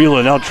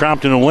 Avila now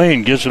trapped in the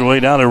lane. Gets it away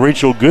down to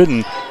Rachel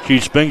Gooden. She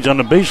spins on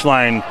the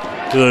baseline.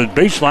 To the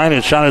baseline.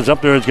 His shot is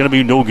up there. It's going to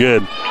be no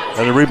good.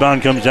 And the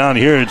rebound comes down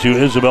here to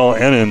Isabel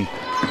Ennin.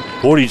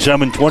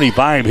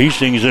 47-25.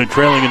 Hastings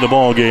trailing in the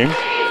ball game.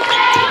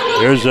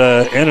 There's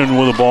Ennin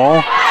with the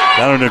ball.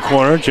 Down in the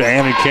corner to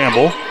Anna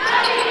Campbell.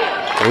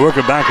 They work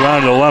it back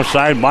around to the left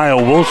side. Maya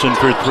Wilson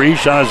for three.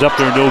 Shot is up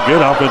there, no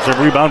good. Offensive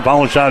rebound.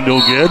 Foul shot, no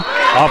good.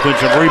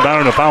 Offensive rebound,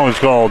 and a foul is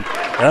called.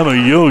 Emma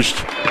Yost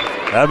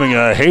having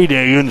a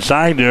heyday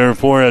inside there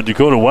for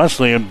Dakota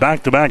Wesleyan.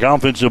 Back-to-back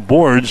offensive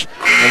boards.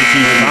 And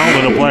she's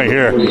fouled in the play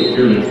here.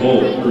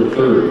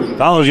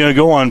 Foul is going to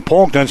go on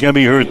Polk. That's going to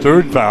be her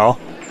third foul.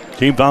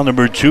 Team foul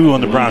number 2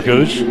 on the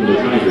Broncos.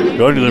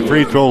 Going to the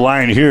free throw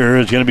line here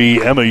is going to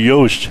be Emma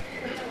Yost.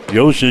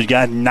 Yost has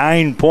got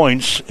 9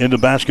 points in the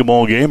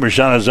basketball game. Her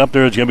shot is up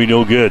there. It's going to be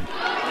no good.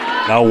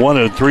 Now 1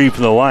 of 3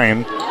 from the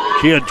line.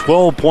 She had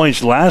 12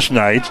 points last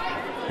night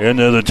in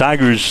the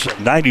Tigers'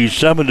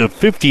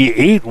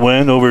 97-58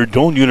 win over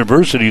Doane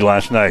University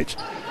last night.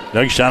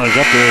 Next shot is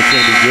up there. It's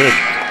going to be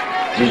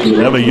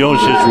good. Emma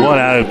Yost hits 1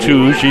 out of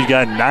 2. She's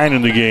got 9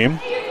 in the game.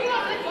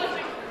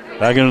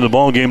 Back into the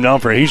ball game now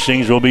for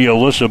Hastings will be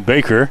Alyssa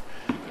Baker.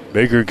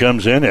 Baker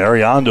comes in.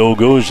 Ariando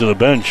goes to the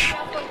bench.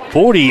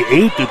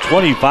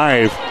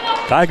 48-25.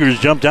 Tigers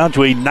jump down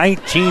to a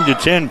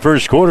 19-10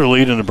 first quarter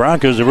lead, and the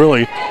Broncos have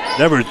really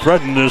never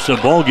threatened this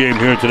ball game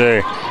here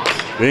today.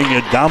 Being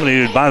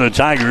dominated by the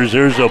Tigers.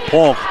 There's a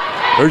Polk.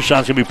 Her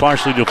shot's going to be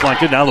partially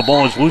deflected. Now the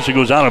ball is loose. It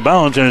goes out of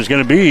bounds, and it's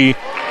going to be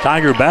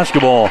Tiger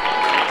basketball.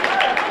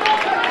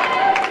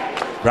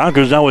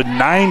 Broncos now with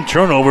 9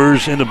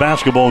 turnovers in the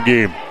basketball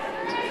game.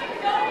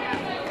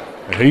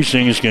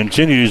 Hastings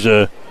continues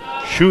to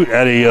shoot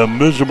at a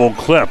miserable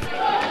clip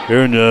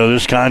here in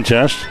this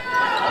contest.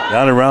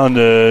 Down around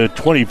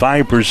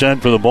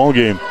 25% for the ball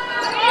game.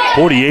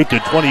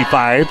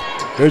 48-25.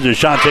 There's a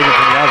shot taken from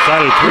the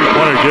outside, a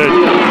three-pointer good.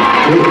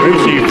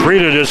 Gracie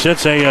Frieda just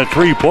hits a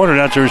three-pointer.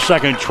 That's her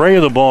second tray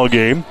of the ball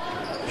game.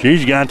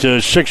 She's got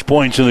 6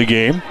 points in the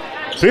game.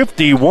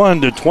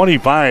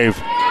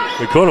 51-25.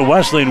 Dakota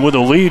Wesleyan with a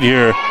lead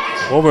here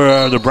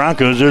over the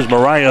Broncos. There's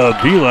Mariah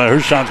Avila. Her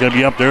shot's going to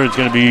be up there. It's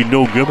going to be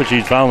no good, but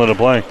she's fouling the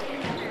play.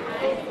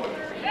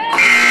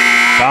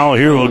 Foul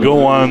here will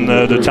go on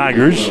the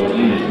Tigers.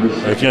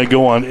 That's going to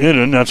go on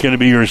Innan. That's going to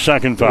be your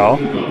second foul.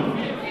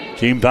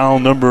 Team foul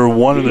number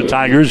 1 of the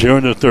Tigers here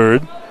in the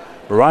third.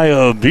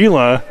 Mariah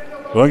Avila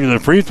going to the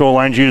free throw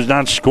line. She has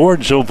not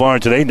scored so far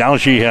today. Now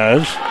she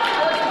has.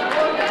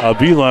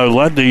 Avila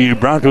led the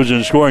Broncos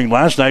in scoring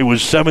last night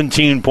with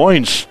 17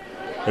 points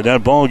in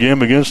that ball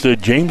game against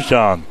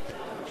Jamestown.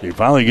 She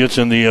finally gets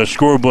in the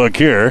scorebook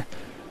here.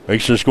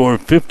 Makes the score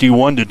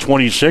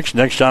 51-26.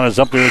 Next shot is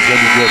up there. It's going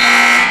to be good.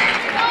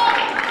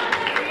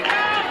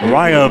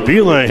 Mariah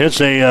Avila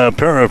hits a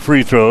pair of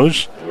free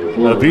throws.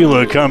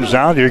 Avila comes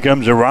out. Here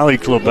comes Riley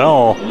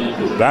Clabell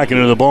back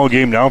into the ball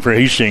game now for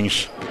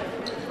Hastings.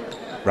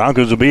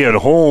 Broncos will be at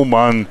home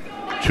on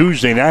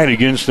Tuesday night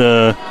against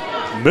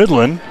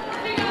Midland.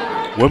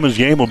 Women's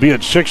game will be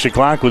at 6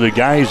 o'clock with the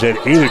guys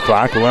at 8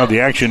 o'clock. We'll have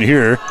the action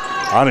here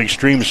on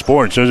Extreme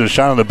Sports. There's a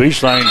shot on the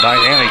baseline by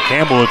Anna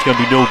Campbell. It's going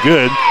to be no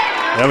good.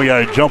 Then we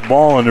got a jump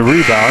ball on the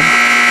rebound.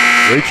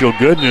 Rachel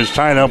Gooden is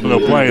tied up in the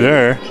play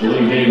there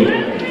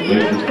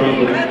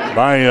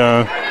by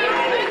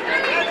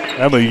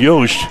Emma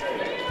Yost.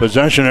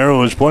 Possession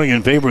arrow is pointing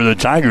in favor of the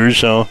Tigers,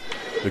 so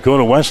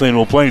Dakota Wesleyan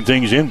will play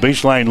things in.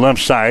 Baseline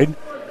left side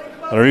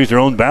underneath their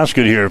own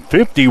basket here.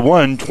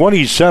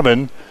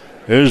 51-27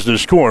 is the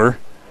score.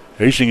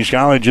 Hastings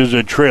College is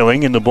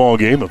trailing in the ball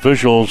game.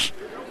 Officials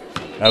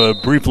have a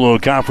brief little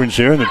conference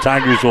here, and the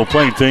Tigers will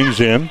play things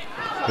in.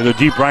 In the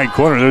deep right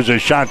corner, there's a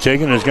shot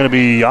taken. It's going to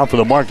be off of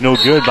the mark, no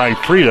good by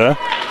Frieda.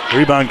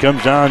 Rebound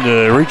comes down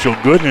to Rachel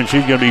Gooden, and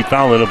she's going to be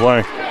fouled in the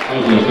play.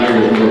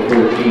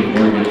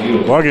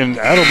 Morgan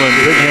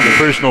Edelman picking up a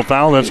personal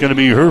foul. That's going to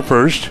be her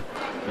first.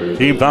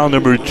 Team foul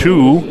number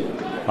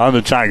 2 on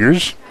the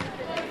Tigers.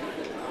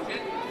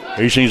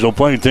 Hastings will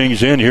play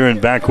things in here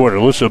in backcourt.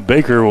 Alyssa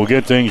Baker will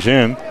get things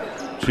in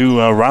to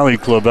Riley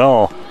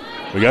Clabell.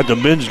 We got the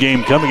men's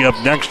game coming up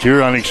next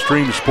here on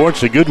Extreme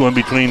Sports. A good one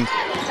between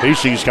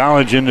Hastings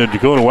College and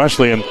Dakota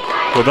Wesleyan.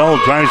 Clabell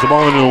drives the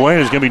ball into the lane.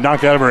 It's going to be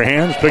knocked out of her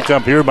hands. Picked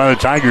up here by the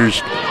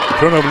Tigers.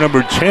 Turnover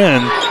number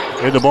 10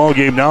 in the ball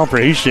game now for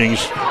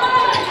Hastings.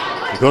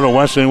 Dakota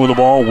Wesleyan with the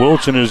ball.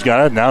 Wilson has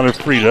got it. Now to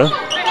Frieda.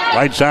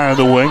 Right side of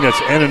the wing. That's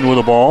Ennin with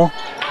the ball.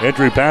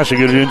 Entry pass to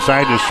get it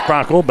inside to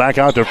Sprockle. Back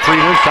out to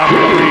Frieda. Shot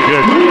pretty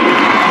good.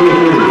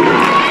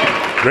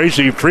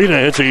 Gracie Frieda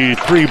hits a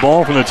 3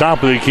 ball from the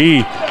top of the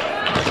key.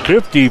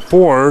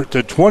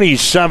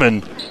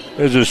 54-27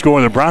 is the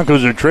score. The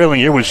Broncos are trailing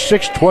here with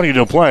 6:20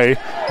 to play.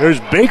 There's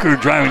Baker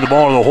driving the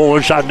ball to the hole.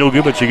 Her shot no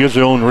good, but she gets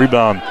her own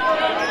rebound.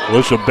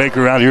 Alyssa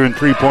Baker out here in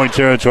three-point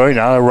territory.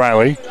 Now to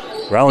Riley.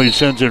 Riley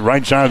sends it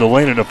right side of the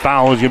lane, and a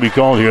foul is going to be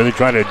called here. They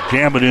try to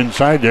jam it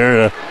inside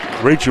there.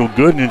 Rachel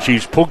Gooden, and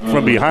she's poked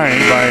from behind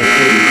by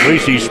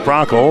Lacey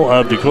Sprockle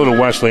of Dakota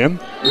Wesleyan.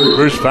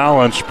 First foul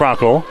on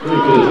Sprockle.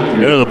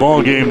 Into the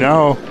ball game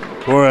now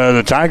for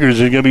the Tigers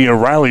is going to be a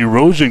Riley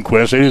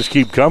Rosenquist. They just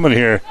keep coming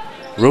here.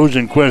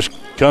 Rosenquist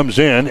comes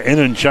in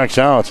and checks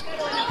out.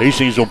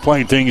 Hastings will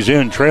play things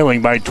in,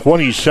 trailing by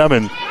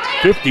 27,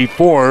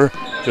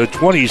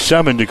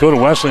 54-27. Dakota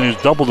Wesleyan has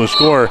doubled the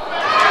score.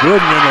 Gooden in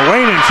the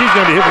lane, and she's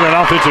going to be hit with an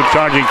offensive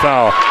charging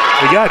foul.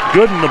 They got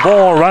Gooden the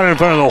ball right in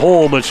front of the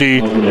hole, but she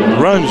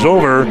runs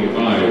over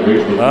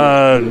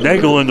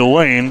Nagel in the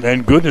lane,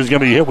 and Gooden is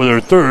going to be hit with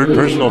her third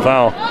personal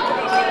foul.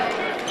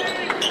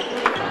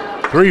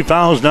 3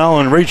 fouls now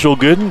on Rachel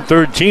Gooden,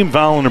 third team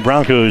foul on the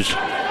Broncos.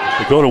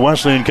 Dakota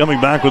Wesleyan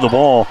coming back with the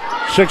ball.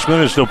 6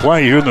 minutes to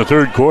play here in the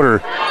third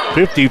quarter.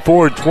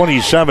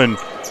 54-27.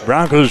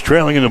 Broncos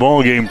trailing in the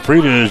ball game.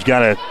 Frieda has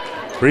got it.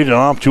 Frieda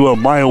off to a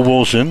Maya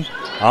Wilson.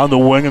 On the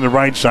wing on the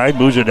right side,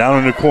 moves it down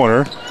in the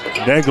corner.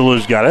 Nagel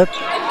has got it.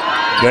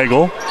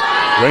 Nagel,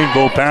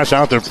 rainbow pass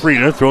out to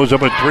Frieda, throws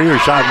up a three, her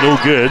shot no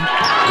good.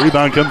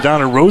 Rebound comes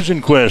down to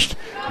Rosenquist.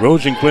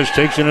 Rosenquist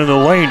takes it in the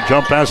lane,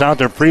 jump pass out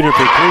to Frieda for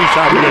three,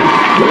 shot good.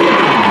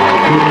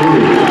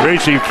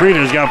 Gracie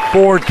Frieda's got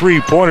 4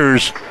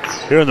 3-pointers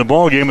here in the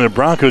ball game, and the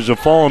Broncos have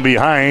fallen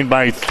behind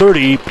by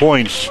 30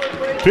 points.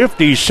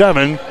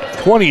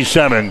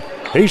 57-27.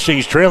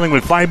 Hastings trailing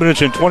with 5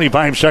 minutes and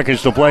 25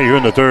 seconds to play here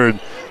in the third.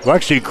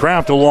 Lexi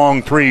Kraft a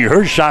long three.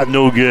 Her shot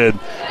no good.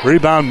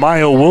 Rebound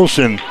Maya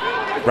Wilson.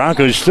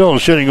 Broncos still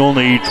shooting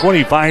only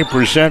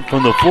 25%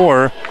 from the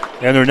floor,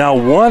 and they're now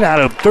 1 out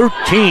of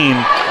 13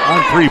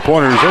 on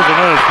three-pointers. There's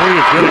another three.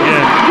 It's good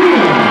again.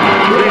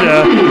 Frida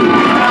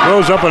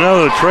throws up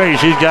another tray.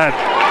 She's got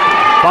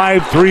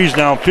 5 threes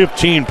now,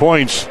 15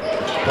 points.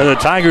 And the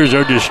Tigers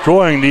are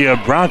destroying the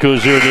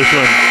Broncos here this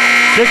one.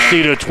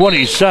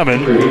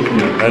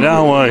 60-27. And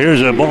now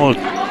here's a ball.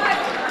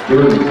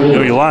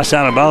 He lost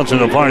out of bounds on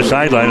the far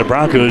sideline. The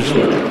Broncos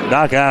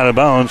knock out of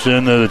bounds,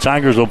 and the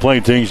Tigers will play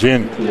things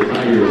in.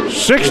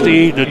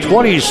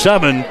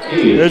 60-27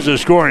 is the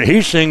score. And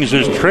Hastings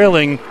is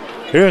trailing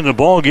here in the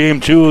ball game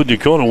to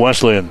Dakota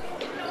Wesleyan.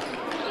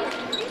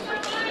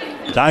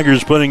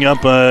 Tigers putting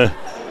up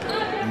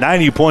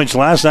 90 points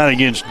last night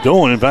against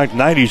Doan. In fact,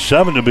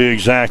 97 to be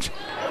exact.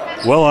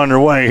 Well on their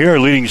way here,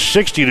 leading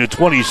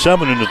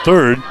 60-27 in the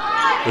third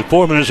with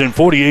 4 minutes and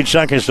 48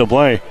 seconds to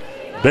play.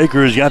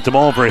 Baker has got the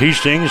ball for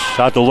Hastings.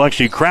 Out to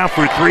Lexi Kraft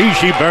for three.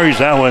 She buries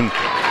that one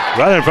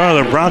right in front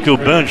of the Bronco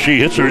bench. She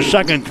hits her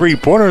second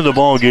three-pointer of the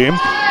ball game.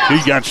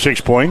 She's got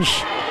 6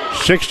 points.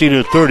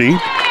 60-30.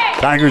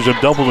 Tigers have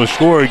doubled the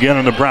score again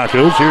on the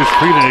Broncos. Here's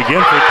Frieden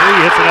again for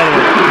three. Hits another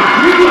one.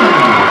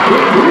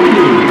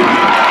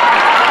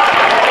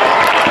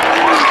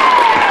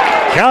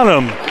 Count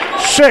them.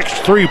 6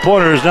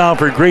 3-pointers now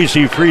for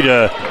Gracie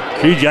Frieda.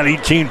 She's got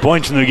 18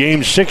 points in the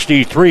game.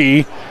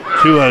 63-30.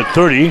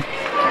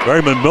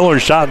 Berryman Miller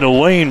shot in the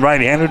lane,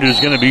 right-handed, is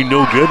going to be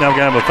no good. Now we're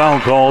going to have a foul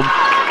called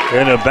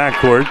in the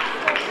backcourt.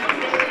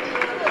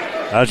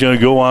 That's going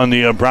to go on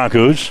the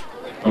Broncos.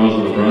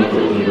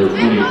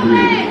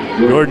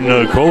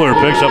 Jordan Kohler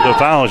picks up the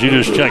foul. She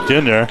just checked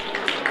in there.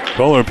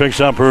 Kohler picks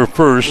up her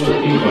first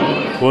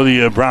for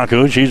the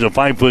Broncos. She's a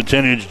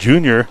 5'10"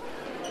 junior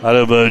out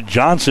of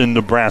Johnson,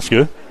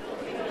 Nebraska.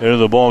 Into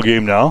the ball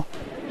game now.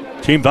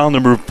 Team foul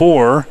number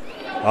 4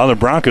 on the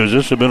Broncos.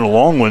 This has been a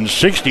long one.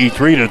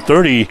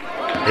 63-30.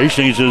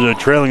 Hastings is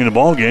trailing in the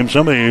ball game.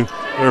 Somebody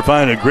they're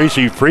finding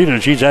Gracie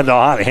Frieden. She's had the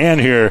hot hand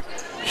here.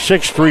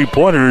 6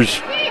 3-pointers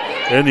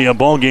in the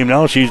ball game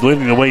now. She's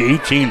leading the way,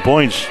 18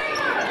 points.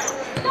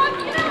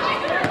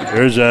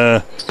 There's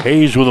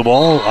Hayes with the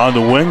ball on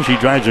the wing. She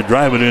tries to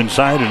drive it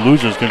inside and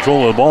loses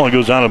control of the ball and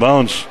goes out of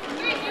bounds.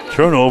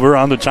 Turnover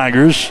on the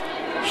Tigers.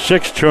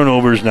 6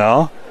 turnovers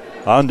now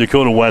on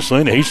Dakota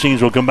Wesleyan.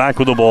 Hastings will come back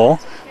with the ball.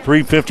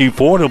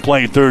 3:54 to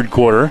play third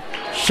quarter.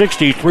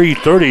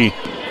 63-30.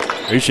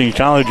 Hastings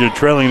College is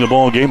trailing the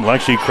ball game.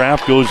 Lexi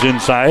Kraft goes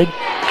inside.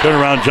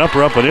 Turnaround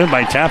jumper up and in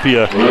by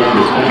Tapia.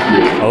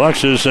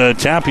 Alexis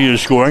Tapia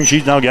is scoring.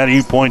 She's now got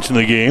 8 points in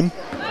the game.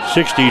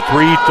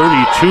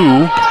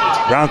 63-32.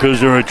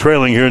 Broncos are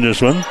trailing here in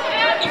this one.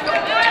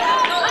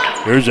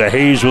 Here's a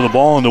Hayes with the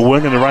ball on the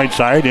wing on the right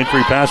side.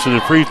 Entry pass to the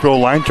free throw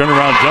line.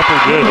 Turnaround jumper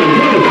good.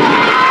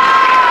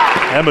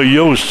 Emma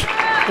Yost.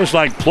 It's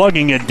like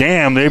plugging a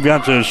dam. They've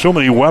got so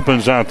many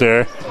weapons out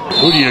there.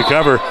 Who do you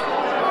cover?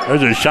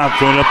 There's a shot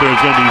going up there.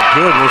 It's going to be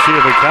good. We'll see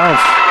if it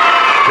counts.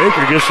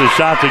 Baker gets the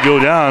shot to go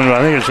down.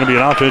 I think it's going to be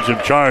an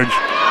offensive charge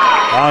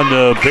on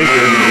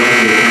Baker.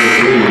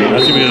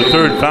 That's going to be the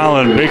third foul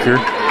on Baker.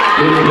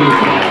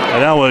 And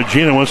now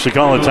Gina wants to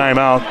call a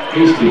timeout.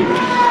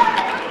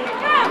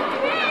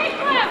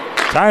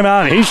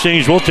 Timeout.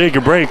 Hastings will take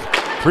a break.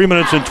 3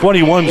 minutes and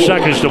 21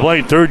 seconds to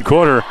play third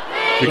quarter.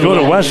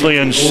 Dakota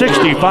Wesleyan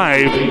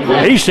 65,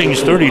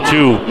 Hastings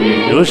 32.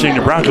 You're listening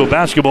to Bronco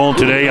Basketball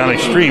today on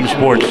Extreme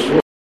Sports.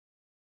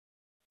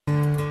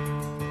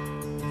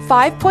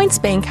 5 Points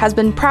Bank has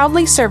been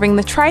proudly serving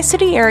the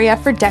Tri-City area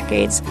for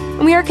decades,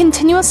 and we are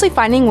continuously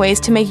finding ways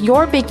to make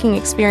your banking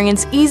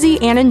experience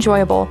easy and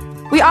enjoyable.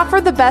 We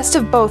offer the best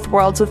of both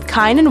worlds with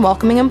kind and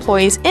welcoming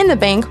employees in the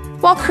bank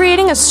while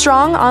creating a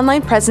strong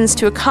online presence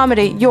to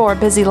accommodate your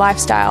busy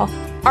lifestyle.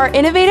 Our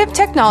innovative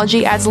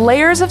technology adds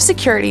layers of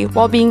security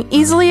while being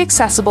easily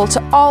accessible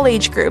to all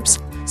age groups.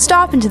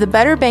 Stop into the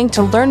Better Bank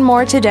to learn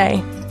more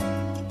today.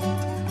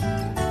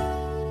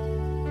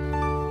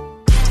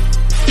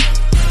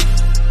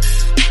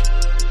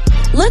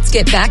 Let's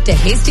get back to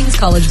Hastings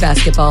College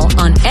basketball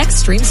on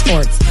Extreme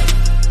Sports.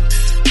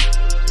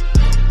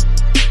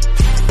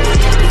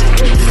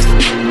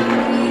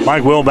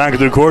 Mike Will back at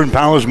the court in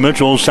Palace,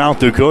 Mitchell, South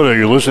Dakota.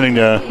 You're listening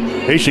to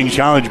Hastings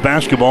College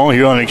basketball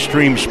here on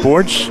Extreme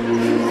Sports.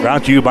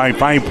 Brought to you by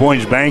 5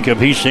 Points Bank of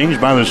Hastings,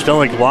 by the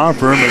Stellick Law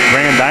Firm at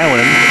Grand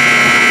Island,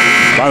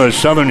 by the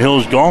Southern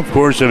Hills Golf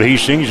Course of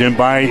Hastings, and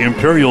by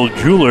Imperial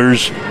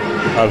Jewelers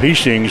of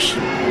Hastings.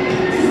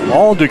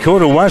 All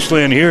Dakota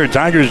Wesleyan here.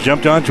 Tigers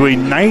jumped on to a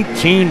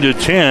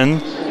 19-10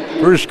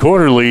 first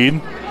quarter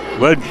lead.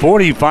 Led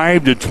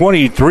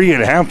 45-23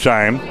 at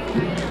halftime.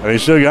 They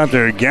still got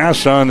their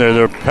gas on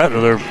their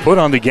foot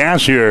on the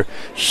gas here.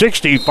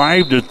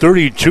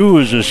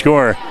 65-32 is the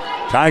score.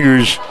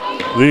 Tigers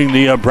leading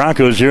the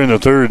Broncos here in the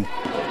third.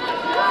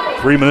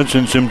 3 minutes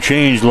and some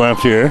change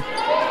left here.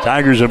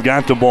 Tigers have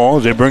got the ball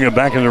as they bring it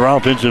back in their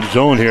offensive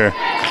zone here.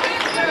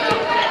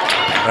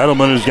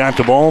 Edelman has got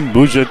the ball,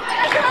 moves it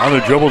on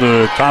the dribble to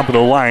the top of the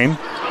line.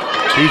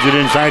 Feeds it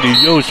inside to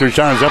Yost. Her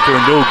shot is up there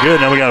and no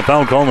good. Now we got a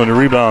foul call on the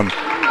rebound.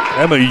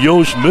 Emma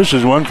Yost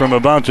misses one from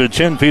about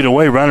 10 feet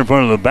away right in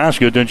front of the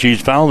basket. Then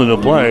she's fouled in the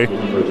play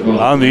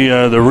on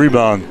the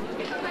rebound.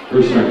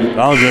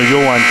 Foul's going to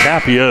go on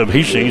Tapia of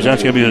Hastings.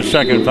 That's going to be the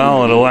second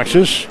foul on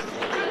Alexis.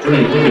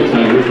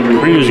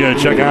 Freda's going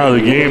to check out of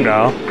the game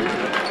now.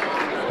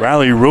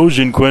 Riley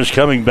Rosenquist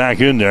coming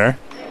back in there.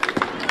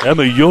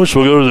 Emma Yost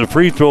will go to the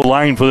free throw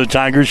line for the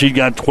Tigers. She's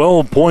got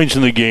 12 points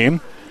in the game.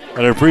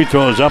 And her free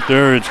throw is up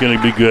there. It's going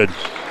to be good.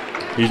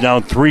 She's now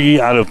 3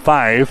 out of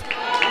 5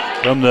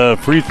 from the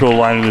free throw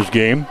line in this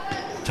game.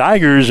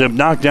 Tigers have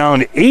knocked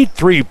down 8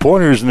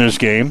 3-pointers in this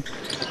game.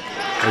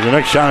 And the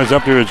next shot is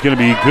up there. It's going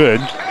to be good.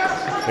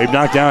 They've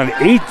knocked down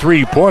 8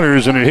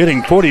 3-pointers and are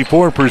hitting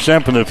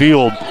 44% from the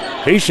field.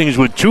 Hastings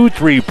with 2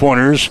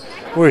 3-pointers.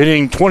 We're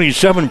hitting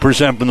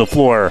 27% from the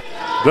floor.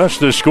 Thus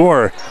the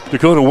score,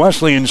 Dakota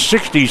Wesleyan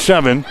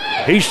 67,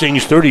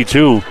 Hastings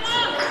 32.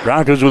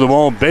 Broncos with the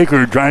ball.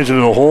 Baker drives it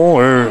to the hole.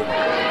 Her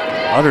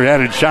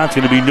underhanded shot's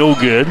going to be no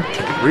good.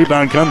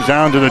 Rebound comes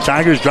down to the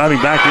Tigers,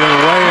 driving back the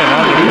other way, and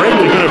on the break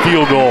they get a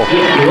field goal.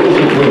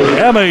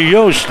 Emma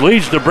Yost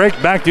leads the break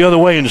back the other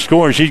way and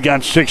scores. She's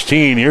got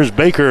 16. Here's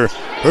Baker.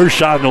 Her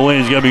shot in the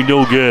lane is going to be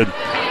no good.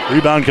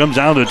 Rebound comes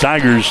down to the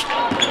Tigers.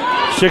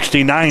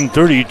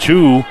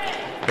 69-32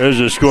 is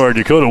the score.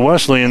 Dakota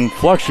Wesleyan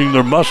flexing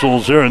their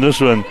muscles there in this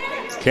one.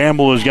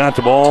 Campbell has got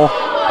the ball.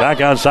 Back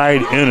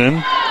outside,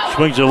 Innan.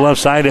 Swings to the left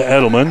side to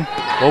Edelman.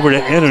 Over to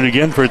Innan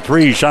again for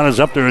 3. Shot is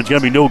up there. It's going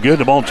to be no good.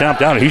 The ball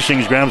tapped out.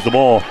 Hastings grabs the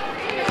ball.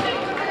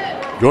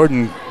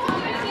 Jordan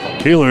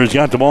Keeler has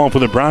got the ball for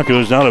the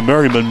Broncos. Now to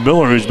Merriman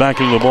Miller, who's back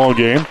into the ball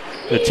game.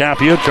 The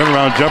Tapia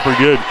turnaround jumper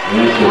good.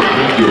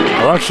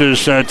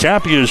 Alexis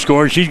Tapia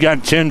scored. She's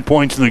got 10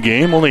 points in the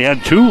game. Only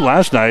had 2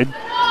 last night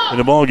in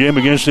the ball game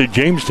against the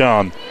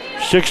Jamestown.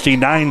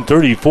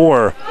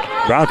 69-34.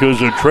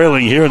 Broncos are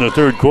trailing here in the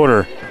third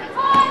quarter.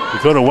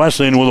 Dakota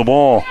Wesleyan with the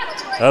ball.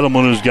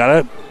 Edelman has got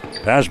it.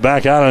 Pass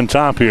back out on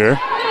top here.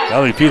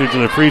 Now they feed it to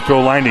the free throw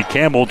line to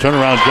Campbell.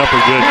 Turnaround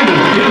jumper good.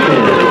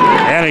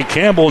 Annie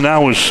Campbell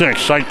now with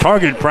 6. Like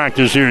target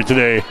practice here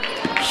today.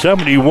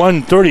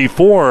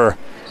 71-34.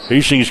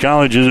 Hastings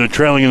College is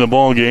trailing in the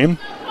ball game.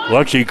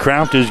 Lexi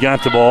Kraft has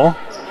got the ball.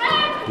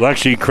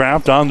 Lexi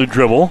Kraft on the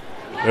dribble.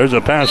 There's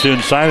a pass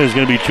inside. It's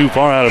going to be too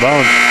far out of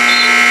bounds.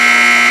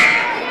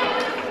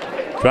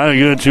 Trying to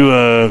get it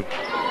to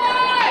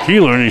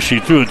Keeler, and she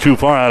threw it too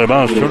far out of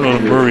bounds. Turnover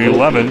number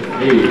 11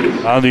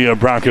 on the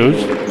Broncos.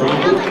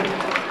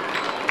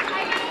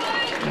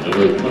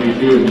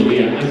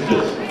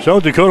 So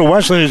Dakota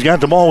Wesleyan has got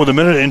the ball with 1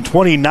 minute and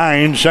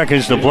 29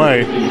 seconds to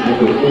play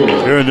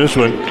here in this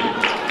one.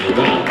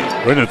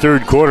 We're in the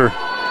third quarter.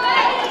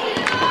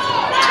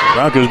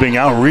 Broncos being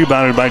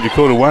out-rebounded by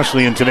Dakota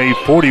Wesleyan today,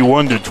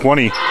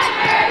 41-20.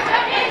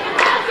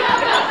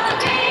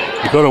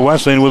 Dakota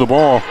Wesleyan with the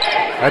ball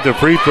at the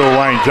free throw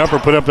line. Jumper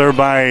put up there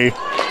by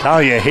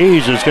Talia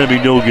Hayes. It's going to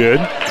be no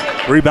good.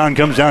 Rebound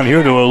comes down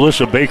here to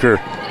Alyssa Baker.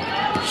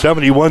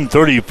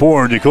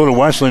 71-34. Dakota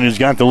Wesleyan has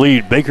got the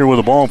lead. Baker with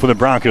the ball for the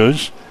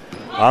Broncos.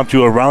 Off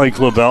to a Riley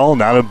Clavel.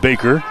 Now to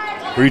Baker.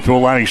 Free throw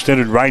line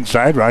extended right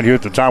side, right here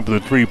at the top of the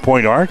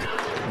three-point arc.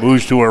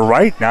 Moves to her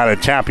right. Now to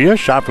Tapia.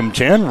 Shot from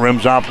 10.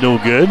 Rims off, no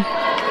good.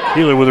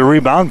 Keeler with a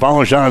rebound.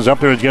 Follow shot is up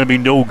there. It's going to be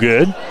no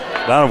good.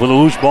 Down for the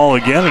loose ball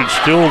again. It's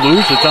still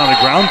loose. It's on the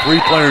ground. 3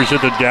 players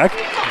hit the deck.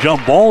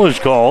 Jump ball is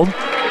called.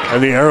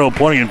 And the arrow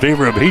pointing in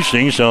favor of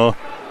Hastings. So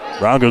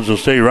Broncos will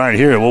stay right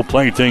here. We'll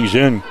play things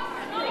in.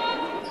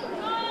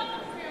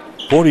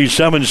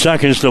 47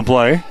 seconds to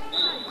play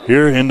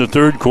here in the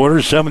third quarter.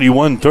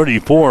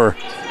 71-34.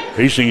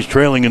 Hastings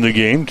trailing in the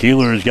game.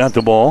 Keeler has got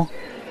the ball.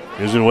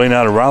 Gives it away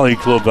now to Riley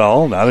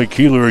Clavel. Now to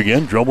Keeler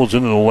again. Dribbles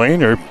into the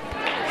lane. Her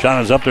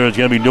shot is up there. It's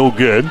going to be no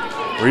good.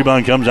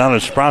 Rebound comes out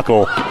of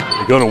Sprockle.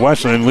 They go to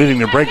Wesleyan, leading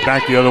the break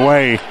back the other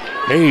way.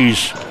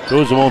 Hayes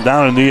throws the ball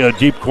down in the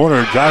deep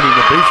corner, driving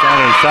the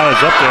baseline. Her shot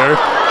is up there.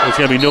 It's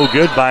going to be no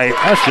good by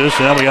Estes,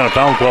 and now we got a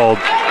foul called.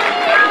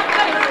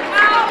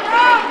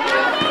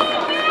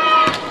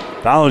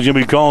 Foul is going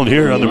to be called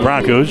here on the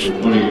Broncos.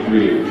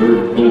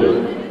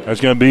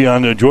 That's going to be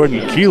on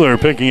Jordan Keeler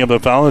picking up the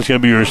foul. That's going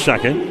to be her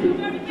second.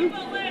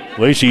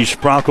 Lacey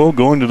Sprockle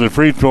going to the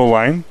free throw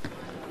line.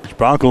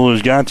 Sprockle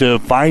has got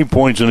 5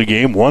 points in the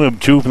game, 1 of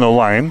 2 from the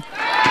line.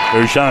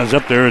 Her shot is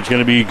up there. It's going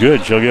to be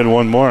good. She'll get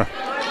one more.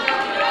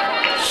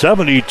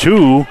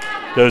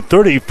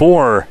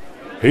 72-34.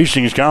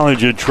 Hastings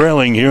College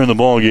trailing here in the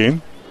ball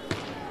game.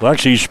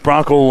 Lexi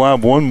Sprockle will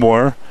have one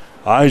more.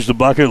 Eyes the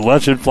bucket,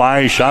 lets it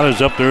fly. Shot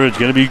is up there. It's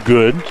going to be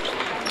good.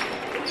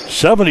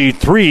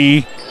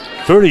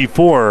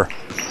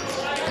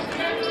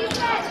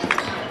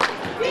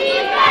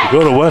 73-34.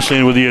 Go to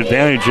Wesleyan with the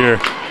advantage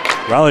here.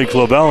 Riley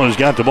Clavel has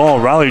got the ball.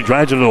 Riley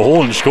drives it to the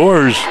hole and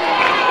scores.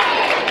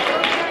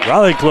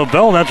 Riley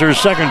Clavel, that's her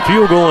second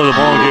field goal of the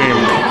ball game.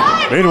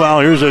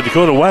 Meanwhile, here's a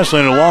Dakota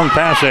Wesleyan, a long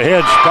pass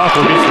ahead.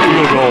 Sprockle gets the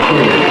field goal.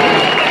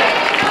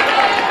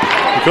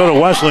 Dakota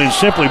Wesleyan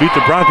simply beat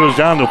the Broncos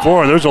down the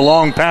floor. There's a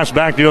long pass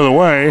back the other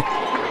way,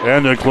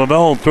 and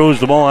Clavel throws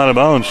the ball out of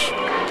bounds.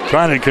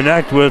 Trying to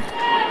connect with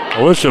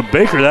Alyssa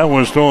Baker. That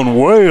one's thrown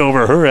way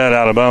over her head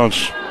out of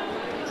bounds.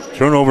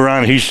 Turnover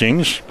on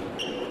Hastings.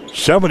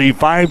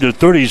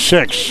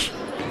 75-36.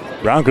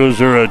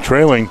 Broncos are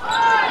trailing.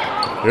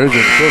 There's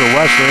a Dakota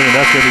Wesleyan, and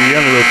that's going to be the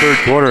end of the third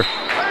quarter.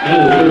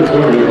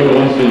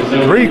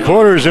 3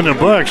 quarters in the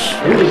books.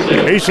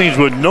 Hastings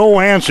with no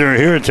answer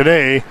here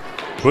today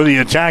for the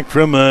attack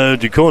from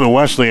Dakota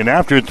Wesleyan.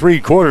 After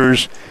 3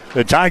 quarters,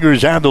 the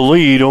Tigers have the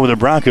lead over the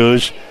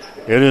Broncos.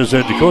 It is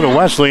Dakota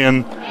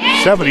Wesleyan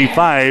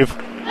 75,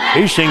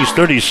 Hastings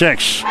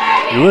 36.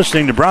 You're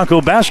listening to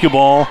Bronco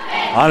Basketball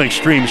on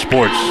Extreme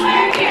Sports.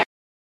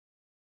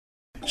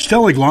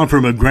 Stellig Law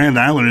Firm of Grand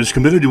Island is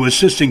committed to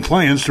assisting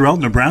clients throughout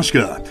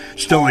Nebraska.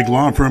 Stellig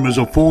Law Firm is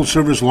a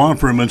full-service law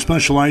firm and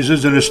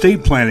specializes in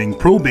estate planning,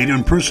 probate,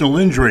 and personal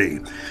injury.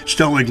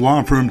 Stellig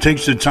Law Firm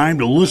takes the time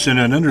to listen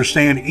and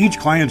understand each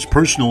client's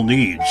personal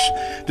needs.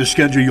 To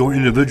schedule your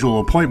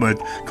individual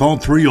appointment, call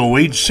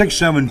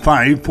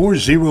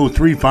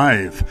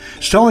 308-675-4035.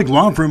 Stellig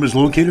Law Firm is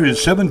located at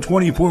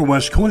 724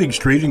 West Koenig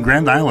Street in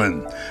Grand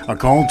Island. A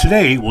call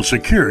today will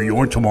secure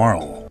your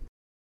tomorrow.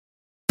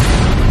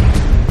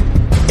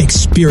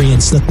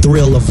 Experience the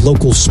thrill of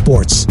local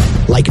sports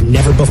like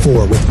never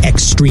before with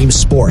Extreme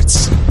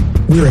Sports.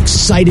 We're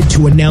excited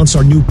to announce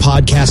our new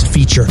podcast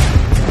feature,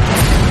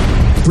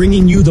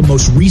 bringing you the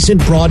most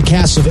recent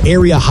broadcasts of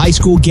area high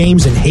school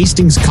games and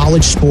Hastings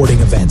College sporting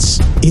events.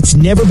 It's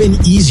never been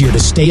easier to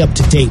stay up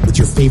to date with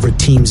your favorite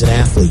teams and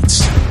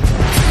athletes.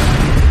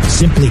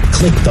 Simply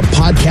click the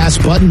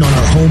podcast button on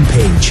our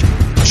homepage,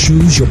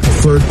 choose your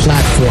preferred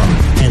platform,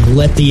 and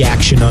let the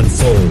action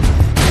unfold.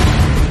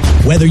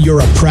 Whether you're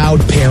a proud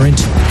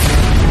parent,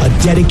 a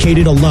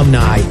dedicated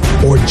alumni,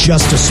 or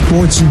just a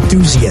sports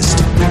enthusiast,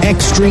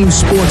 Extreme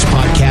Sports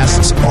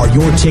Podcasts are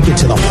your ticket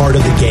to the heart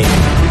of the game.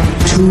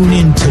 Tune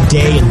in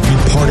today and be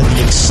part of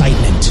the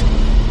excitement.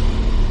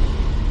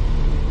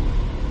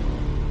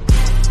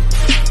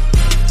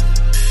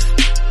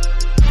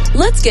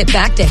 Let's get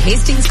back to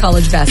Hastings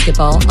College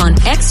basketball on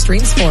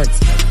Extreme Sports.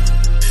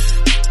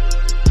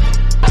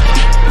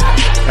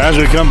 As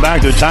we come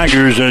back, the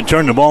Tigers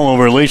turn the ball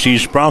over. Lacey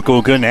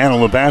Sprockle couldn't handle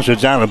the pass.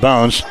 It's out of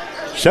bounds.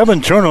 7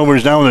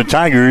 turnovers now with the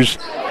Tigers.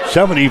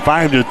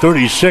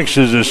 75-36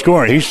 is the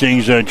score.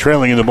 Hastings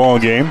trailing in the ball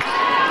game.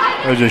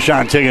 There's a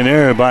shot taken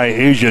there by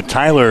Asia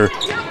Tyler,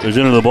 who's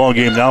into the ball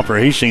game now for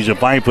Hastings, a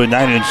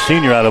 5'9"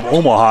 senior out of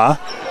Omaha.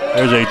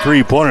 There's a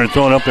 3-pointer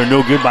thrown up there,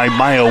 no good by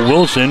Maya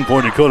Wilson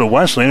for Dakota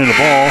Wesleyan, and the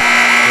ball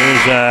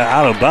is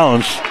out of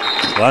bounds.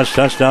 Last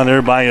touchdown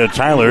there by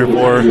Tyler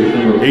for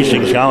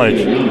Hastings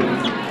College.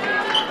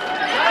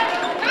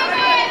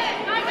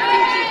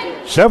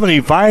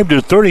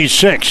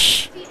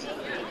 75-36.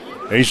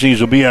 Hastings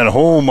will be at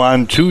home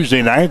on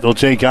Tuesday night. They'll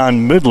take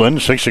on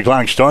Midland, 6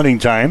 o'clock starting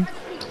time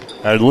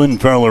at Lynn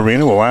Farrell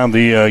Arena. We'll have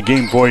the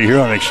game for you here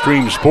on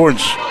Extreme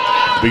Sports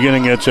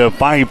beginning at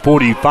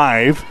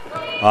 5:45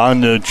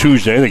 on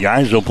Tuesday. The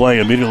guys will play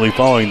immediately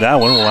following that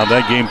one. We'll have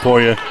that game for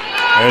you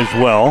as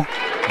well.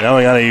 Now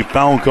we got a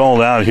foul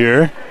called out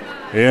here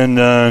in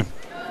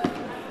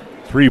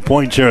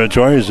 3-point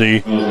territory as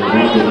the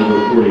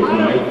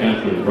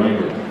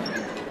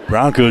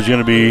Broncos going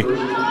to be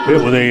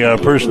hit with a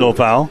personal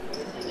foul.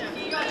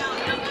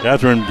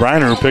 Catherine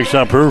Briner picks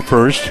up her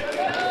first.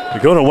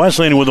 Dakota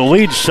Wesleyan with the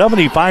lead,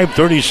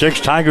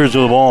 75-36. Tigers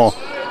with the ball.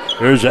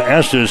 There's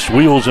Estes,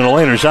 wheels in a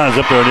lane. Her shot is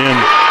up there and in.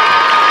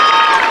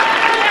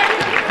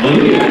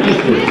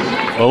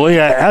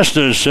 Aaliyah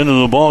Estes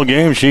into the ball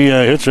game. She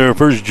hits her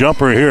first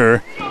jumper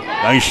here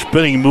Nice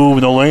spinning move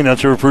in the lane.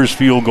 That's her first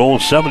field goal.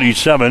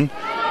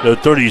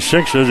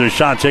 77-36. There's a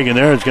shot taken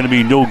there. It's going to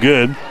be no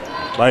good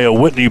by a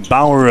Whitney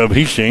Bauer of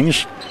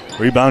Hastings.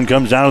 Rebound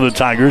comes down to the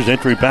Tigers.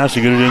 Entry pass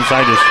to get it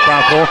inside to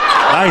Sprockle.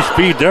 Nice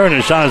feed there, and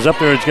the shot is up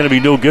there. It's going to be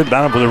no good.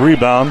 Bound for the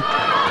rebound.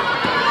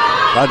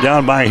 Got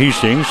down by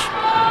Hastings.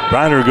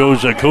 Briner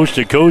goes coast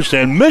to coast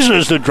and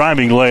misses the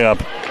driving layup.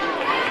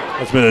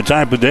 That's been the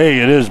type of day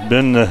it has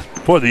been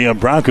for the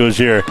Broncos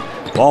here.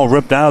 Ball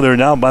ripped out of there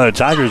now by the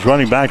Tigers,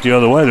 running back the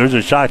other way. There's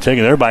a shot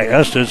taken there by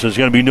Estes. It's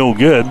going to be no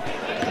good.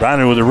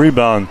 Briner with a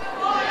rebound.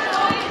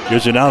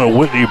 Gives it out to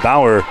Whitney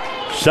Bauer.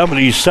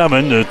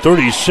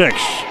 77-36.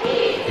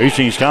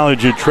 Hastings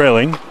College is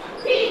trailing.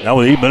 Now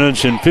with 8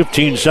 minutes and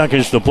 15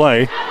 seconds to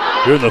play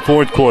here in the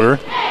fourth quarter.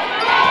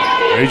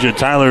 Asia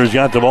Tyler has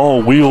got the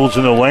ball, wheels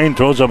in the lane,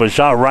 throws up a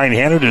shot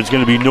right-handed. It's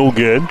going to be no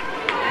good.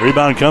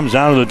 Rebound comes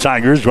down to the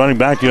Tigers. Running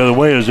back the other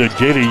way is a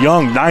Jada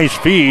Young. Nice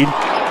feed.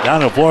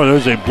 Down the floor,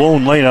 there's a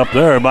blown lane up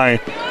there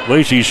by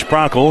Lacey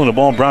Sprockle, and the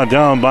ball brought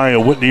down by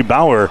Whitney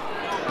Bauer.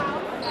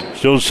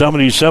 Still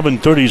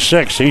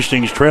 77-36.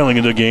 Hastings trailing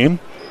in the game.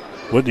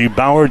 Whitney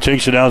Bauer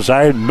takes it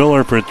outside.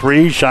 Miller for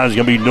three. Shot is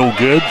going to be no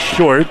good.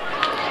 Short.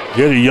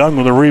 Jada Young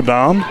with a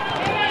rebound.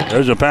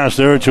 There's a pass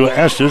there to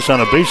Estes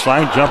on a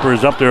baseline. Jumper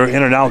is up there,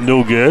 in and out,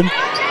 no good.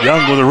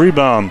 Young with a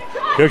rebound.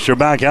 Kicks her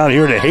back out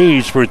here to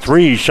Hayes for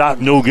three. Shot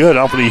no good.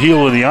 Off of the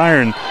heel of the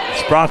iron.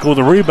 Sprockle with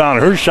a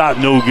rebound. Her shot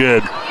no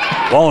good.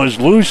 Ball is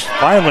loose.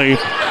 Finally,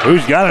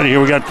 who's got it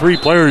here? We got three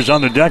players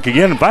on the deck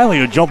again. And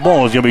finally, a jump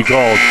ball is going to be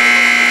called.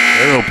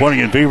 Arrow pointing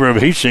in favor of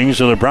Hastings,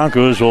 so the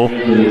Broncos will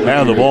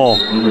have the ball.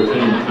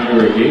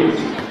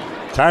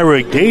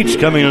 Tyra Gates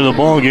coming into the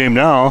ball game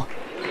now.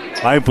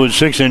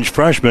 5'6"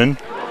 freshman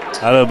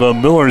out of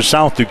Miller,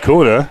 South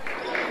Dakota.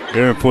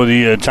 Here for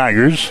the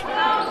Tigers.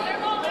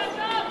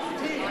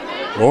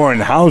 Lauren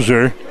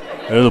Hauser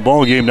into the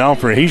ball game now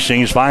for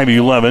Hastings.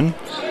 5'11",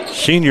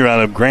 senior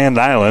out of Grand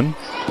Island.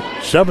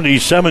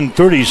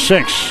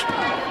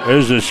 77-36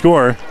 is the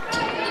score.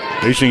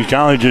 Hastings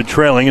College is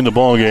trailing in the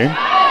ball game.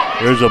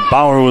 There's a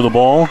Bauer with the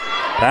ball.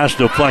 Pass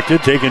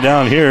deflected, taken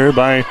down here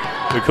by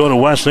Dakota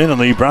Wesleyan on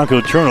the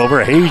Bronco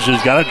turnover. Hayes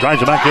has got it,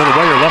 drives it back the other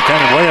way. Her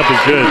left-handed layup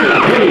is good.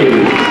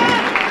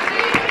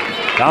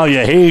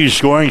 Talia Hayes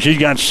scoring. She's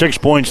got 6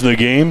 points in the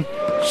game.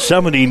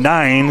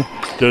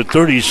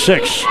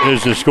 79-36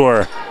 is the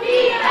score.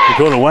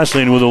 Dakota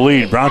Wesleyan with the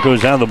lead.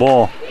 Broncos have the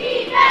ball.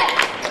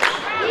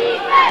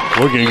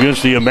 Working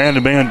against the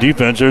man-to-man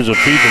defense. There's a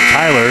feed to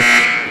Tyler.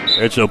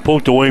 It's a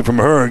poked away from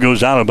her. It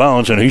goes out of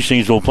bounds, and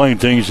Hastings will play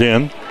things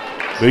in.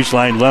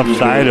 Baseline left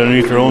side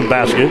underneath their own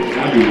basket.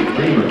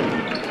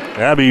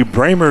 Abby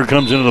Bramer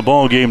comes into the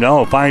ball game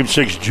now, a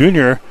 5'6"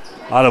 junior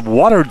out of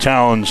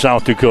Watertown,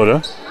 South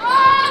Dakota.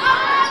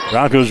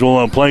 Broncos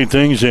will play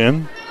things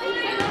in.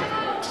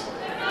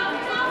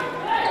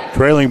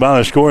 Trailing by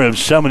a score of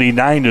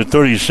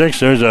 79-36.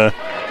 There's a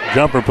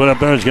jumper put up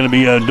there. It's going to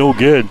be no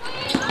good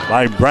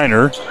by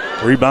Briner.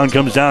 Rebound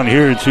comes down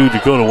here to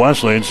Dakota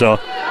Wesleyan. So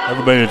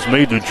everybody that's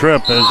made the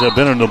trip has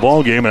been in the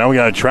ball game. And now we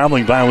got a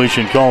traveling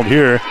violation called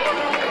here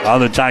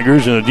on the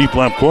Tigers in the deep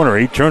left corner.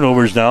 8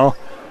 turnovers now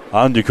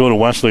on Dakota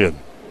Wesleyan.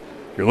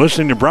 You're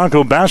listening to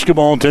Bronco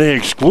basketball today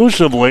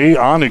exclusively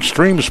on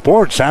Extreme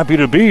Sports. Happy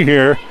to be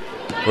here.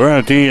 We're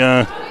at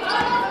the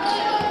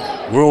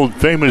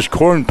world-famous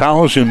Corn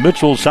Palace in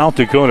Mitchell, South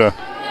Dakota.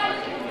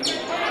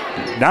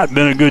 Not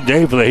been a good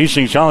day for the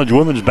Hastings College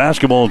women's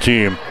basketball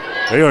team.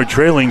 They are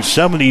trailing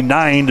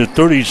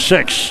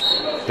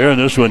 79-36. Here in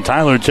this one,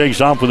 Tyler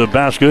takes off with a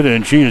basket,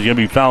 and she is going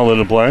to be fouled in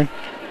the play.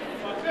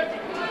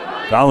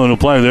 Foul in the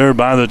play there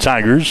by the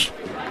Tigers.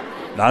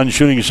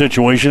 Non-shooting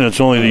situation.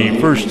 It's only the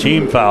first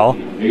team foul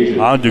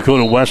on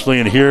Dakota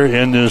Wesleyan here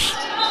in this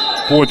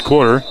fourth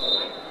quarter.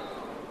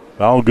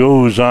 Foul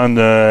goes on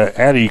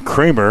Addie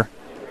Kramer.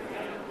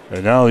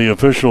 And now the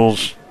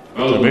officials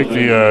to make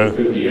the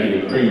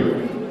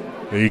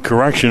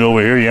correction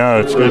over here. Yeah,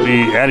 it's going to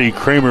be Addie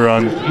Kramer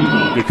on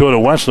Dakota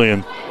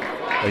Wesleyan.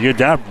 They get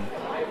that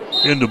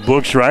in the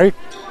books, right?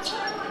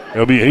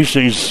 It'll be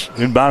Hastings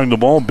inbounding the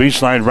ball,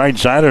 baseline right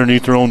side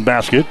underneath their own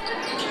basket.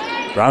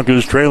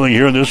 Broncos trailing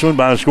here in this one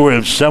by a score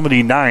of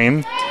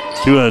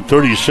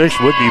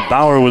 79-36. Whitney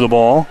Bauer with the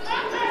ball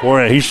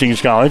for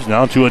Hastings College.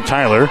 Now to a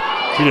Tyler.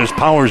 She just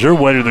powers her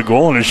way to the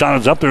goal, and the shot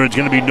is up there. It's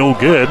going to be no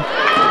good.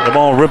 The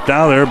ball ripped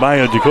out there by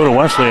Dakota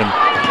Wesleyan.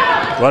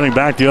 Running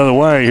back the other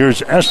way,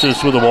 here's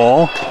Estes with the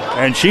ball,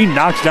 and she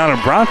knocks down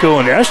a Bronco,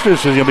 and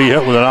Estes is going to be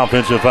hit with an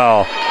offensive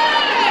foul.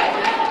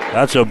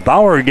 That's a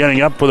Bauer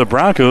getting up for the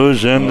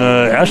Broncos, and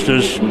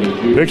Estes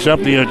picks up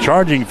the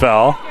charging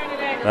foul.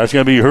 That's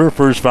going to be her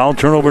first foul.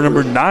 Turnover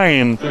number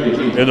 9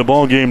 in the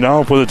ball game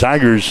now for the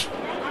Tigers.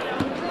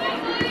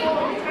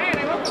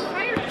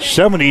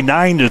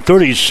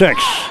 79-36.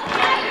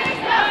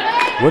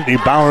 Whitney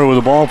Bauer with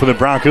the ball for the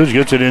Broncos.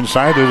 Gets it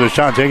inside. There's a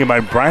shot taken by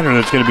Briner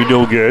that's going to be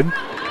no good.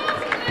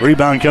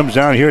 Rebound comes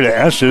down here to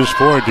Estes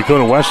for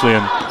Dakota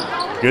Wesleyan.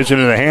 Gets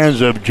into the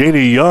hands of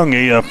J.D. Young,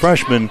 a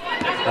freshman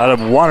out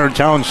of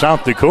Watertown,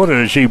 South Dakota,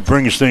 as she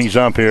brings things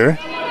up here.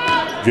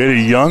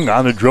 J.D. Young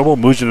on the dribble,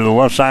 moves it to the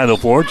left side of the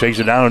floor, takes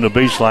it down on the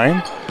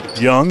baseline.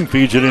 Young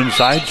feeds it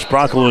inside.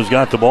 Sprockle has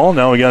got the ball.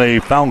 Now we got a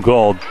foul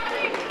called.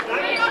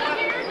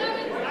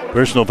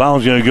 Personal foul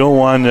is going to go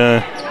on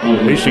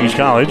Hastings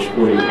College.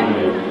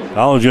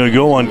 Foul is going to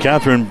go on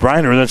Catherine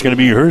Briner. That's going to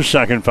be her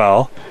second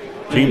foul.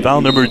 Team foul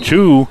number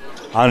 2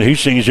 on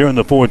Hastings here in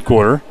the fourth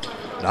quarter.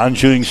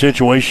 Non-shooting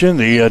situation.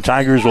 The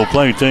Tigers will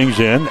play things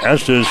in.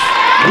 Estes is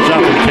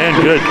up in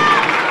 10. Good.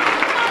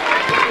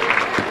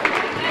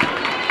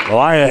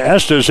 Elia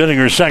Estes hitting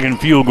her second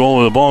field goal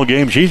of the ball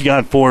game. She's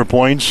got 4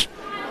 points.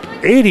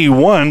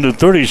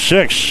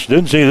 81-36.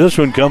 Didn't see this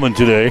one coming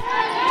today.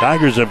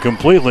 Tigers have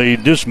completely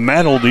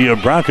dismantled the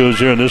Broncos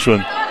here in this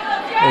one.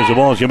 As the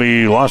ball is going to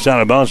be lost out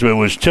of bounds, but it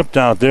was tipped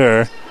out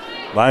there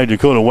by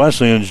Dakota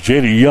Wesleyan's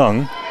J.D.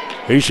 Young.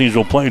 Hastings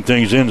will play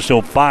things in.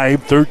 Still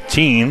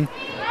 5:13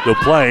 to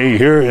play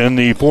here in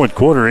the fourth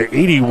quarter.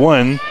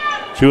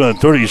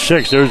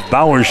 81-36. There's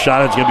Bauer's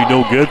shot. It's going to be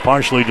no good.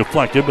 Partially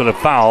deflected, but a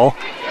foul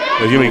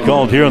is going to be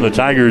called here on the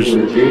Tigers.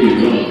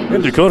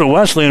 And Dakota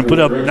Wesleyan put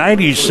up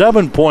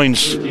 97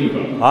 points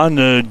on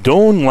the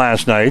Doan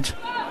last night.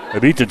 They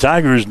beat the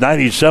Tigers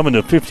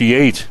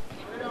 97-58.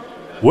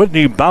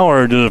 Whitney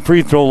Bauer to the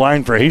free throw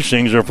line for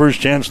Hastings. Her first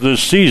chance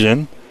this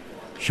season.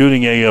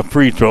 Shooting a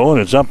free throw,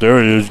 and it's up there.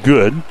 It is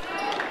good.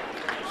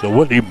 So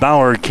Whitney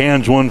Bauer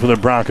cans one for the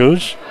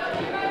Broncos.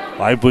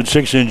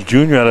 5'6"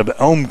 junior out of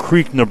Elm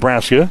Creek,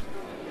 Nebraska.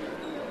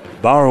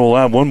 Bauer will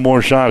have one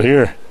more shot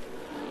here.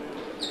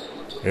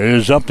 It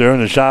is up there,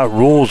 and the shot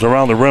rolls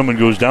around the rim and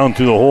goes down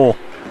through the hole.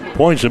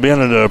 Points have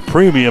been at a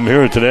premium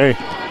here today.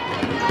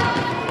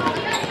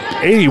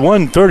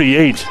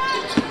 81-38.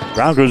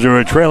 Broncos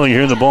are trailing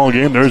here in the ball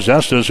game. There's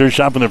Estes. Her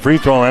shot from the free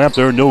throw line up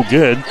there. No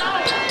good.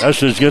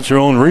 Estes gets her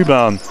own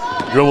rebound.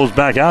 Dribbles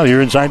back out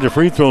here inside the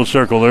free throw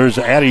circle. There's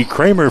Addie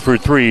Kramer for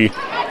 3.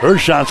 Her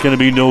shot's going to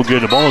be no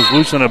good. The ball is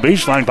loose on the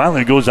baseline.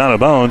 Finally goes out of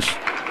bounds.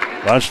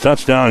 Last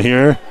touchdown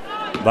here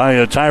by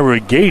Tyra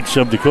Gates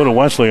of Dakota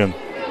Wesleyan.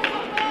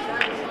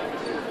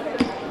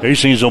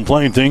 Hastings will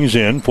play things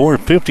in.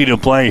 4:50 to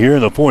play here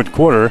in the fourth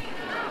quarter.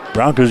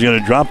 Broncos going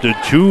to drop to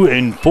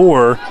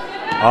 2-4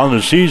 on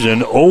the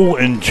season.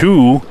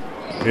 0-2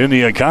 in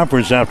the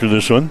conference after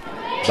this one.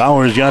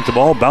 Bauer's got the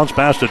ball. Bounce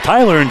pass to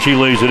Tyler, and she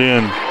lays it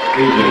in.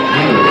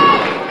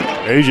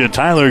 Asia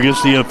Tyler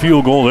gets the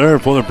field goal there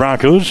for the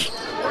Broncos.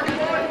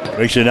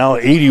 Makes it now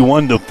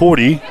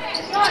 81-40.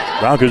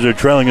 Broncos are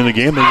trailing in the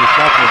game. They just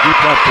shot from the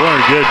deep left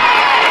corner. Good.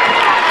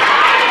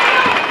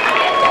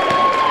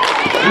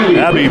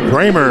 Abby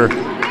Bramer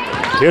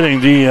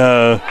hitting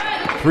the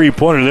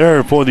three-pointer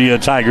there for the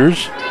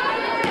Tigers.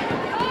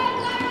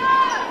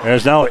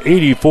 It's now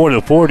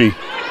 84-40.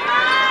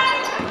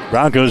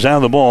 Broncos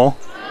have the ball.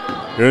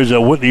 There's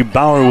a Whitney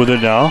Bauer with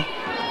it now.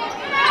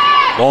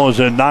 Ball is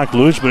knocked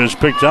loose, but it's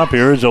picked up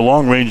here. It's a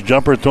long-range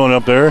jumper thrown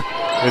up there.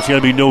 It's going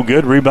to be no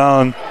good.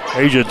 Rebound,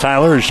 Asia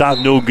Tyler. Her shot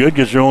no good.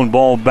 Gets her own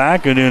ball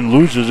back and then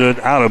loses it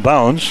out of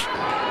bounds.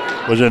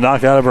 Was it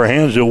knocked out of her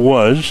hands? It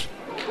was.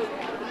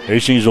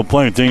 Hastings will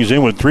play things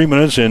in with 3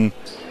 minutes and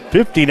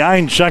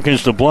 59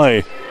 seconds to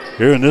play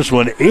here in this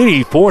one.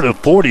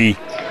 84-40.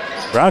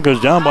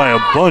 Broncos down by a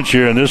bunch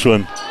here in this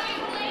one.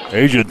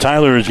 Asia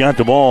Tyler has got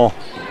the ball.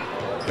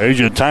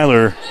 Asia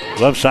Tyler,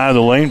 left side of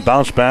the lane.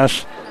 Bounce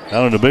pass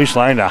down on the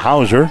baseline to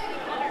Hauser.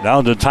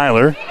 Down to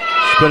Tyler.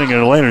 Spinning in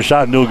the lane. Her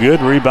shot no good.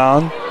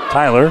 Rebound.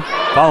 Tyler.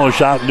 Follow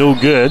shot no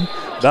good.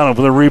 Down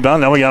for the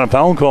rebound. Now we got a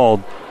foul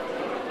called.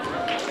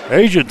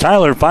 Asia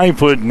Tyler,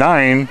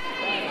 5'9",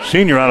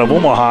 senior out of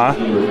Omaha.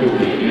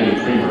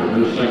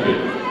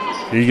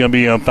 He's going to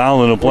be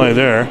fouling the play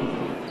there.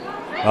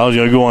 Foul's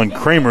going to go on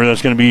Kramer.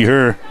 That's going to be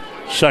her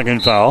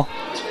second foul.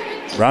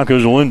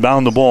 Broncos will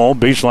inbound the ball.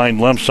 Baseline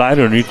left side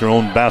underneath their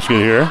own basket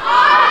here.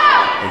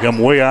 They come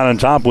way out on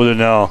top with it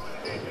now.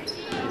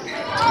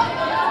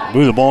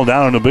 Move the ball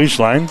down on the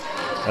baseline.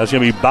 That's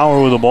going to be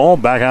Bauer with the ball.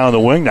 Back out on the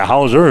wing to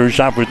Hauser. Her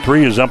shot for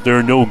 3 is up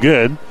there. No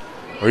good.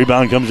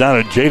 Rebound comes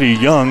down to J.D.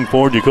 Young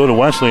for Dakota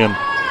Wesleyan.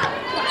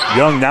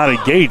 Young now to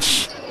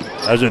Gates.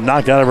 Has it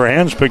knocked out of her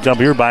hands. Picked up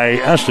here by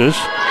Estes.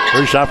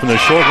 Her shot from the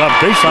short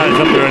left baseline is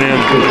up there and in.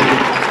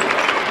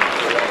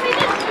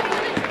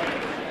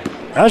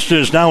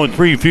 Estes now with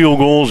 3 field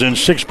goals and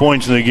 6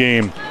 points in the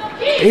game.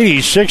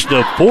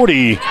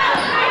 86-40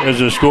 is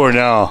the score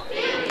now.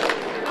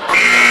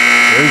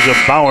 There's a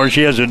Bauer.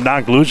 She has it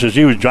knocked loose as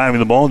he was driving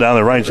the ball down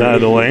the right side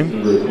of the lane.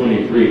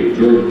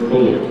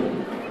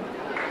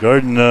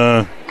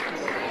 Jordan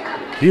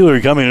Keeler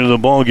coming into the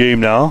ball game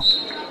now.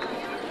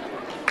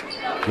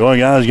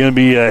 Going out is going to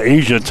be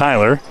Asia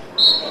Tyler.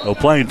 They'll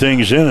play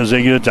things in as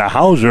they get it to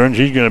Hauser, and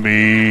she's going to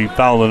be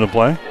fouled in the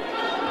play.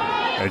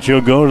 And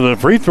she'll go to the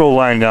free throw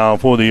line now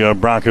for the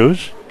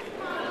Broncos.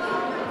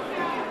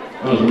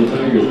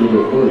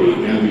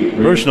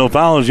 Personal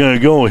foul is going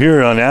to go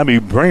here on Abby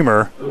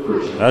Bramer.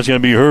 That's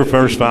going to be her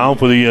first foul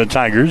for the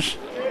Tigers.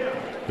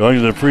 Going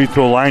to the free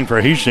throw line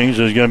for Hastings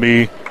is going to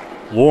be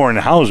Lauren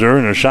Hauser,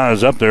 and her shot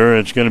is up there.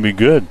 It's going to be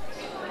good.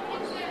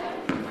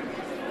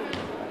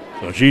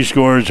 So she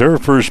scores her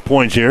first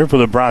points here for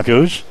the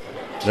Broncos.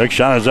 Next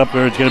shot is up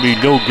there. It's going to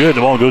be no good.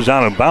 The ball goes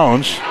out of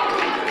bounds.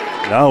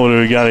 Now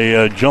we got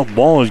a jump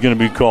ball is going to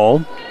be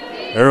called.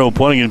 Arrow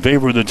pointing in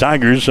favor of the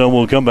Tigers, so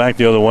we'll come back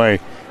the other way.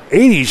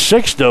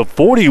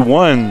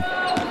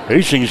 86-41.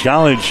 Hastings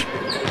College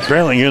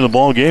trailing here in the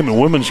ball game in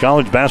women's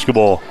college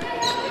basketball.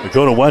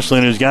 Dakota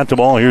Wesleyan has got the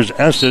ball. Here's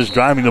Estes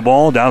driving the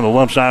ball down the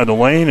left side of the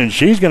lane, and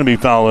she's going to be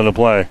fouled in the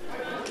play.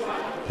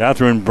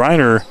 Catherine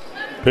Briner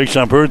picks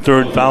up her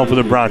third foul for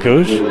the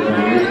Broncos.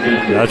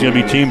 That's going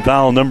to be team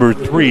foul number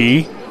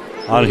 3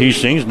 on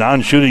Hastings.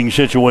 Non-shooting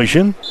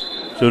situation.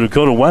 So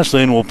Dakota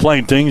Wesleyan will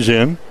play things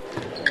in.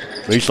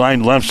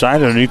 Baseline left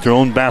side underneath their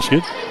own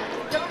basket.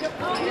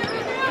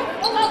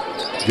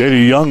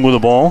 Jada Young with the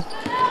ball.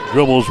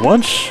 Dribbles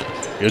once.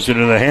 Gets it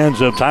in the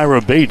hands of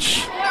Tyra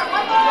Bates.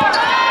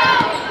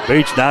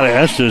 Bates now to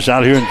Estes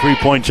out here in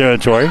three-point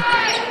territory.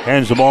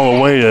 Hands the ball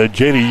away to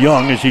Jada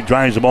Young as she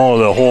drives the ball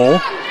to the hole.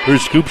 Her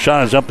scoop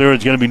shot is up there.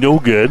 It's going to be no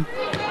good.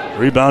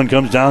 Rebound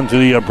comes down to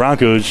the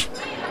Broncos.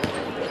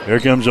 Here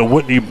comes a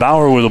Whitney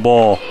Bauer with the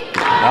ball.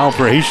 Now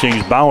for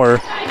Hastings. Bauer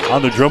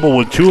on the dribble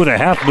with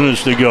 2.5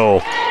 minutes to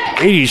go.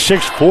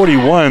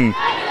 86-41.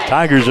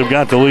 Tigers have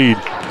got the lead.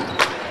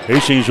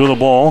 Hastings with the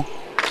ball.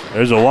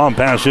 There's a long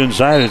pass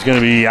inside. It's going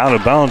to be out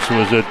of bounds.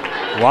 Was it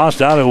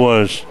lost out? It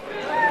was.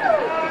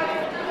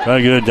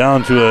 Trying to get it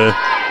down to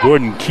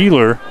Gordon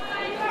Keeler.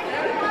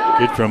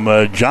 Kid from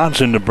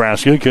Johnson,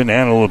 Nebraska. Couldn't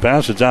handle the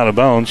pass. It's out of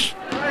bounds.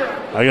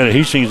 I got a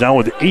Hastings now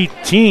with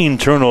 18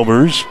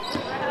 turnovers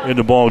in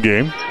the ball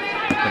game.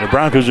 And the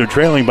Broncos are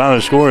trailing by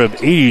the score of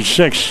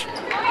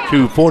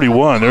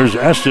 86-41. There's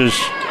Estes.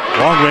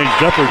 Long-range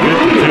jumper good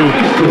for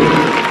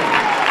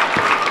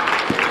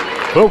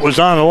 2. Foot was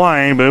on the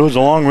line, but it was a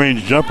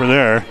long-range jumper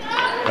there.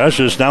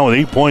 Estes now with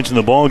 8 points in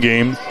the ball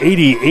game.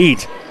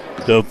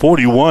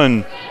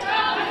 88-41.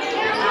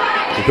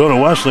 Dakota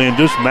Wesleyan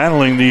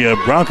dismantling the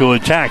Bronco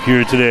attack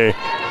here today.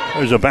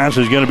 There's a pass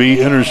that's going to be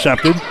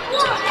intercepted.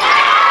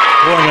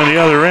 Going on the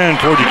other end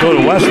toward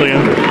Dakota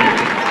Wesleyan.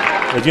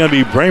 It's going to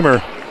be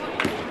Bramer.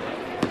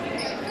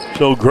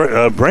 So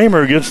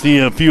Bramer gets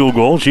the field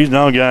goal. She's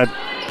now got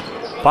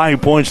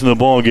 5 points in the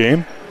ball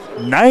game.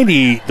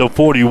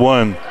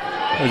 90-41.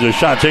 There's a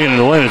shot taken in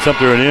the lane. It's up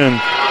there and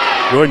in.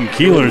 Jordan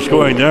Keeler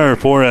scoring there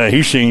for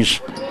Hastings.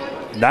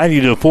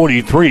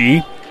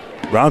 90-43.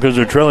 Broncos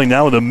are trailing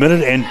now with 1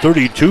 minute and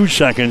 32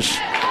 seconds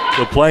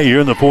to play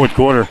here in the fourth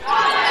quarter.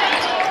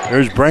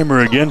 There's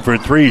Bramer again for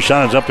 3.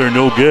 Shot is up there,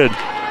 no good.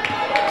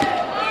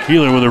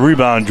 Keeler with a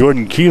rebound.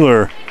 Jordan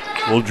Keeler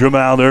will dribble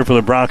out there for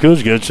the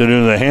Broncos. Gets it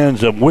into the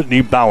hands of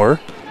Whitney Bauer.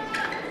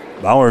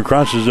 Bauer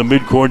crosses the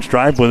midcourt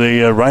stripe with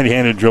a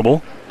right-handed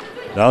dribble.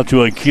 Now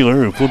to a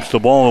Keeler who flips the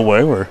ball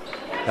away. We're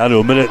down to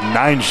 1 minute and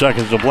 9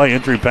 seconds to play.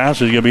 Entry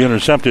pass is going to be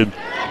intercepted.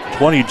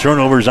 20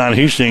 turnovers on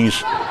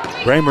Hastings.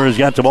 Bramer has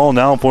got the ball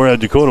now for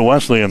Dakota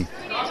Wesleyan.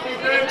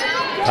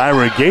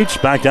 Tyra Gates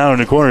back down in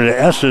the corner to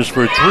Estes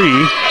for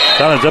 3.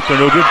 Shot is up there,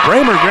 no good.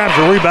 Bramer grabs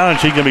the rebound and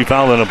she's going to be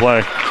fouled in the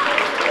play.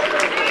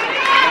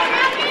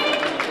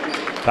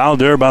 Fouled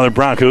there by the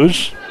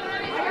Broncos.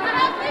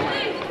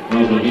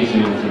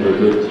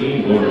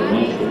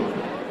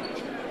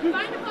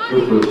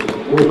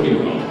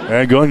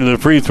 And going to the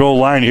free throw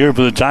line here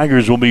for the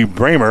Tigers will be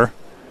Bramer.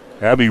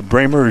 Abby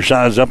Bramer, her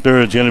shot is up there.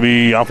 It's going to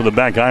be off of the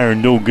back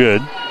iron, no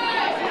good.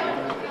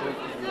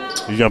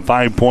 He's got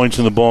 5 points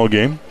in the ball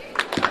game.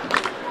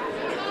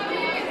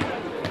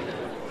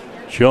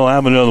 She'll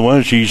have another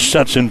one. She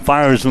sets and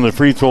fires from the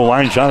free throw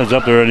line. Shot is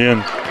up there and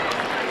in.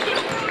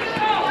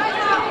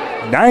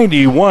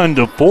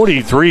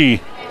 91-43.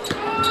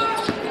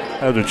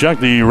 Have to check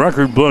the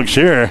record books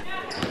here.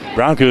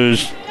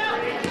 Broncos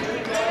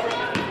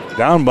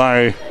down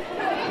by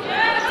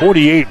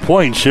 48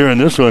 points here in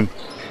this one.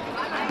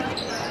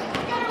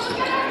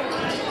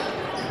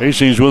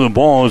 Hastings with the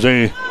ball as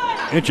they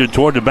inch it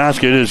toward the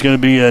basket. It's going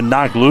to be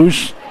knocked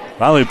loose.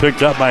 Finally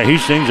picked up by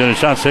Hastings, and a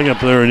shot taken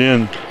up there and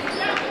in.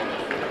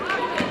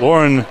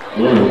 Lauren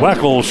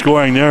Weckel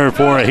scoring there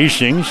for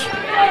Hastings.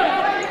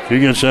 She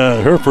gets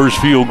her first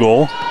field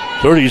goal.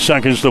 30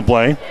 seconds to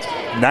play.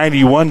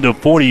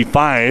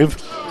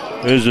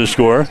 91-45 is the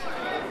score.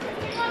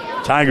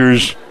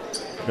 Tigers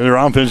in their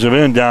offensive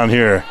end down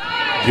here.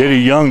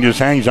 Jada Young just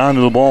hangs on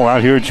to the ball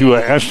out here to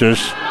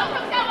Estes.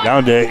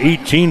 Down to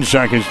 18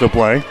 seconds to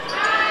play.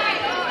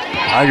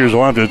 Tigers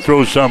will have to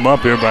throw something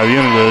up here by the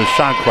end of the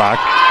shot clock.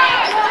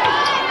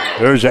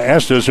 There's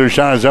Estes. Her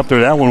shot is up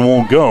there. That one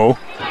won't go.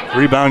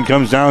 Rebound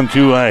comes down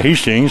to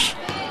Hastings.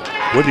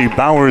 Whitney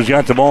Bauer's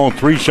got the ball.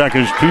 3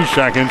 seconds, 2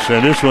 seconds,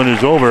 and this one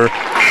is over.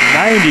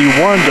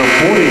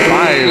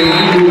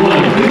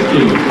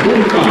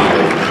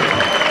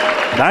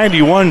 91-45.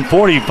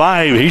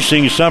 91-45.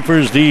 Hastings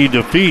suffers the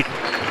defeat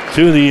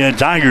to the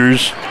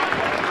Tigers.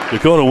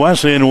 Dakota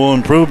Wesleyan will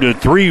improve to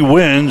 3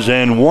 wins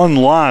and 1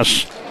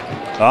 loss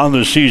on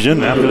the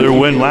season. After their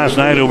win last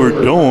night over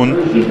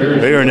Doane,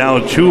 they are now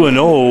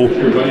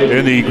 2-0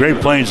 in the Great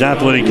Plains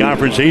Athletic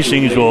Conference.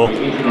 Hastings will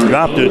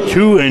drop to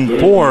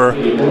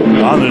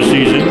 2-4 on the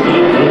season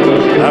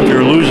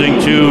after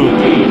losing to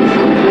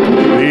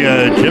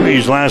the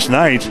Jimmies last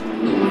night.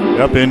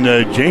 up in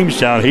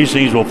Jamestown.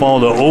 Hastings will fall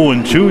to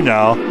 0-2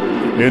 now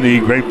in the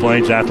Great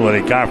Plains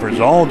Athletic Conference.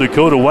 All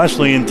Dakota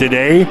Wesleyan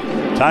today.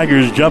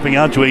 Tigers jumping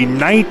out to a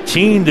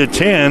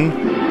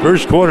 19-10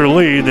 first quarter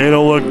lead. They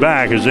don't look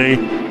back as they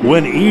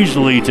win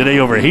easily today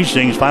over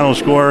Hastings. Final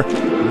score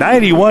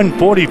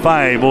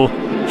 91-45. We'll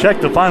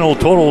check the final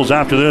totals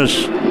after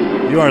this.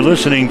 You are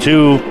listening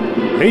to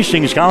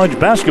Hastings College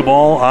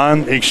basketball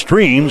on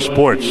Extreme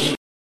Sports.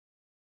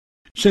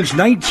 Since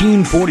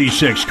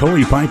 1946,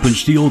 Cully Pipe and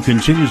Steel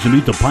continues to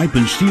meet the pipe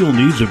and steel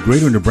needs of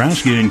Greater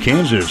Nebraska and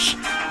Kansas.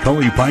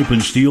 Cully Pipe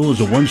and Steel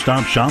is a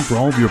one-stop shop for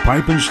all of your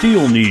pipe and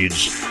steel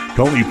needs.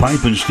 Cully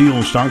Pipe and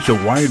Steel stocks a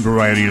wide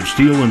variety of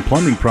steel and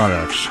plumbing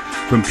products.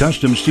 From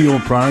custom steel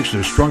products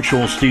to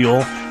structural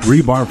steel,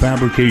 rebar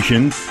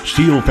fabrication,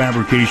 steel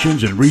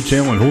fabrications, and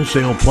retail and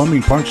wholesale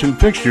plumbing parts and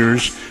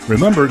fixtures.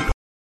 Remember,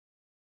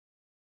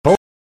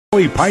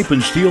 Cully Pipe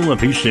and Steel of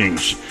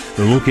Hastings.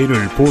 They're located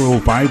at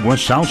 405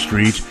 West South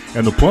Street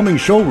and the plumbing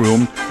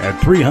showroom at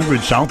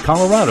 300 South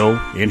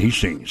Colorado in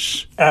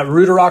Hastings. At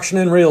Reuter Auction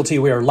and Realty,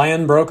 we are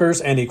land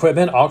brokers and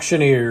equipment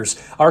auctioneers.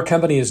 Our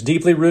company is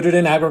deeply rooted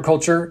in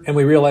agriculture, and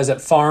we realize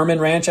that farm and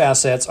ranch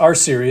assets are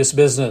serious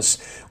business.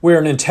 We're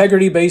an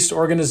integrity-based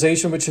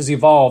organization which has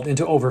evolved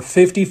into over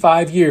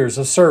 55 years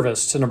of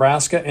service to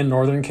Nebraska and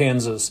northern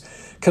Kansas.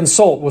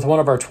 Consult with one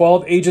of our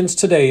 12 agents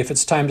today if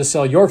it's time to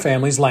sell your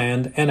family's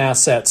land and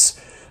assets.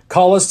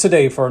 Call us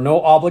today for a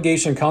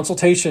no-obligation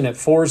consultation at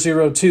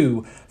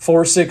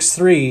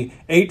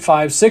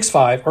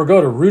 402-463-8565 or go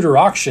to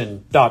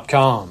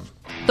reuterauction.com.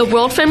 The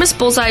world-famous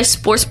Bullseye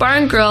Sports Bar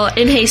and Grill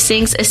in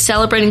Hastings is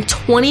celebrating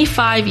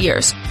 25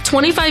 years.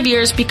 25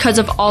 years because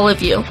of all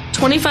of you.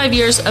 25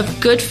 years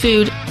of good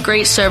food,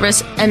 great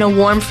service, and a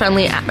warm,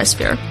 friendly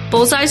atmosphere.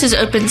 Bullseye's is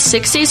open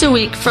 6 days a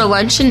week for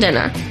lunch and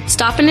dinner.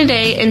 Stop in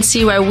today and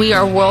see why we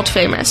are world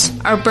famous.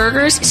 Our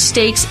burgers,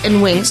 steaks,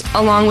 and wings,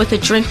 along with a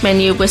drink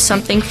menu with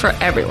something for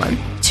everyone.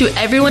 To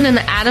everyone in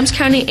the Adams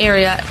County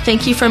area,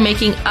 thank you for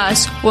making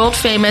us world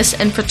famous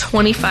and for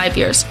 25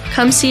 years.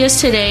 Come see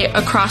us today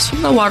across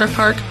from the water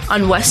park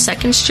on West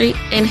 2nd Street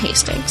in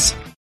Hastings.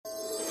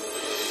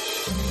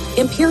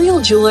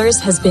 Imperial Jewelers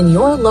has been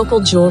your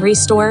local jewelry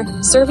store,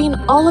 serving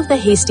all of the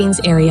Hastings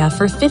area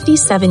for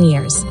 57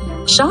 years.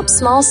 Shop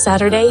Small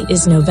Saturday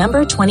is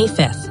November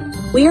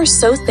 25th. We are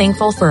so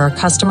thankful for our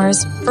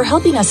customers for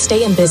helping us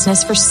stay in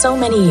business for so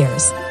many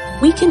years.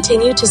 We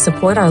continue to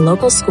support our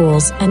local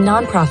schools and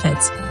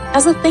nonprofits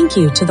as a thank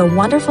you to the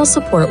wonderful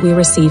support we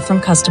receive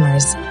from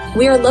customers.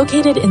 We are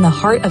located in the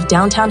heart of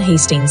downtown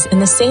Hastings in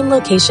the same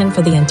location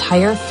for the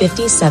entire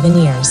 57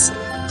 years.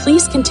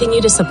 Please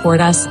continue to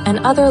support us and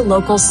other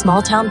local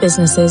small-town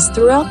businesses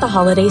throughout the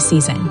holiday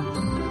season.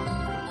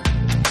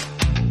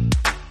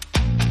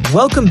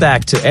 Welcome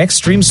back to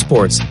Extreme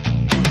Sports.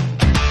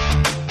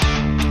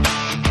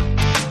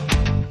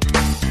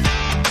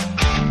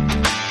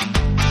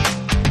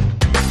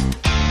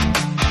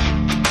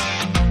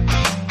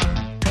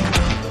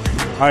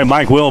 All right,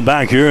 Mike Will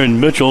back here in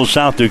Mitchell,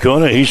 South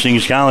Dakota.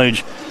 Hastings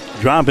College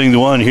dropping the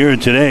one here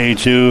today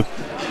to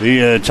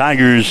the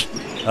Tigers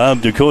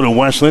of Dakota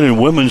Wesleyan in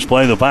women's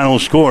play. The final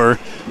score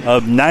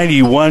of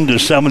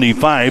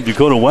 91-75.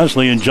 Dakota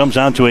Wesleyan jumps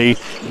out to a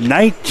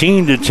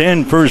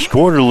 19-10 first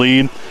quarter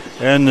lead.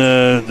 And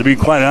to be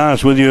quite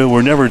honest with you,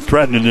 we're never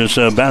threatened in this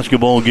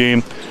basketball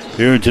game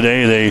here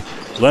today. They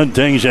led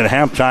things at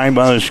halftime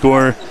by the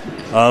score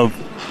of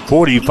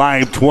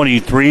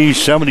 45-23,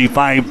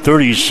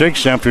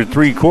 75-36 after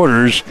three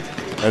quarters.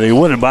 And they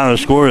win it by a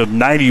score of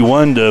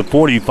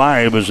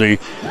 91-45 as the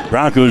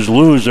Broncos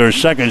lose their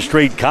second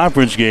straight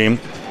conference game.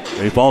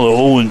 They fall to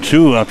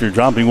 0-2 after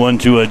dropping one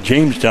to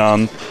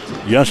Jamestown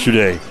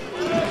yesterday.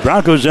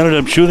 Broncos ended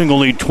up shooting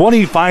only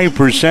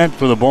 25%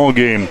 for the ball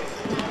game.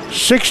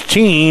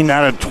 16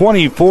 out of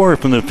 24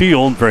 from the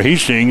field for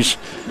Hastings.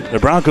 The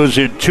Broncos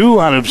hit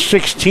 2 out of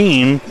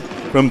 16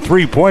 from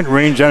three-point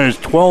range. That is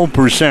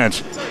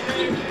 12%.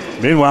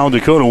 Meanwhile,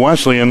 Dakota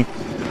Wesleyan,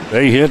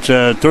 they hit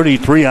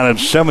 33 out of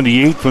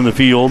 78 from the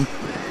field,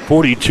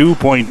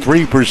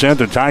 42.3%.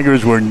 The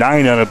Tigers were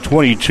 9 out of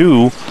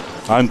 22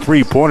 on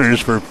three-pointers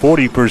for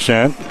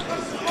 40%.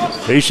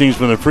 Hastings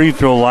from the free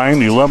throw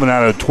line, 11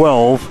 out of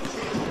 12,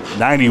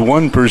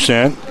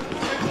 91%.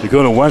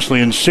 Dakota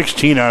Wesleyan,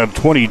 16 out of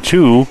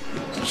 22,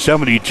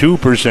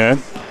 72%.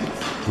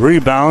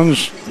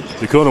 Rebounds,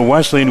 Dakota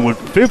Wesleyan with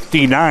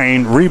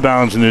 59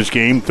 rebounds in this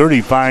game,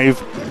 35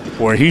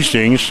 for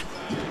Hastings.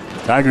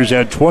 Tigers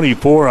had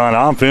 24 on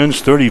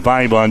offense,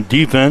 35 on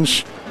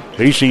defense.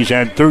 Hastings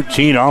had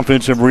 13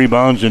 offensive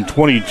rebounds and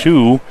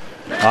 22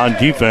 on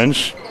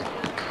defense.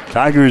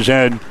 Tigers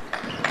had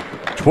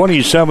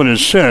 27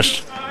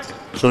 assists,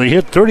 so they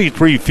hit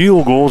 33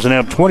 field goals and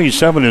have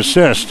 27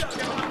 assists.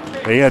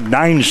 They had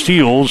 9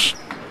 steals,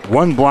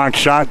 1 block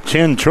shot,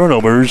 10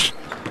 turnovers.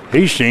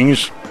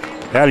 Hastings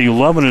had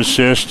 11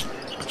 assists,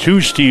 2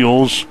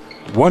 steals,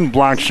 1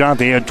 block shot.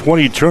 They had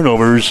 20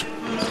 turnovers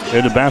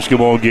in the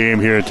basketball game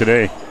here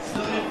today.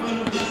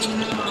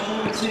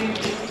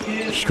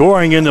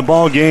 Scoring in the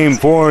ball game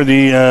for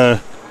the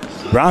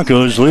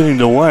Broncos, leading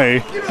the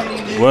way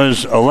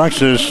was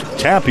Alexis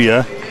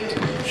Tapia.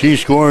 She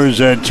scores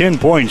 10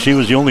 points. She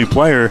was the only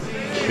player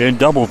in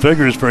double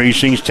figures for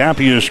Hastings.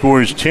 Tapia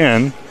scores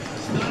 10.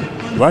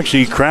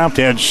 Lexi Kraft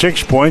had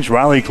 6 points.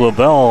 Riley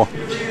Clavel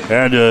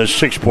had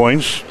 6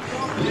 points.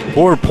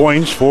 4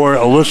 points for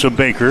Alyssa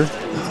Baker.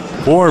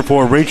 4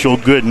 for Rachel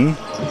Gooden.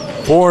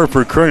 4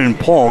 for Kernan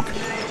Polk.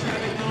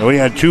 And we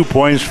had 2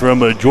 points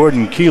from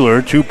Jordan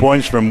Keeler. 2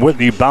 points from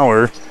Whitney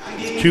Bauer.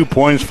 2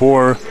 points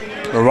for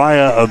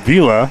Mariah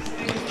Avila.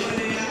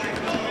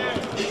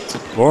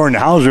 Lauren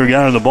Hauser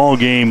got in the ball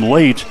game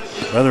late.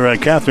 Rather,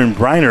 Catherine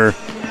Briner,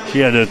 she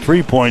had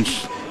 3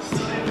 points.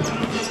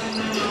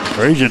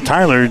 Asia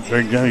Tyler,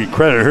 they're going to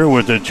credit her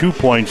with 2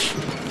 points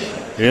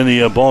in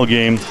the ball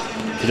game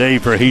today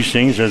for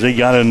Hastings as they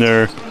got in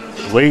there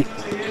late.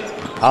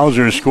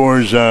 Hauser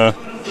scores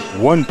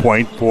 1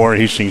 point for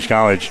Hastings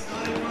College.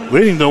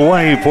 Leading the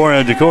way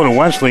for Dakota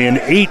Wesleyan,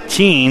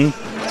 18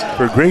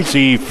 for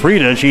Gracie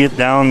Frieda. She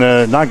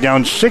knocked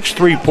down 6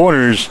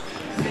 3-pointers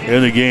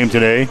in the game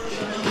today.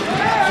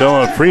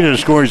 So Frieda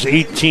scores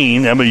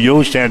 18. Emma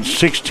Yost had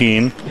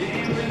 16.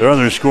 Their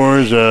other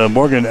scores,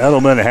 Morgan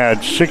Edelman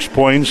had 6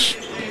 points.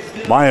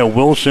 Maya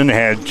Wilson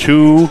had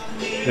 2.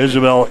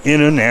 Isabel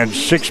Innan had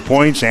 6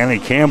 points. Anna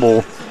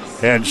Campbell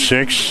had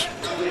 6.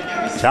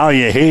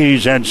 Talia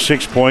Hayes had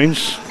 6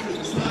 points.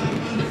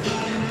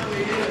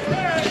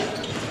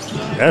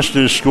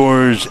 Estes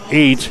scores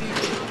 8.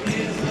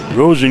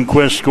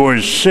 Rosenquist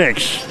scores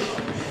 6.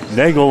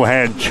 Nagel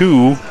had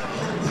 2.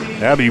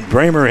 Abby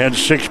Bramer had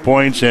 6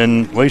 points,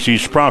 and Lacey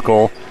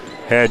Sprockle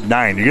had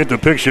 9. You get the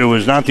picture. It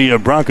was not the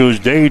Broncos'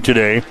 day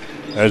today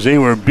as they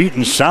were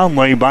beaten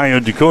soundly by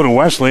Dakota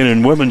Wesleyan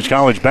in women's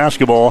college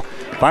basketball.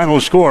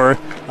 Final score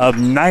of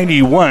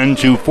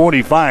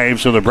 91-45.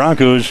 So the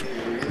Broncos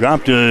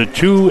dropped to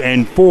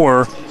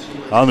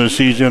 2-4 on the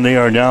season. They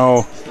are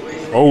now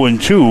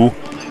 0-2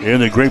 in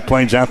the Great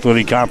Plains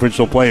Athletic Conference.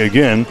 They'll play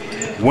again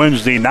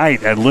Wednesday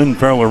night at Lynn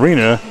Farrell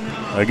Arena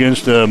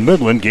against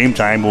Midland. Game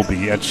time will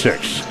be at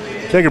 6.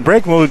 Take a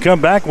break. When we come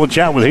back, we'll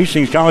chat with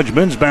Hastings College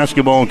men's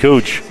basketball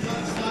coach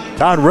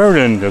Todd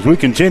Reardon as we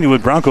continue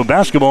with Bronco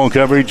basketball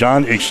coverage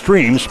on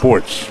Extreme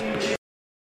Sports.